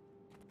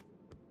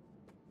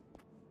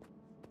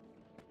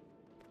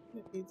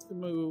 It needs to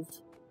move.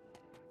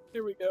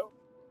 Here we go.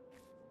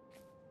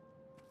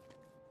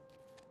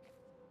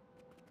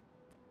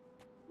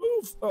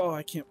 Move! Oh,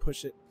 I can't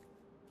push it.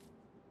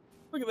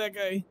 Look at that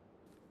guy.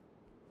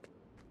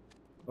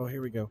 Oh,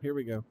 here we go. Here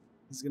we go.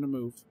 He's gonna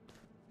move.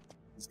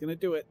 He's gonna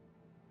do it.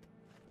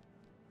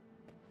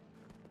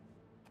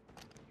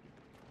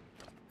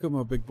 Come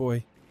on, big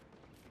boy.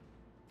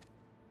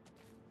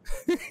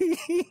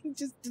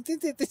 Just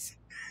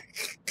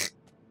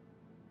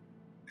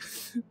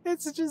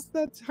it's just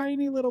that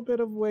tiny little bit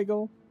of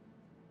wiggle.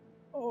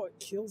 Oh, it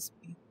kills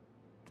me.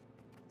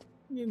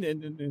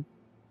 No.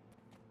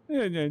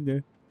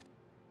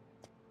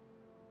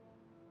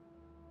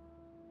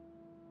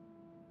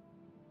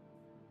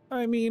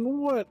 I mean,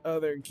 what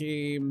other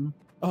game?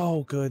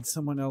 Oh, good.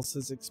 Someone else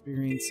is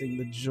experiencing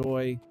the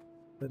joy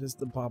that is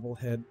the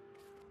bobblehead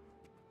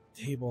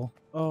table.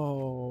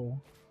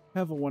 Oh,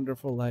 have a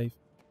wonderful life.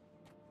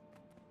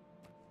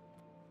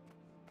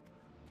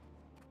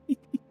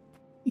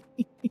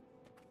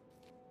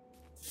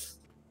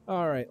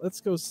 All right,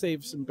 let's go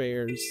save some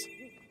bears.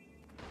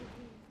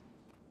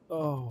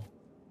 Oh,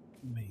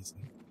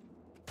 amazing.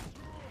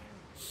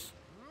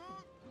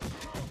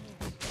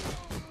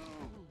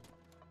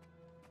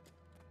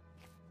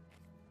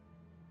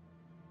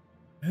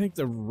 I think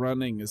the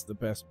running is the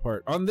best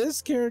part. On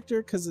this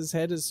character, because his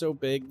head is so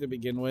big to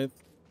begin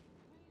with,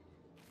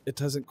 it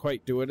doesn't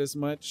quite do it as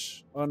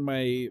much. On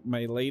my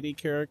lady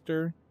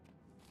character,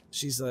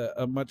 she's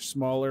a much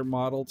smaller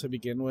model to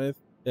begin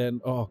with.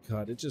 And, oh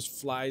god, it just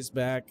flies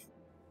back.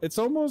 It's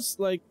almost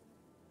like,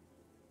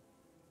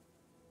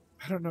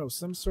 I don't know,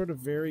 some sort of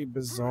very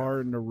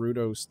bizarre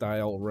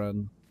Naruto-style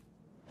run.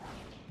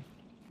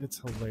 It's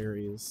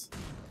hilarious.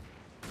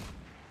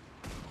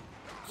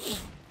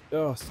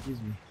 Oh, excuse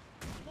me.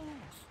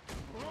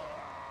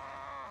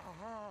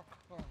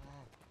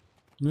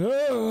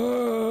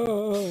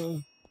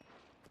 No!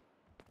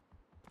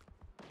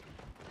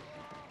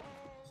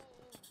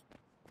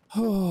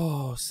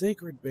 Oh,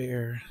 sacred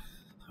bear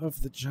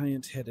of the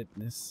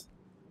giant-headedness.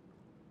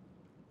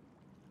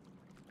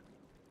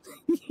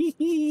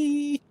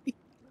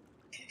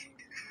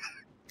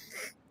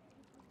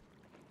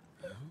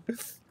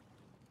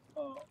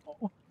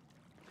 Oh.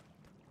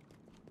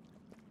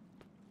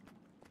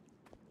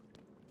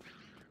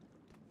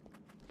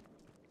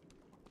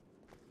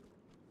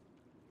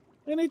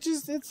 And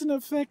it's an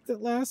effect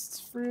that lasts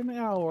for an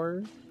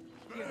hour.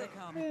 Here they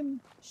come.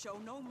 And Show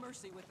no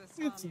mercy with this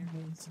it's on you.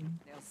 amazing.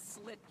 They'll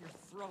slit your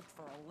throat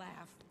for a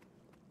laugh.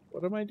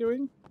 What am I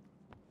doing?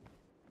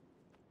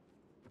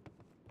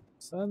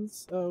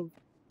 Sons of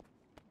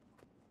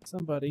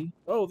somebody.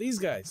 Oh, these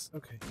guys.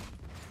 Okay.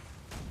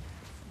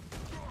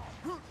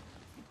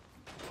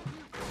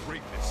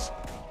 Greatness.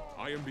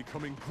 I am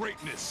becoming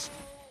greatness.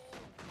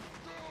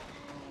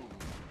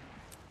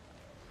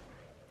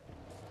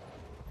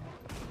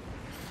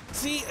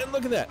 See, and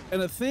look at that.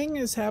 And a thing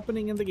is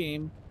happening in the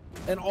game,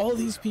 and all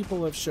these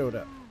people have showed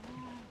up.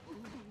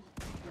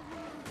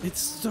 It's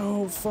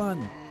so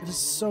fun. It is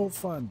so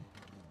fun.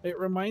 It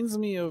reminds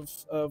me of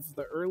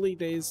the early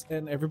days,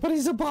 and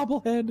everybody's a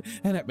bobblehead,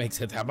 and it makes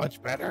it that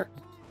much better.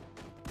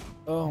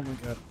 Oh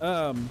my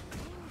god.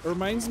 It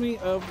reminds me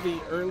of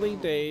the early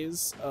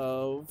days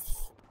of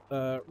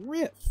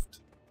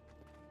Rift.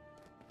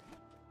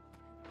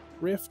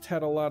 Rift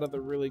had a lot of the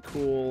really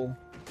cool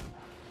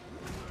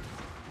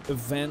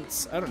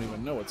events. I don't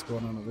even know what's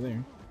going on over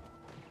there.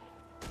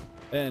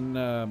 And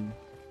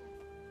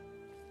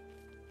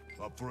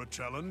Up for a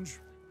challenge?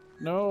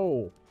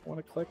 no, I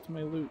want to collect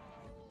my loot.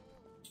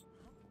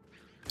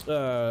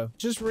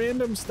 Just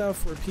random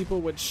stuff where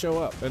people would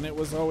show up, and it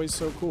was always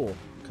so cool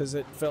because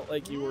it felt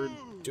like you were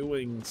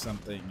doing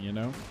something, you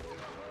know?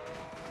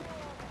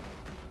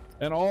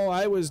 And all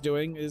I was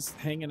doing is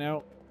hanging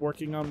out,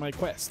 working on my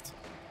quest.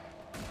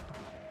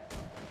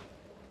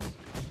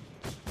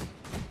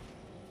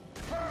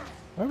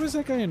 Why was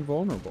that guy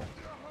invulnerable?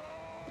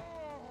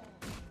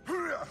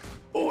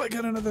 Oh, I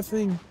got another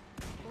thing.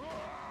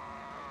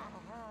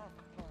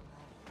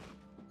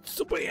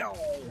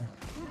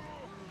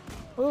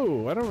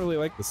 Oh, I don't really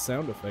like the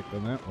sound effect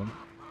on that one.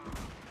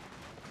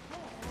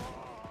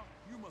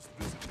 You must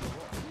visit the rock.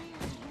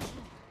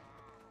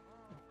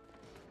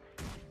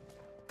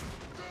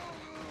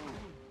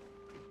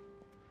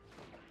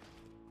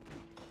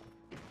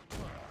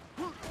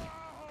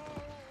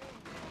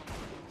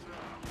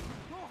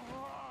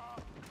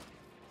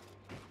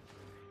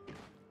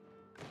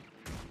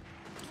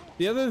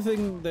 The other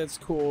thing that's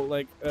cool,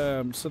 like,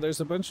 so there's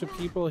a bunch of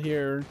people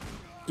here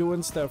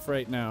doing stuff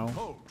right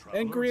now.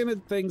 And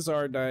granted, things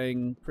are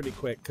dying pretty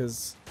quick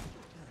because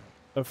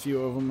a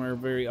few of them are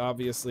very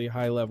obviously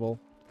high level.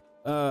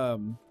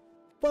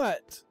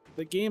 But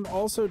the game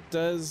also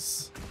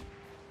does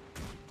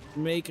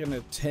make an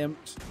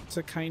attempt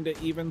to kind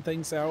of even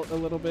things out a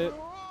little bit.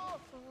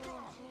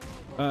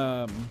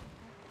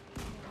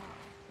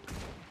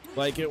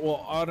 Like it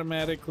will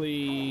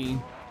automatically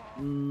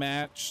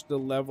match the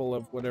level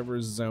of whatever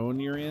zone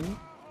you're in.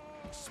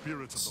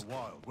 Spirits of the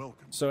wild,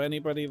 welcome. So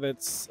anybody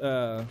that's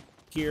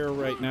here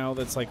right now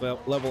that's like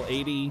level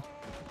 80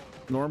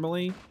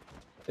 normally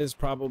is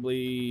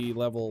probably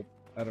level,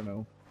 I don't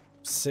know,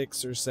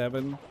 6 or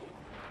 7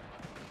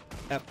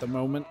 at the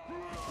moment.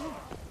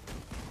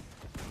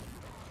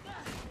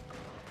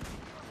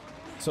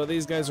 So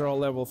these guys are all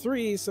level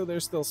 3, so they're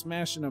still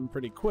smashing them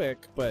pretty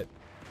quick, but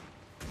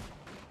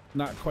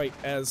not quite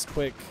as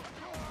quick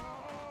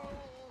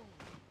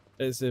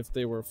as if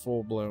they were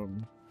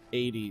full-blown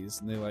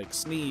 80s and they like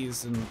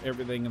sneeze and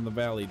everything in the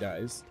valley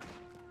dies.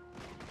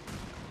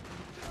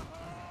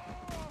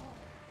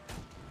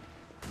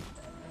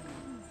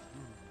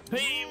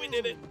 Hey, we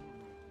did it!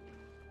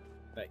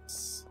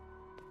 Nice.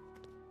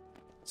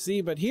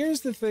 See, but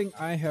here's the thing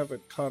I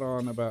haven't caught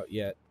on about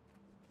yet,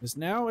 is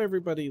now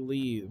everybody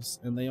leaves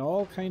and they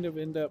all kind of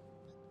end up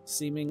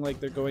seeming like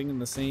they're going in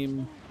the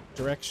same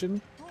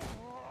direction.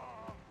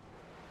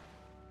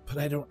 But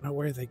I don't know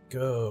where they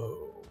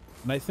go.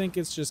 And I think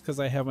it's just because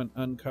I haven't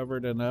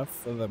uncovered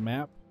enough of the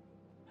map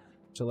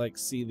to like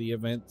see the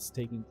events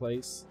taking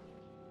place.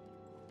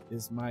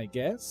 Is my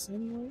guess,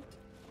 anyway?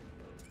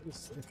 What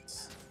is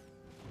this?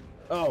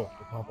 Oh,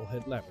 the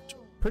Bobblehead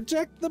Laboratory.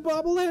 Protect the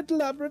Bobblehead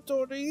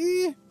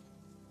Laboratory!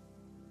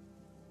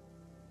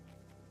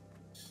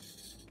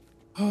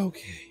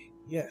 Okay,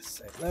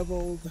 yes, I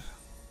leveled.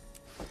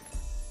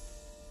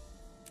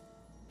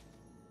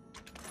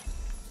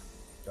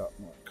 Got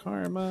more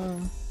karma.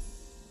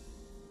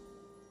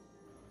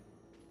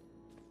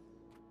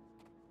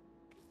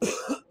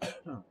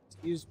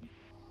 Excuse me.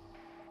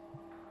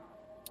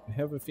 I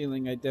have a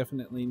feeling I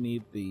definitely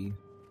need the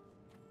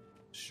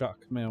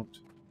shock mount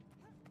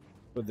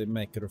for the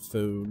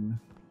microphone.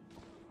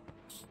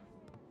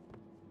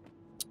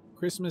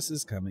 Christmas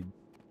is coming.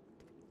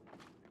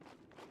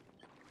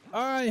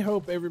 I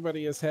hope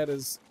everybody has had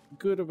as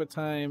good of a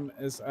time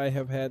as I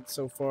have had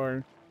so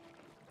far.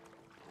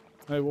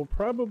 I will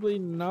probably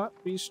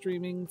not be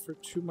streaming for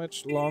too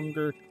much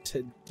longer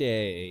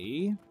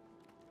today.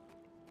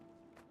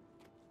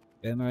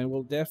 And I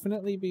will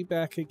definitely be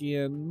back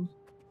again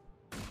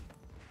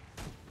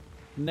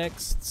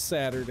next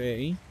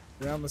Saturday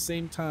around the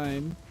same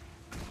time.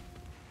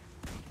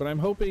 But I'm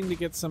hoping to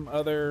get some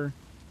other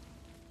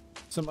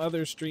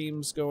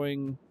streams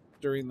going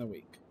during the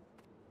week.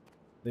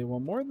 They will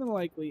more than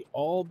likely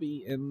all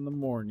be in the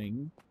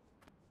morning,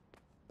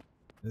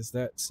 as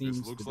that seems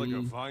This looks to like be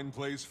a fine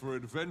place for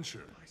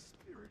adventure. My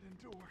spirit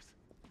endures.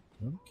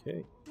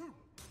 okay.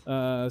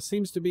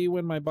 Seems to be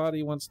when my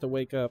body wants to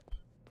wake up.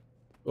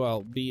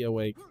 Well, be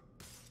awake.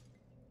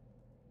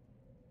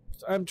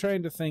 I'm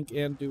trying to think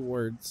and do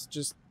words.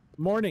 Just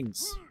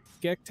mornings.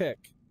 Gektek.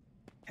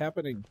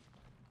 Happening.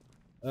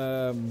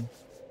 The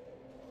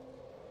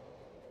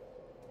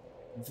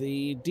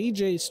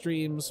DJ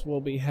streams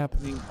will be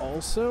happening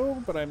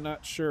also, but I'm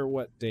not sure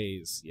what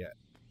days yet.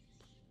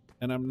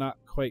 And I'm not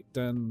quite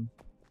done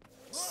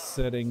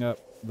setting up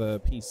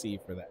the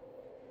PC for that.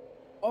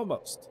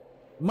 Almost.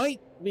 Might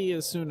be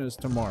as soon as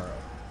tomorrow.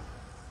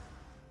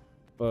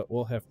 But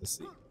we'll have to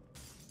see.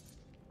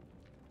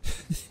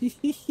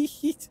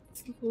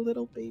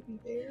 Little baby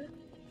bear.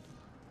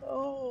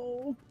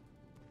 Oh.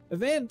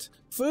 Event!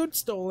 Food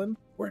stolen!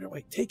 Where do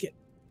I take it?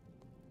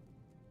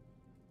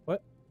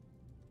 What?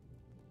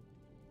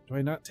 Do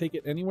I not take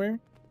it anywhere?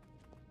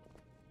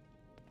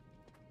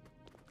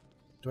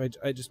 Do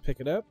I just pick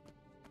it up?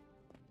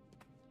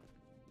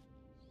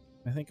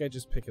 I think I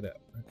just pick it up.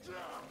 Okay.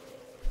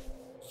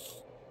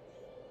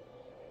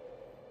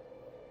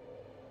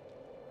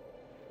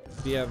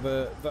 Yeah,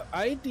 the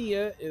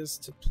idea is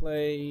to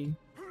play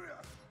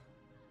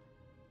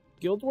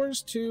Guild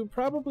Wars 2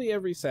 probably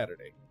every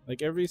Saturday.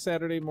 Like every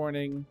Saturday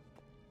morning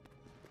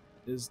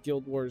is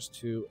Guild Wars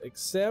 2,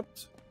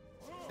 except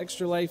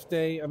Extra Life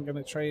Day. I'm going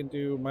to try and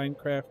do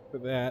Minecraft for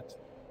that.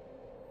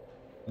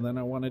 And then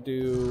I want to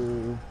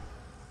do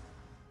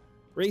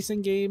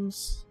racing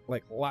games,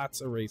 like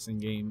lots of racing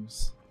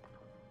games.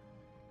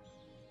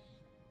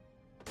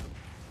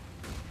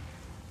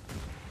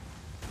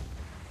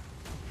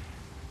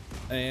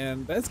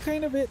 And that's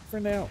kind of it for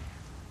now,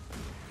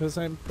 because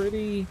I'm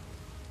pretty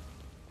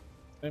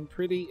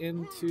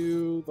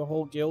into the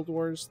whole Guild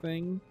Wars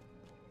thing,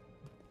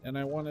 and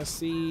I want to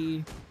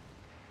see.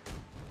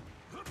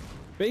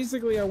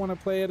 Basically, I want to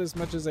play it as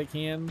much as I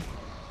can,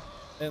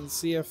 and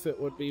see if it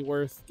would be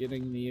worth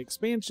getting the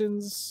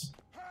expansions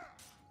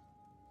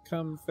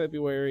come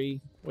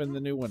February when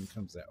the new one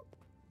comes out.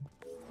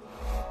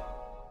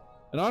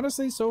 And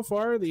honestly, so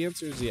far the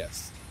answer is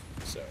yes.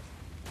 So.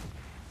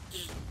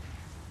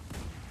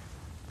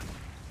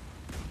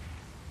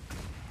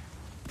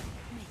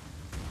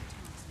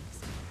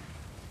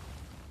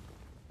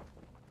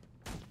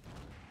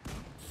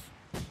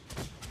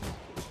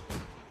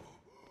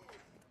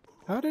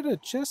 How did a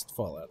chest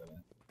fall out of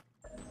that?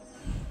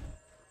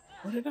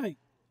 Where did I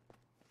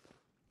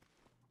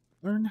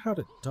learn how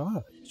to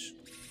dodge?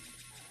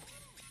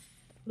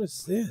 What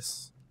is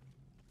this?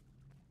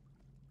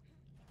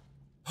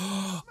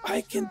 Oh,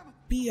 I can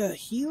be a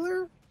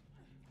healer?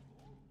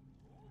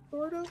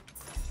 Sort of?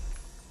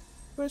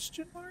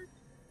 Question mark?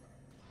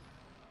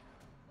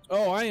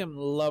 Oh, I am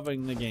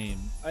loving the game.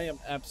 I am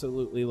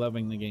absolutely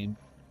loving the game.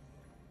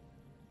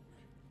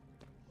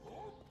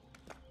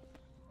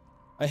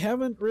 I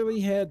haven't really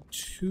had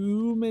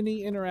too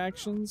many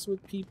interactions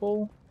with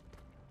people,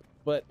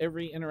 but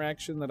every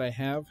interaction that I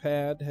have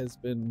had has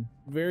been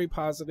very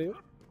positive,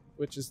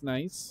 which is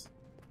nice.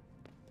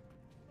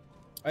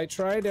 I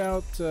tried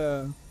out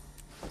the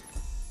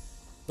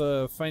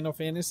Final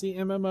Fantasy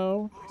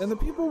MMO, and the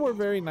people were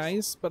very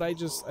nice, but I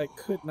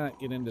could not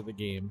get into the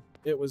game.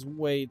 It was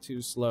way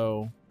too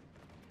slow,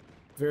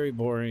 very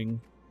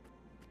boring.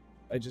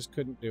 I just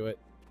couldn't do it.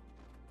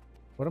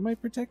 What am I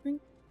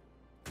protecting?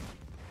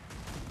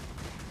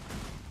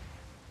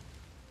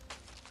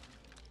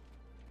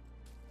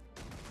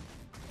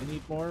 I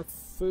need more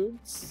food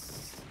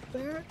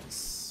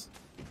stacks.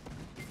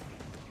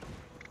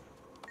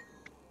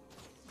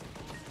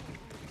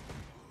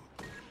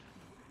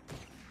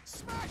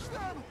 Smash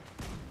them!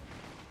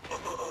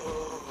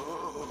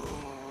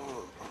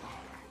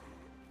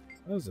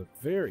 That was a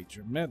very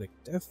dramatic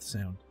death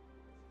sound.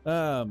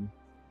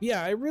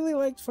 Yeah, I really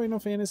liked Final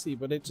Fantasy,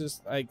 but it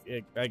just I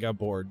got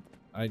bored.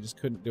 I just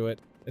couldn't do it,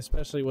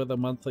 especially with a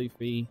monthly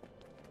fee.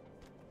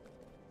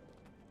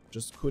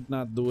 Just could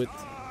not do it.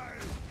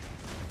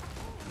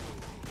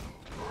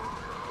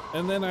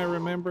 And then I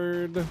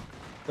remembered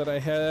that I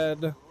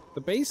had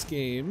the base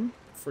game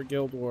for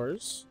Guild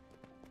Wars.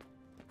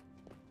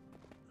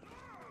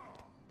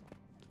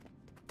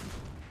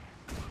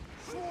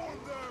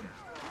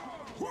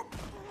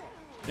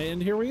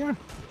 And here we are.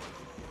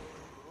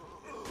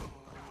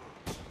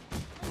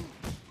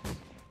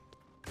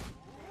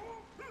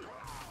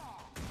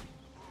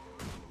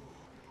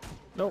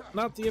 Nope,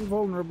 not the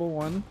invulnerable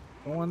one.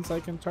 The ones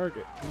I can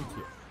target. Thank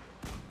you.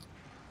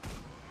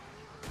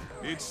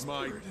 It's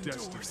my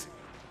destiny.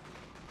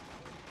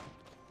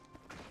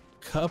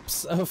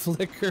 Cups of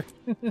liquor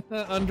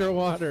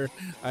underwater.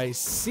 I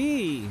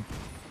see.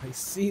 I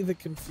see the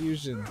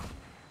confusion.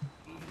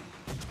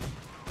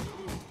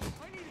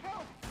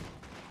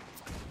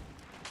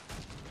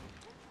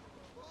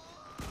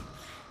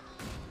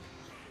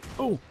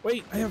 Oh,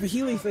 wait, I have a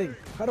healing thing.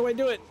 How do I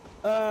do it?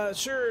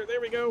 Sure,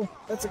 there we go.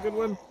 That's a good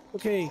one.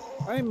 Okay,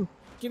 I'm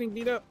getting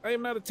beat up. I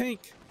am not a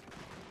tank.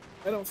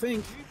 I don't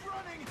think.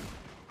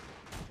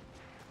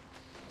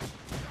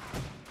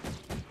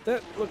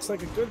 That looks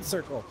like a good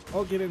circle.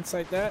 I'll get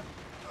inside that.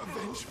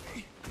 Avenge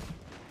me.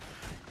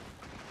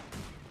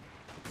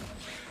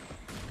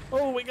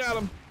 Oh, we got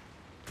him.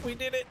 We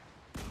did it.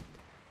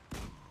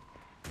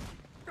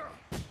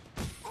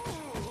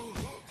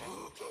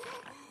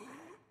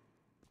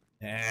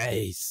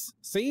 Nice.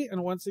 See?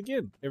 And once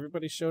again,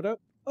 everybody showed up.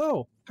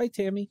 Oh, hi,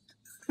 Tammy.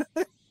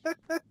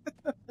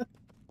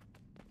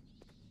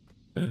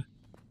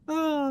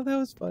 Oh, that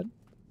was fun.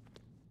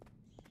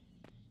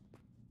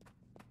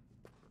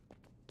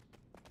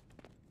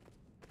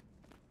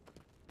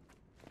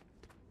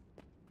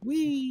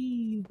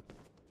 Whee!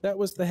 That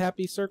was the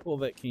happy circle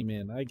that came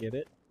in. I get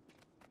it.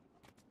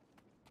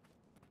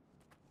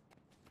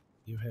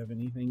 You have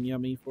anything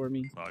yummy for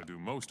me? I do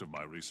most of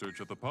my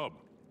research at the pub.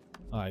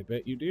 I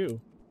bet you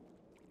do.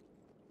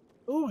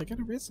 Oh, I got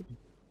a recipe.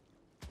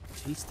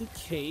 Tasty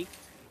cake.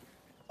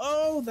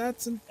 Oh,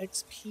 that's an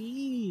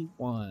XP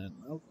one.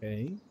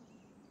 Okay.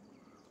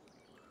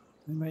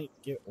 I might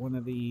get one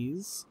of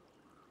these.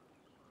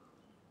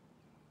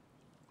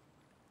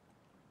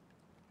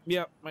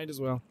 Yep, might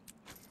as well.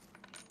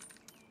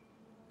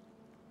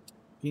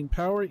 Gain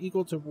power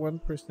equal to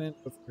 1%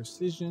 of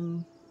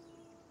precision.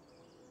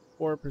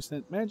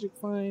 4% magic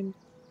find.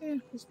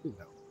 Let's do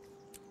that.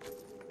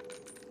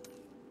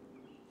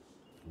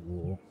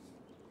 Cool.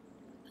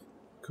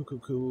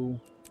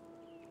 Cool.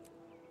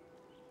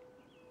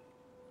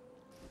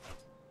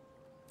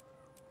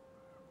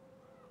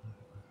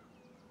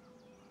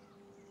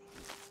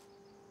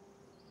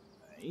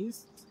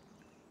 Nice.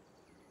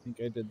 I think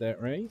I did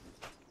that right.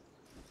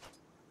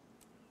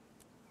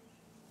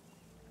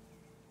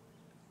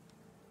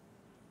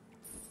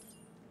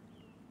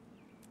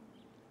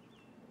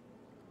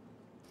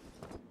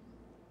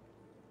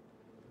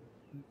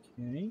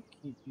 Okay,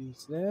 can't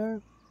use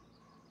that.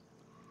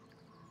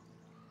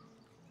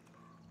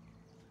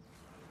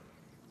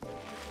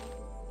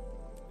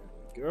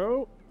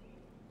 Go.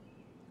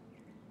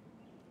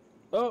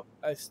 Oh,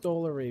 I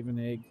stole a raven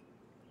egg.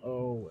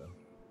 Oh well.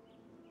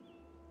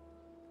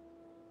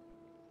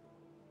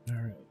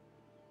 Alright.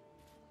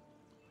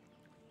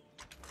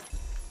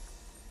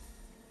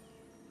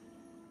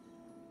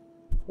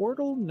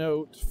 Portal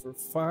note for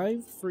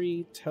 5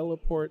 free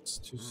teleports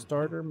to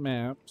starter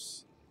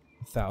maps,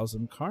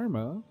 1,000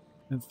 karma,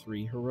 and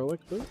 3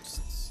 heroic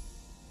boosts.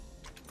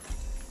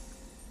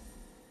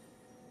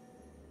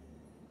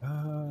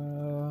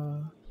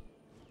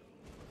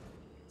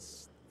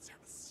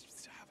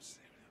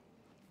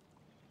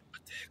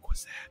 What the heck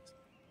was that?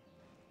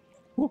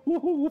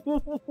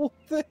 What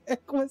the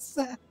heck was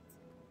that?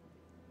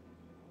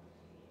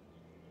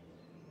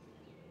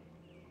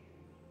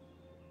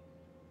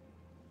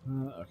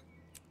 Another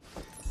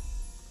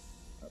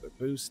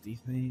boosty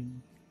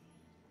thing.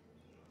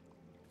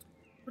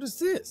 What is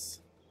this?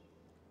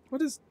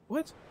 What?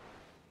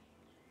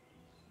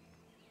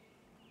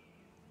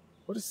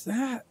 What is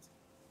that?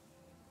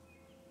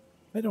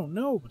 I don't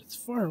know, but it's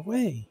far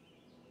away.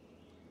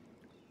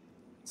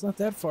 It's not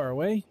that far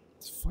away.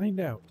 Let's find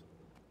out.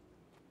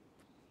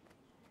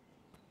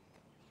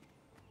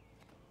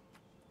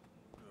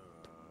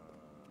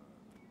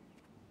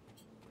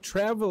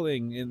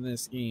 Traveling in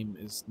this game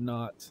is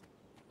not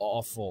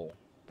awful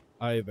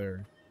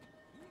either.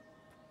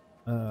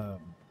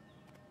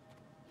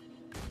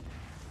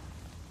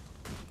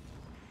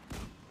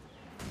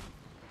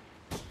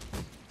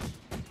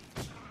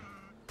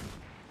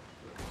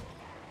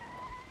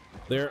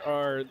 There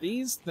are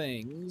these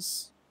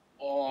things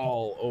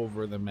all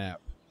over the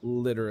map,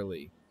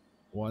 literally.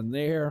 One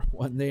there,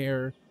 one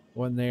there,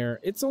 one there.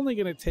 It's only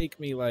going to take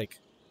me like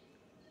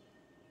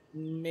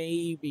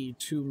maybe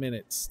 2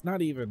 minutes,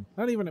 not even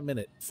a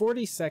minute,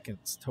 40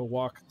 seconds to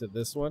walk to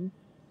this one.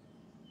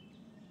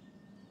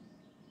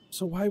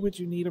 So why would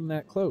you need them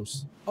that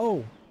close?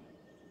 Oh,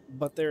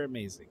 but they're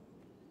amazing.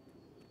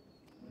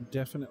 You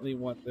definitely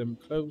want them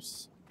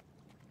close.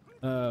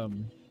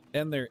 And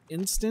they're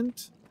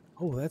instant.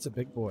 Oh, that's a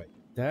big boy.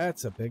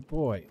 That's a big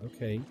boy.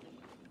 Okay.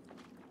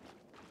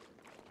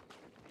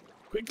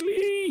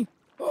 Quickly!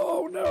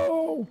 Oh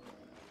no!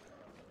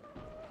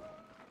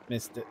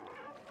 Missed it.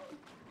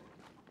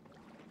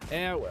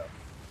 Yeah, well.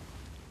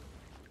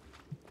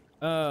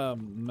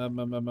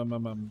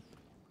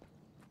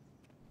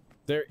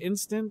 They're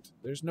instant.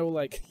 There's no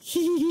like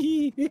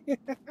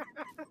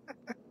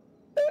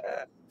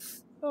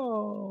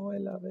oh, I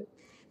love it.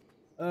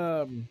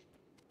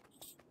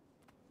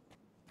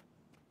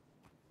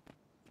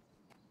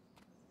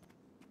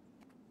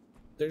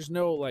 There's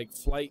no like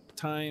flight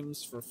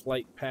times for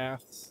flight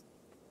paths.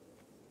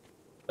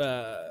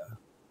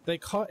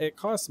 It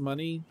costs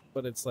money,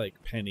 but it's like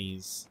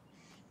pennies.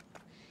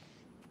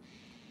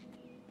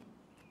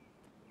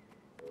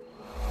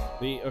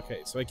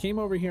 Okay, so I came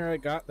over here, I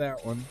got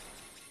that one,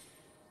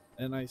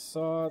 and I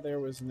saw there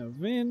was an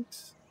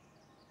event.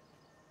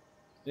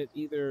 It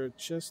either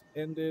just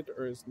ended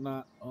or is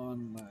not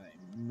on my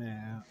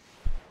map.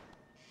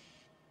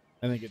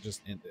 I think it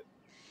just ended.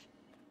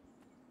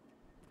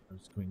 I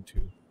was going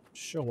to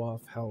show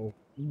off how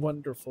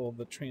wonderful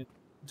the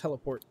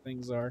teleport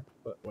things are,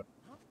 but what?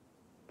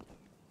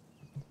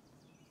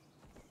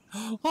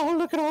 Oh,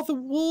 look at all the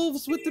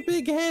wolves with the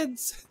big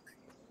heads!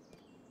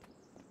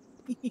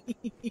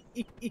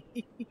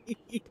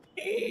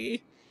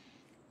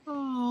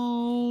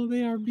 Oh,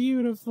 they are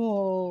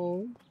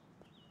beautiful.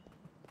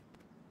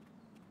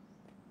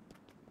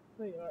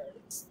 They are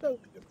so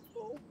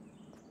beautiful.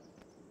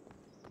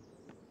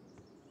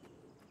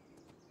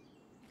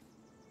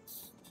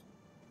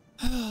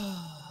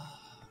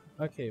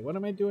 Okay, what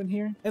am I doing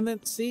here? And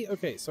then see,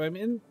 okay, so I'm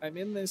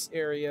in this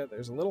area.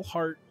 There's a little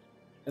heart,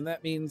 and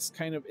that means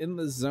kind of in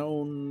the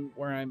zone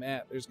where I'm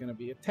at, there's going to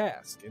be a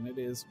task, and it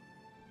is.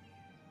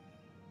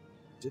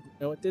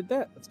 Didn't know it did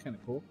that. That's kind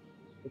of cool.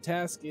 The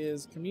task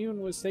is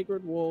commune with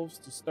sacred wolves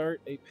to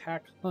start a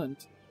pack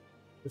hunt.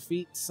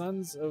 Defeat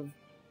sons of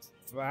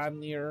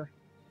Vanir,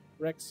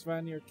 Rex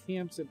Vanir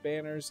camps and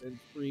banners, and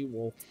free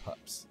wolf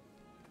pups.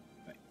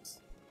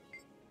 Thanks.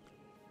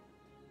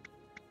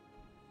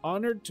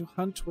 Honored to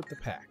hunt with the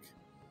pack.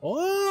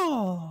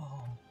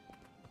 Oh!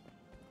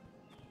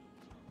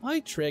 I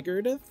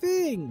triggered a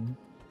thing.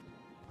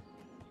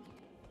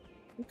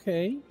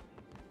 Okay.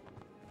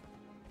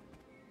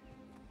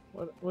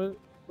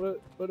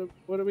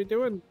 What are we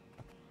doing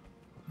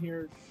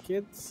here,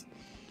 kids?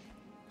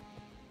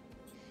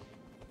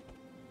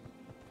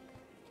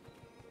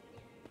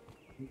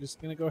 I'm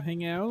just gonna go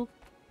hang out?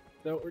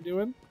 Is that what we're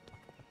doing?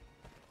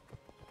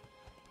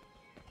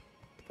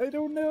 I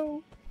don't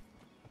know.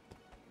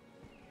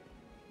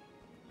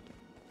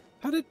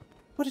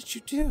 What did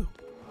you do?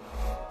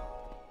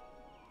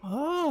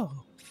 Oh.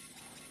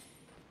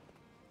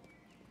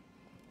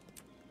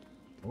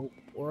 Oh,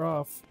 we're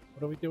off.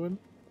 What are we doing?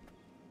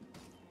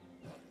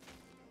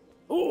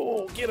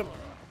 Oh, get him!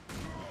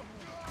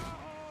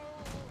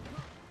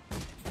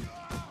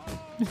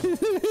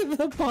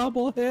 The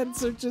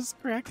bobbleheads are just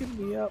cracking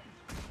me up.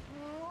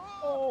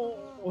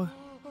 Oh.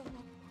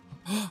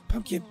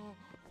 Pumpkin.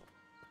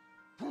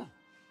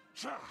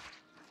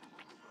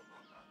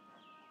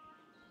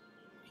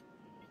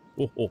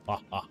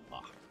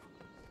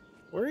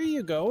 Where are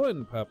you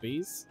going,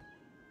 puppies?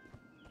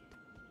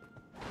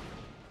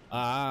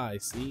 Ah, I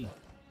see.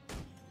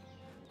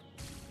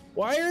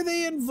 Why are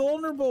they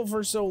invulnerable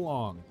for so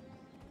long?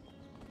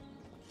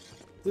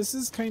 This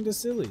is kind of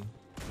silly.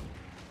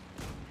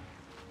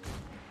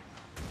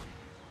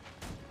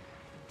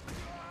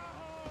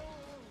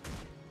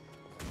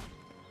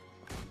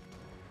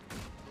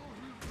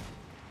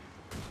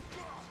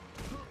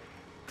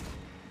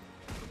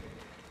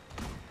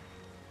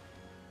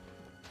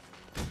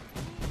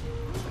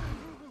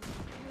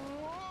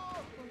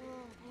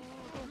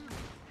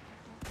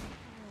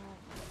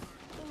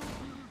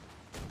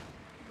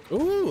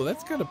 Ooh,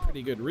 that's got a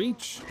pretty good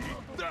reach.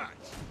 That.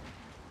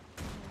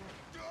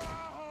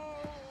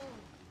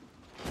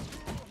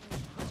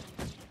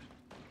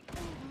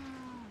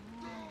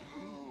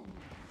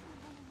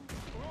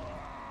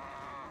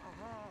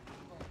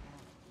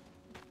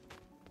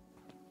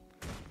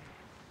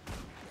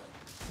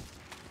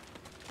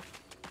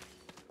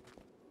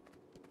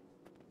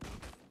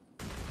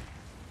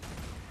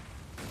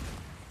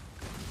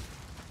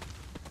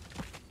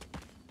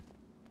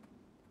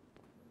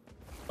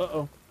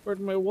 Uh-oh. Where'd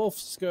my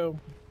wolves go?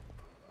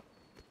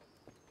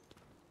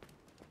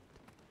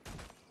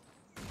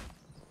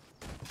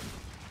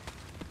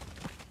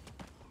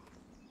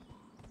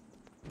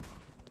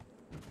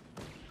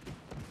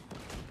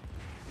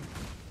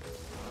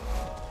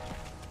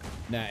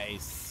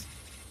 Nice.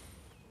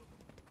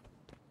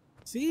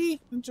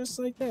 See? And just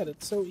like that,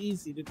 it's so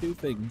easy to do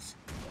things.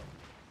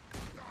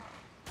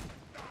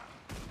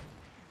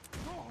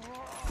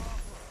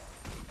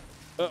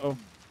 Uh-oh.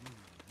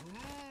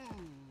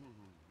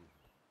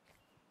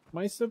 Am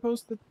I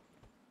supposed to?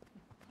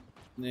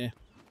 Nah.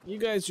 You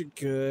guys are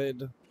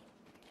good.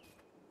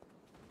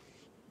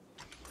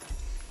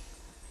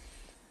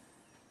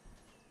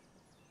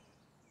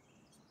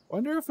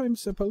 Wonder if I'm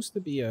supposed to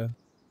be a...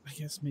 I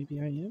guess maybe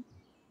I am.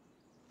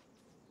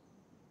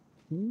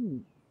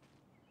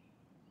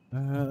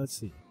 Let's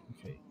see.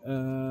 Okay.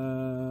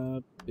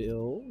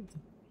 Build.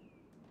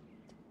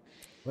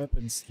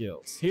 Weapon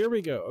skills. Here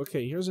we go.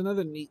 Okay, here's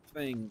another neat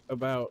thing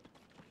about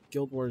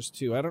Guild Wars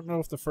 2. I don't know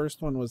if the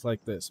first one was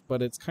like this,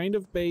 but it's kind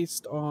of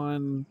based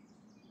on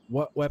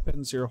what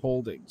weapons you're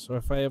holding. So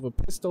if I have a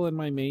pistol in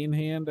my main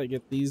hand, I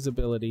get these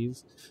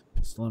abilities.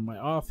 Pistol in my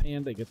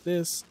offhand, I get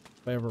this.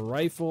 If I have a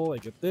rifle, I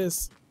get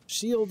this.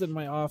 Shield in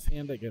my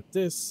offhand, I get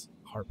this.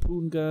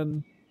 Harpoon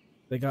gun.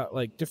 They got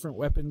like different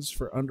weapons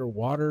for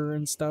underwater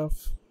and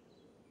stuff.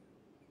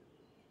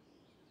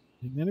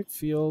 Magnetic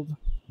field.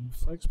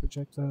 Reflex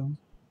projectile.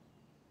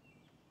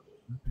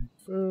 Big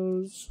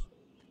foes.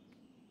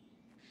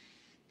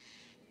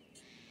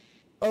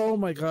 Oh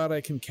my god,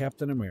 I can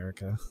Captain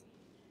America.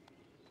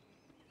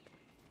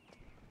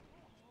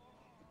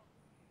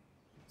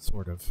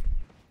 Sort of.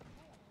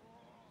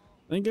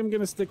 think I'm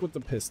gonna stick with the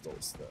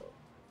pistols though.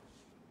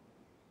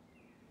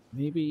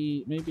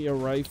 Maybe a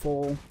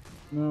rifle.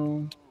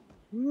 No.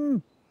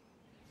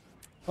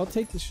 I'll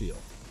take the shield.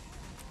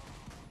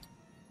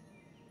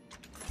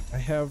 I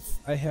have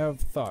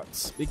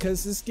thoughts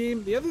because this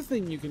game, the other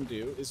thing you can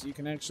do is you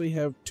can actually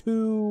have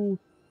 2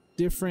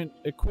 different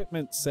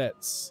equipment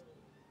sets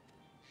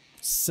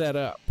set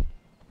up.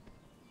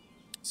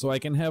 So I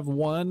can have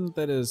one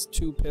that is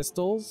 2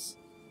 pistols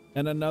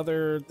and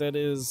another that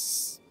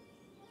is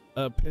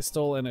a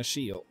pistol and a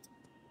shield.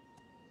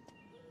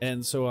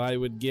 And so I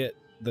would get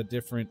the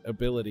different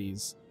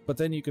abilities, but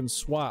then you can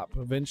swap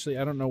eventually.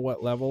 I don't know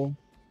what level.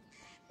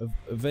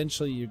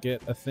 Eventually you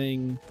get a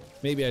thing.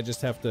 Maybe I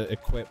just have to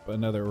equip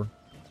another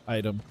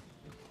item.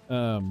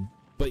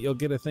 But you'll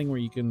get a thing where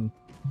you can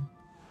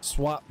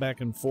swap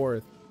back and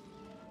forth,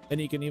 and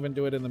you can even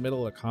do it in the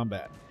middle of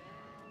combat,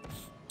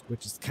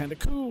 which is kind of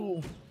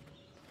cool.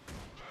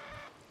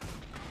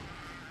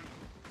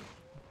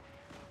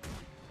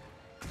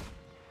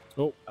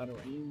 Oh, out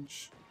of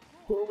range.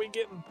 Who are we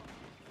getting?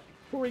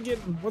 Who are we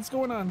getting? What's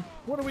going on?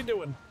 What are we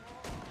doing?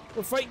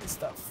 We're fighting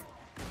stuff.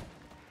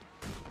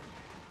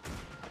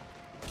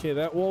 Okay,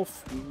 that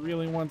wolf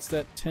really wants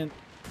that tent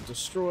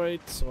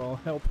destroyed, so I'll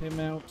help him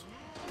out.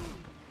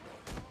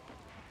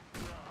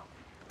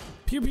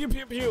 Pew pew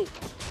pew pew!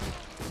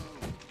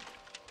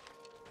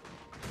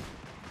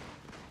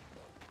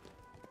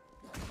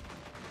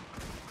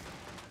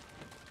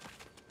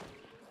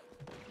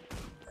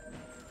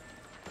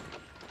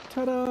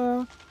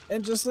 Ta-da!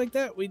 And just like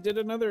that, we did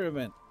another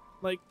event.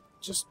 Like,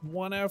 just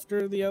one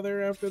after the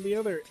other after the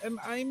other. And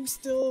I'm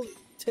still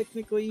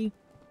technically,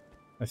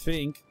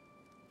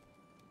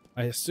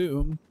 I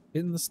assume,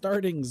 in the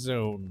starting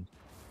zone.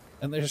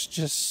 And there's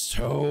just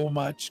so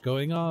much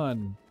going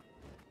on.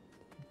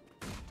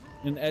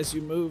 And as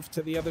you move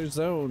to the other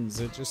zones,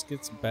 it just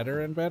gets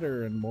better and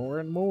better and more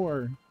and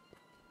more.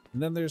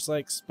 And then there's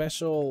like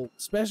special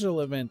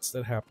events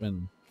that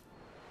happen.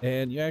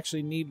 And you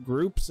actually need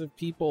groups of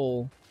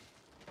people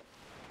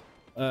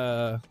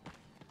to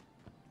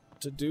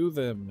do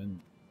them, and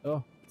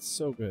oh, it's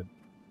so good.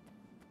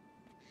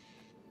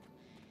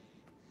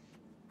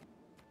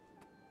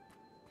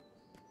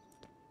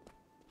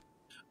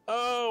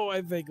 Oh,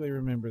 I vaguely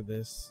remember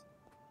this.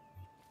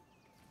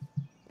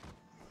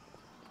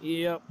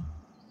 Yep.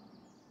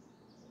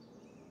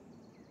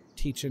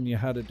 Teaching you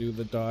how to do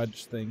the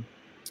dodge thing.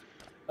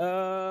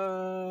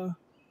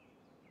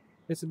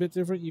 It's a bit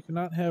different. You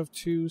cannot have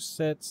 2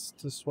 sets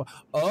to swap.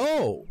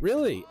 Oh,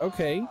 really?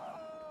 Okay.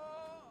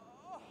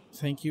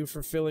 Thank you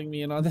for filling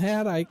me in on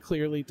that. I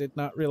clearly did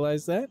not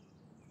realize that.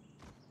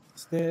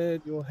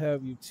 Instead, you'll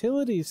have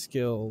utility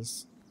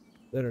skills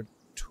that are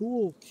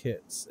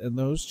toolkits, and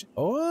those...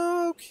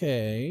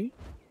 Okay.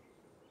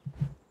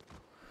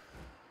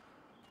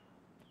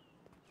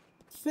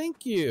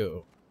 Thank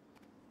you.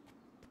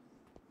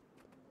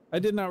 I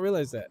did not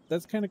realize that.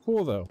 That's kind of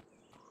cool, though.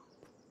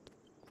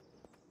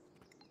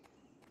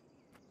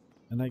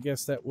 And I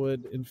guess that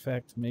would, in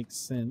fact, make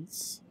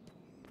sense.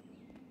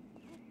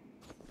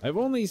 I've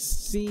only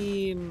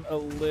seen a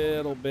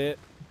little bit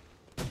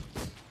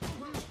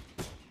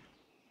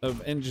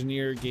of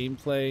engineer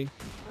gameplay.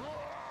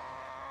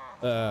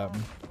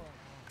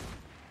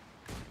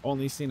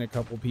 Only seen a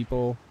couple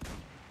people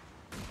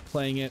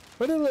playing it,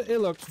 but it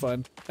looked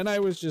fun. And I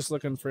was just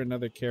looking for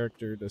another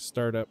character to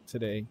start up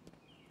today.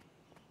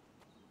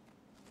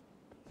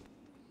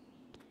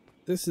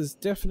 This is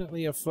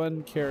definitely a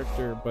fun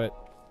character, but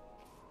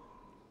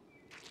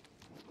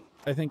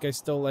I think I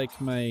still like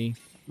my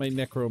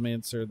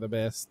necromancer the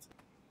best.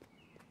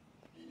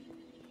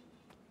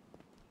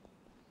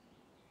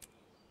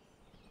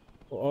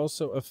 Will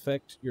also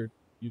affect your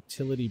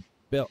utility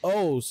belt.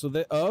 Oh, so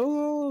that...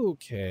 Oh,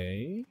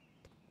 okay.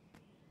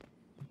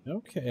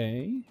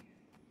 Okay.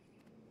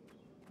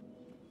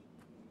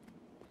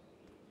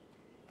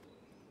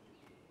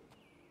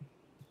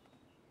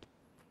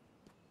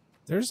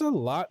 There's a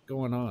lot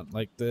going on.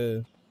 Like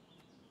the...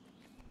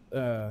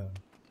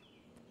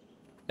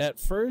 At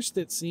first,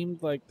 it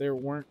seemed like there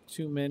weren't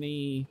too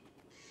many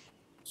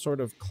sort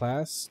of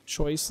class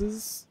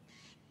choices,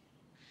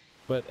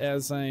 but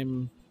as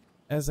I'm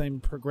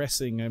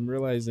progressing, I'm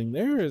realizing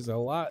there is a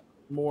lot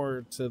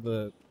more to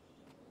the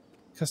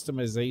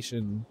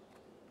customization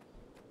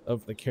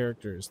of the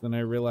characters than I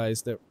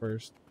realized at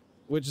first,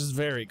 which is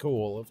very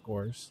cool, of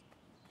course.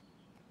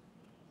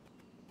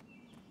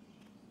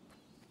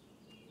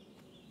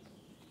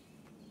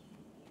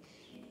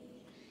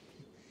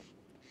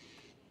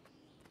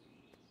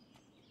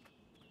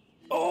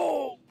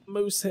 Oh,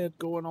 Moosehead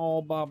going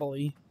all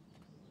bobbly.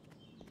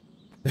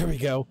 There we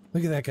go.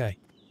 Look at that guy.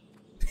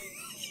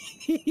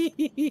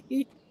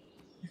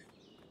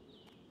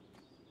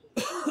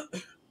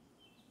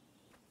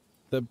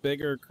 The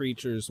bigger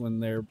creatures,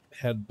 when their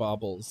head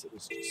bobbles, it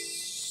was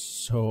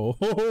just so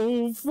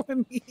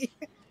funny.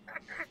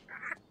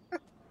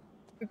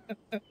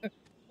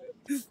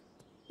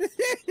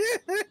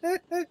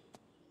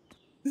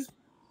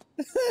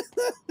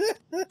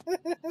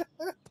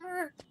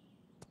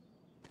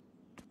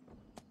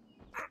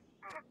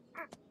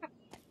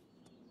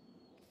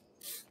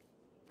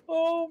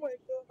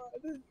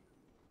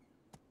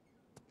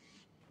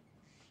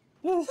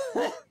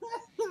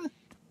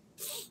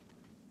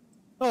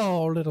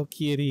 Oh, little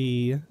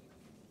kitty.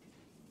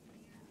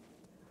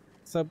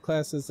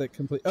 Subclasses that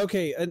complete.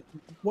 Okay, and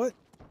what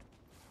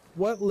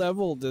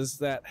level does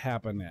that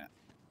happen at?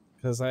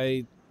 Because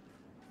I,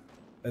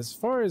 as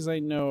far as I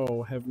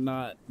know, have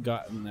not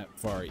gotten that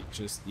far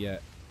just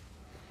yet.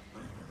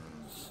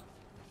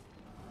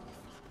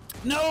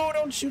 No,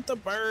 don't shoot the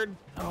bird.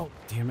 Oh,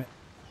 damn it.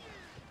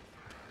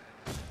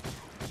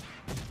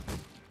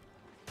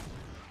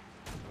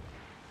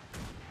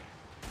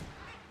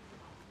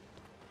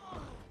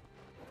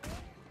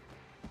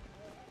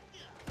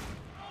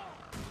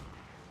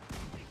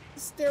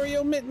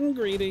 Stereo mitten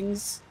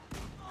greetings.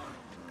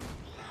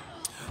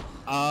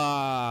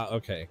 Ah,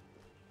 okay.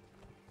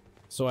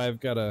 So I've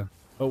got a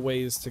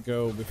ways to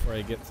go before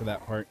I get to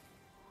that part.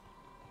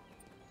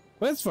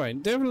 But that's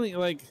fine. Definitely,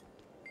 like,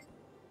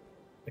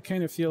 I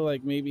kind of feel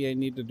like maybe I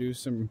need to do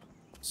some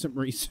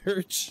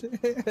research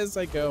as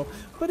I go.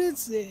 But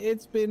it's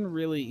been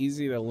really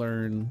easy to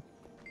learn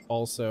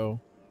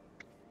also.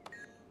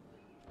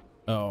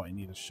 Oh, I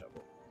need a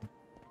shovel.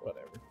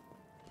 Whatever.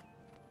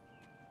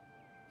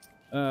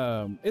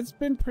 It's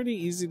been pretty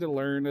easy to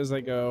learn as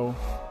I go.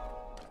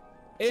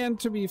 And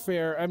to be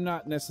fair, I'm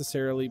not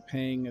necessarily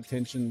paying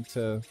attention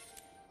to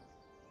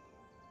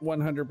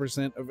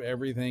 100% of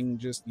everything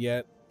just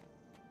yet.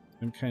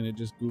 I'm kind of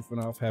just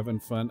goofing off, having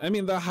fun. I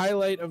mean, the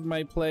highlight of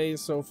my play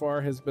so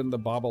far has been the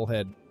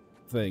bobblehead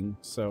thing,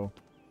 so...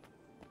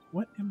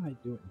 What am I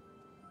doing?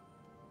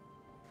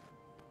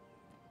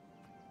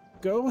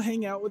 Go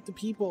hang out with the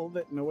people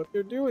that know what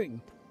they're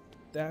doing.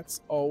 That's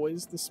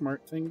always the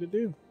smart thing to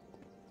do.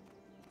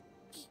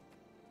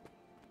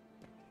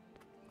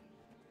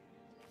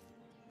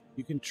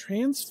 You can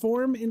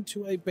transform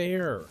into a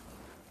bear.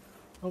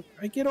 Oh,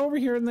 I get over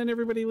here and then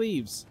everybody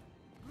leaves.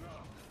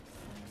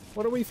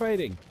 What are we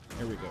fighting?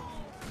 Here we go.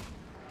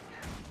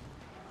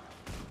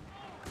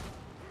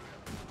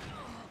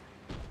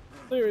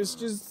 There's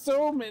just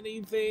so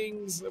many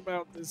things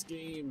about this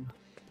game.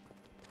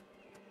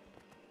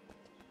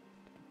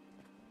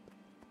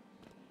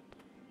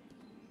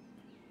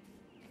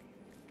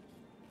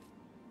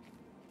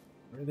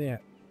 Where are they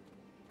at?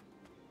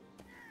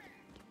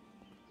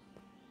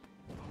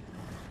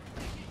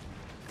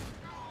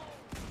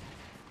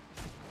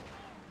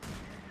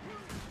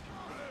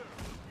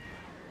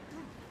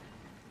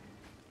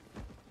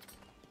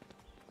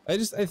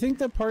 I think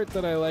the part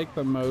that I like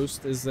the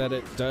most is that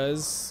it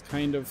does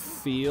kind of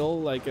feel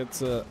like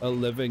it's a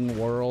living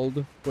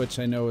world, which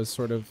I know is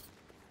sort of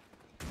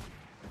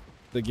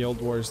the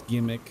Guild Wars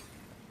gimmick.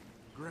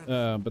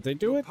 But they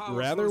do it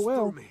rather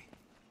well.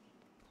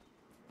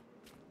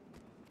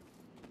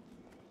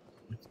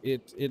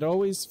 It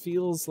always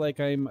feels like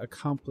I'm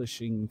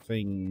accomplishing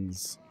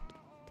things.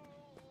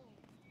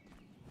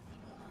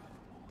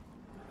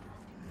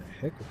 What the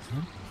heck was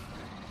that?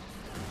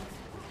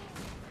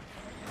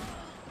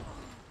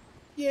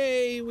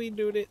 Yay, we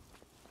did it.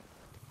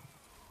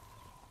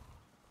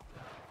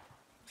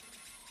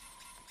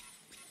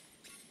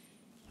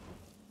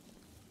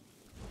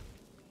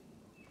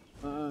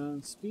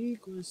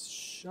 Speak with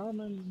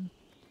shaman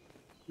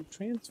to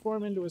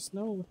transform into a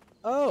snow.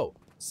 Oh,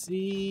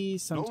 see,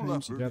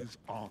 sometimes you got. Snow Leopard is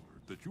honored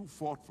that you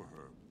fought for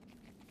her.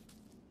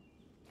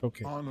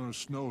 Okay. Honor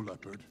Snow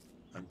Leopard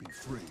and be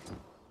free.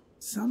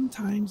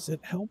 Sometimes it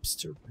helps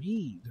to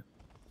read.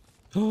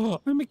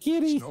 Oh, I'm a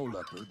kitty. Snow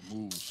Leopard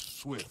moves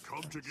swift.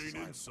 Come to gain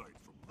insight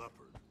from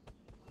Leopard.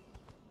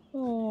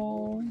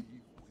 Oh. With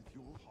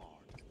your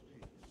heart.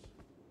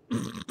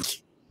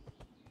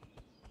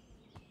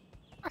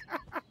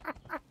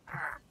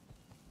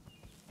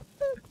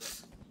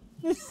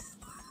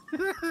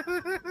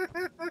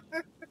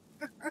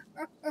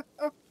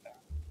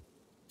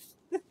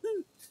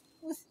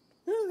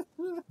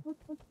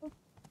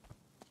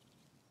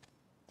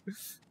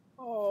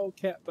 Oh,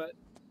 cat butt.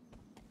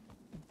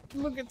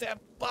 Look at that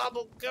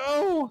bobble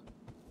go!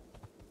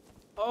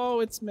 Oh,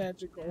 it's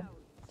magical.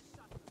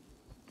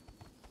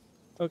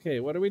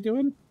 Okay, what are we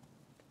doing?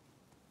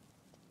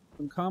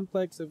 Some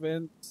complex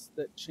events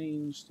that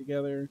change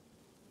together.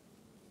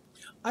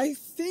 I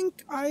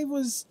think I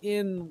was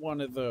in one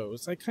of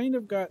those. I kind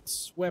of got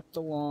swept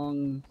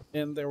along,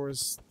 and there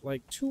was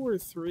like 2 or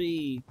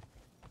 3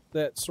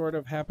 that sort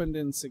of happened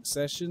in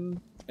succession.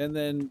 And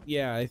then,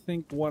 yeah, I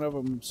think one of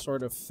them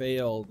sort of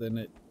failed,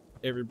 and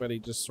everybody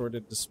just sort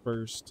of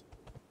dispersed.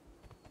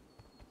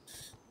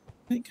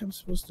 I think I'm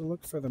supposed to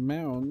look for the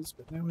mounds,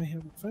 but now I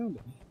haven't found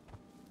any.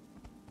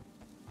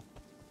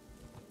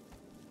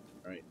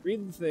 Alright,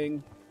 read the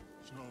thing.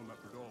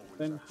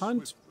 Then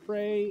hunt,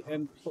 prey,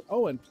 and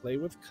and play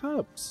with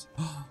cubs.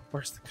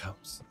 Where's the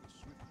cubs?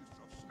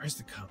 Where's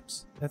the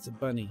cubs? That's a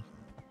bunny.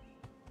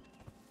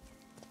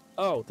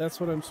 Oh, that's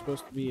what I'm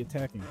supposed to be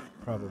attacking,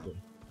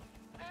 probably.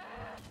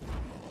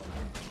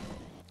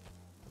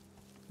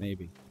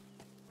 Maybe.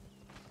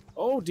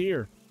 Oh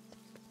dear.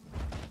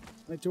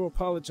 I do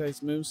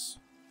apologize, Moose.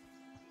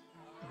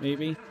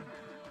 Maybe.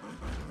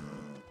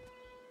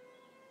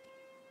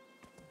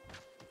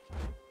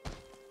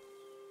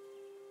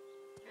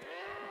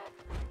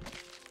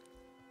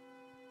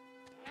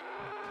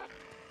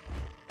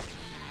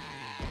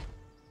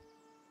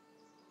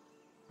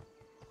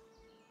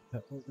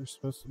 that what we're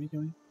supposed to be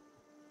doing?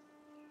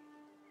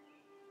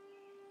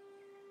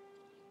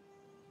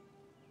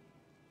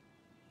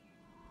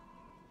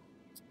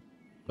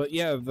 But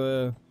yeah,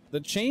 the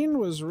chain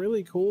was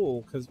really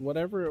cool because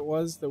whatever it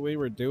was that we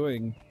were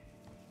doing,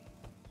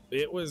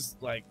 it was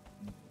like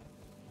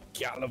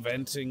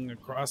gallivanting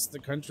across the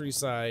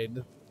countryside.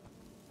 It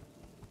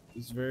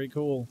was very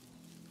cool.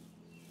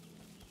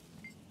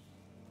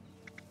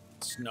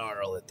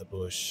 Snarl at the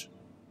bush.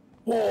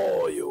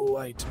 Oh, you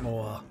white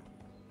moa.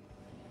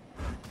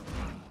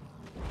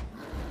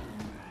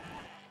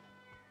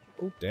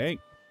 Oh, dang.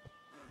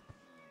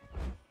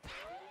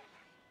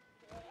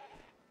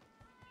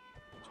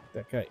 Check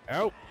that guy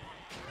out.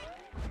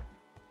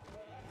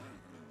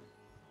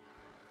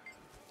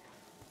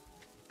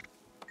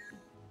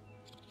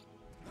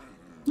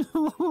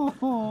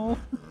 Oh.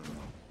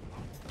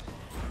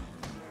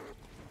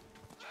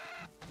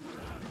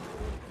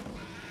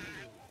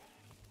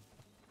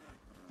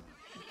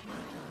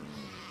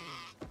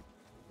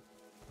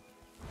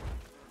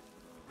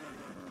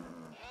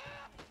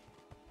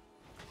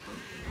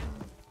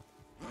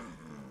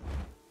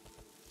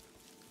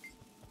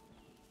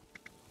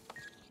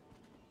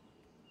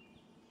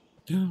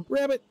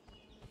 Rabbit!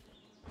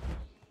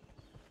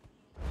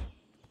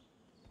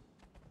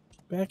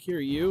 Back here,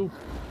 you.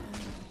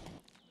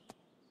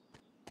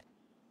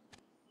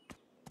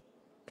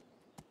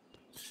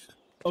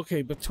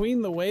 Okay,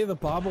 between the way the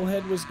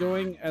bobblehead was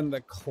going and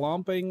the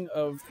clomping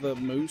of the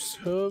moose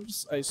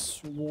hooves, I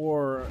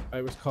swore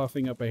I was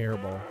coughing up a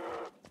hairball.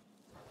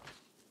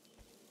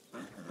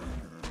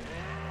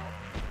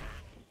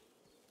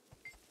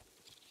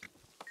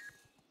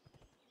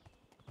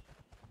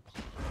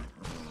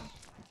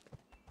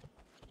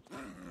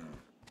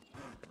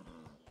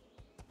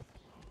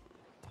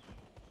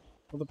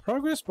 Well, the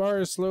progress bar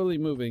is slowly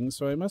moving,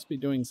 so I must be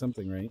doing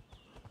something right.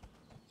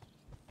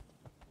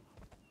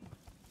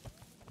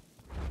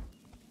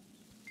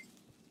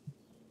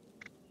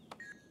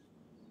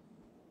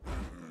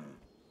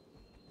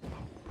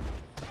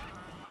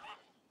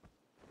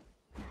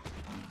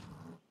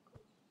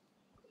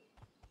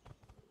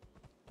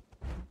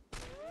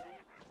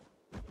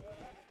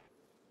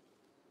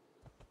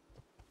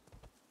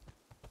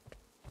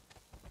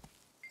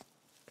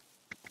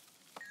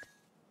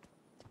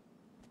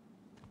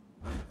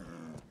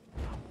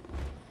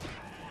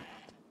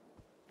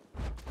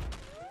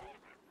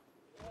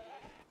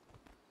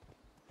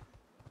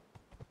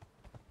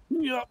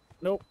 Yup.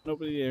 Nope.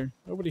 Nobody there.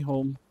 Nobody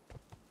home.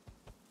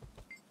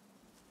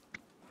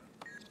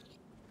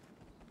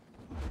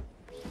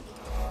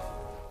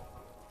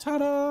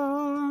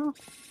 Ta-da!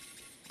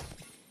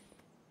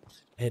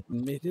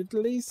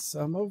 Admittedly,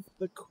 some of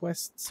the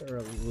quests are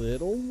a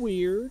little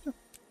weird.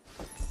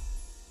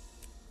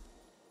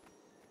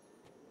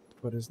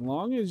 But as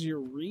long as you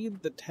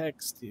read the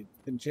text, you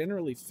can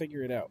generally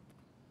figure it out.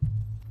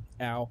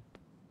 Ow.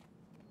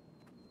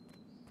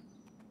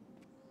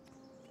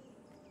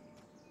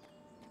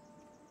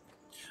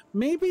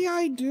 Maybe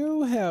I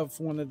do have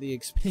one of the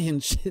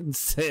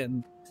expansions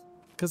then,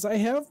 because I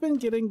have been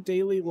getting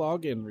daily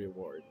login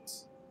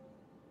rewards.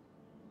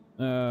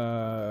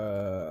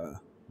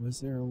 Was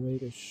there a way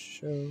to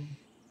show?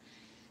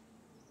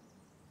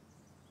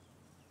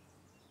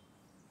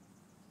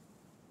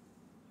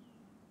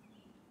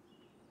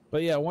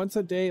 But yeah, once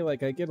a day,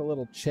 like, I get a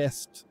little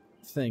chest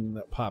thing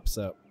that pops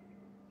up.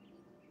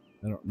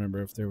 I don't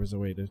remember if there was a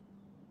way to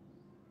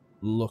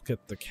look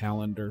at the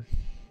calendar.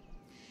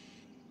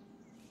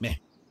 Meh.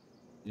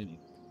 Anyway.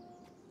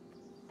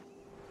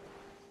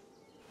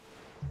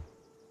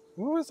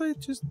 What was I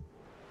just...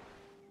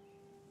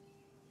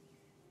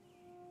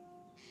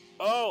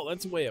 Oh,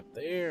 that's way up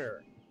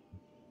there.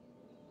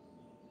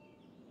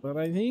 But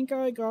I think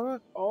I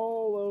got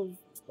all of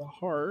the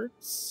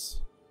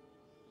hearts.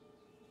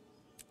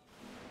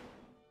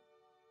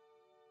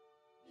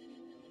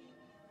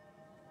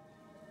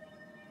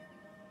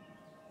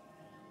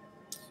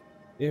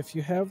 If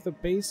you have the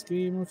base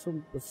game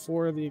from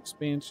before the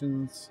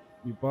expansions,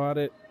 you bought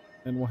it,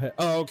 and we'll have...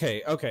 Oh,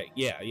 okay,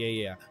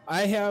 yeah.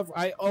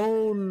 I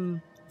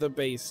own the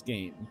base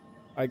game.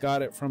 I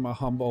got it from a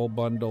Humble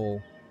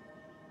Bundle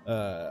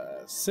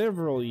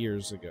several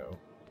years ago.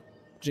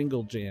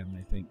 Jingle Jam,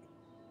 I think.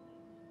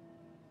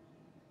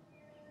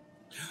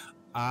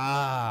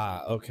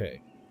 Ah, okay.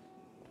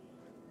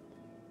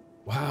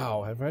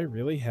 Wow, have I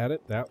really had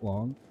it that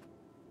long?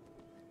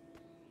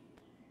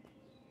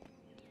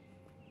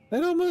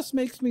 That almost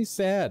makes me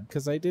sad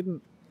because I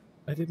didn't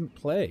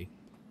play.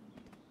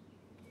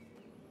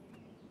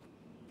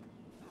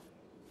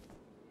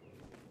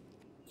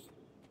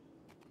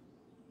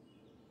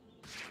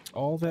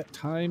 All that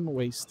time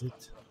wasted.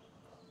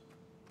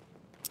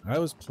 I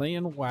was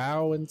playing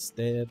WoW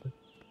instead.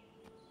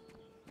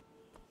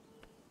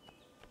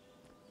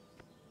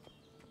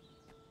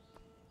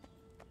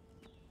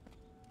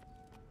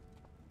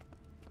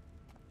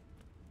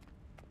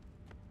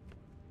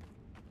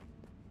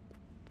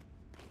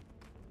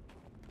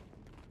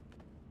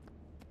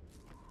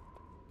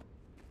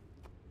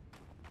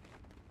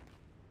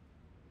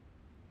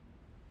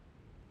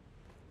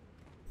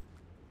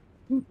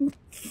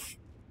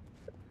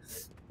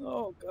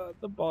 Oh god,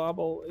 the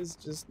bauble is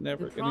just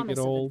never The gonna get promise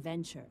of old.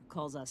 adventure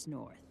calls us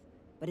north,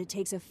 but it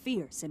takes a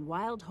fierce and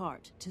wild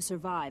heart to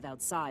survive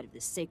outside of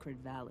this sacred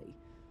valley.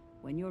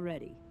 When you're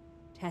ready,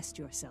 test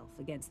yourself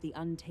against the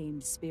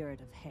untamed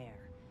spirit of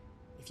Hare.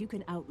 If you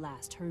can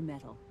outlast her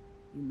mettle,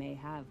 you may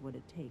have what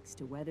it takes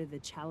to weather the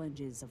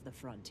challenges of the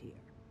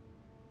frontier.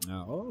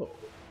 Oh.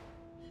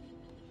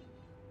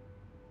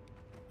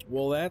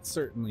 Well, that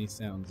certainly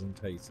sounds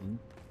enticing.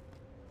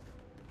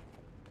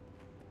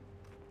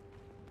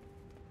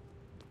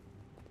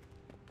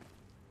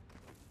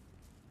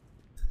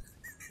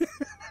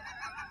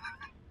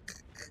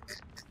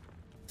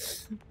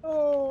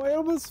 Oh, I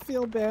almost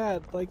feel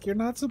bad. Like, you're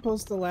not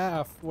supposed to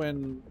laugh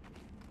when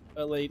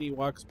a lady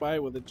walks by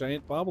with a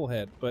giant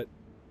bobblehead, but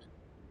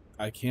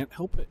I can't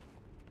help it.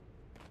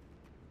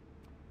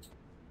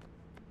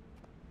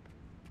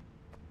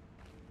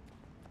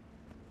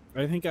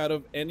 I think out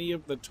of any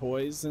of the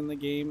toys in the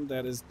game,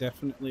 that is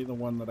definitely the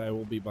one that I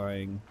will be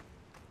buying.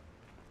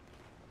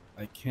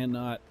 I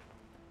cannot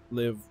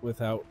live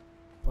without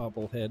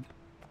bobblehead.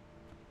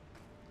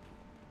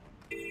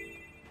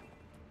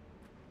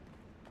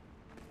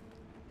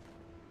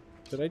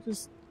 Did I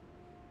just...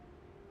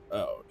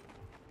 Oh.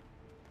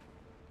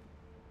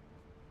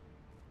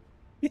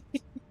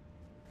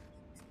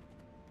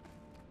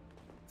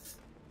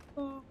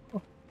 Oh.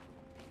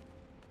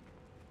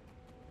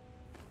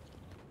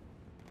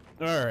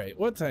 Alright,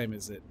 what time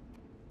is it?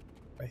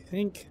 I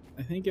think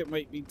it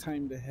might be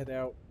time to head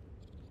out.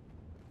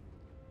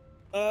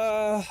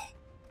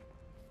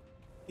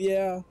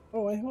 Yeah.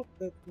 Oh, I hope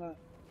that's not...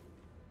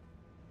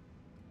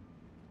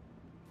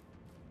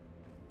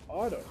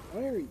 Auto,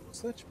 why are you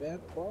such bad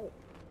quality?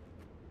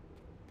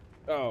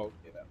 Oh,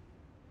 get out.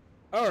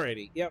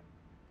 Alrighty, yep.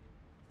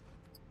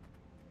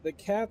 The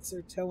cats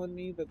are telling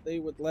me that they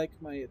would like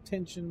my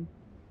attention,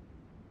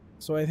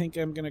 so I think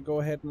I'm gonna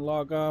go ahead and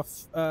log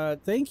off.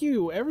 Thank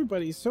you,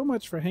 everybody, so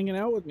much for hanging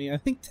out with me. I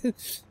think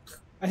that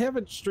I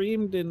haven't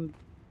streamed in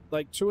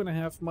like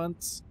 2.5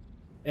 months,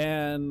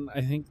 and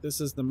I think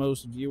this is the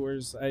most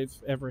viewers I've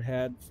ever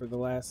had for the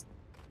last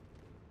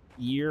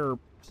year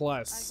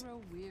plus. I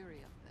grow weary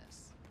of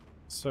this.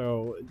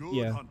 So, Good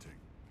yeah. hunting.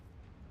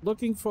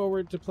 Looking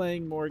forward to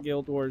playing more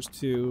Guild Wars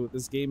 2.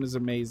 This game is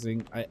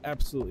amazing. I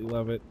absolutely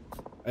love it.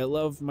 I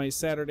love my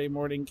Saturday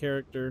morning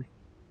character.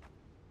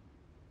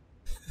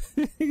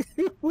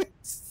 It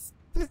looks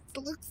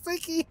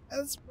like he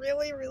has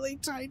really, really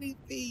tiny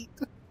feet.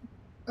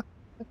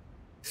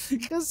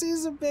 Because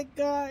he's a big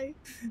guy.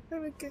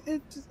 And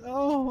it just,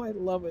 oh, I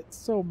love it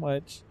so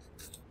much.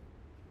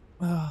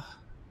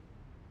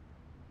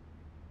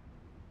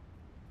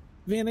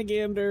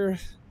 Vanagander,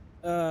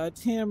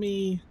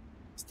 Tammy,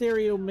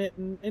 Stereo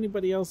Mitten,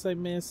 anybody else I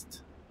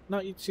missed?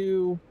 Not you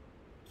two.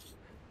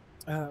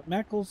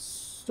 Mackle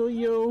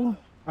Soyo.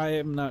 I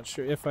am not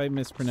sure if I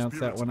mispronounced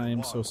that one. I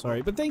am so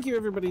sorry. But thank you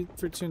everybody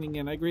for tuning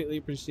in. I greatly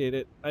appreciate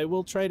it. I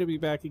will try to be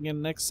back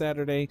again next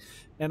Saturday,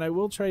 and I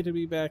will try to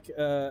be back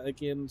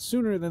again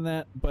sooner than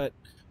that, but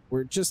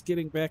we're just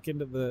getting back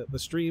into the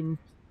stream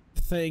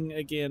thing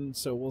again,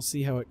 so we'll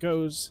see how it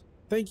goes.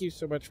 Thank you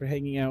so much for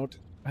hanging out.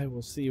 I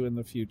will see you in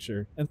the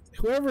future. And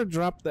whoever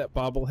dropped that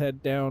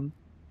bobblehead down,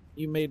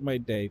 you made my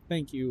day.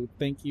 Thank you,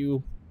 thank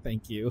you,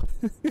 thank you.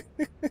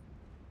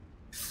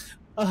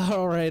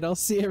 Alright, I'll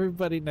see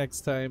everybody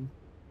next time.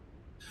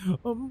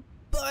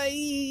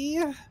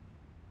 Bye!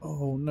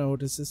 Oh no,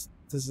 does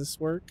this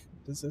work?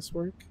 Does this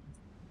work?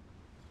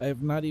 I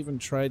have not even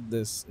tried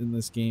this in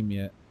this game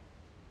yet.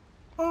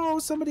 Oh,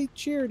 somebody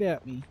cheered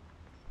at me.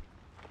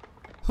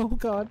 Oh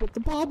god, with the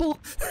bobble!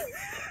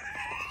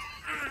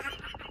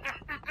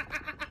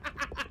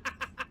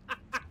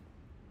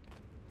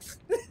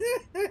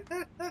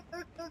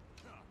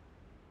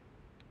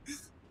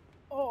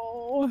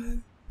 Oh,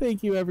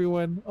 thank you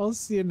everyone. I'll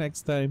see you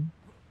next time.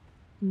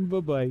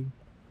 Bye-bye.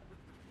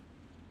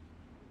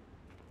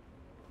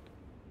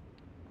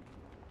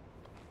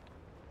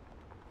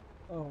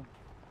 Oh.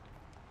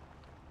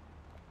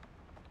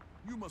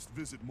 You must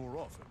visit more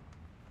often.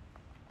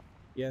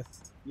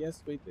 Yes,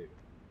 yes we do.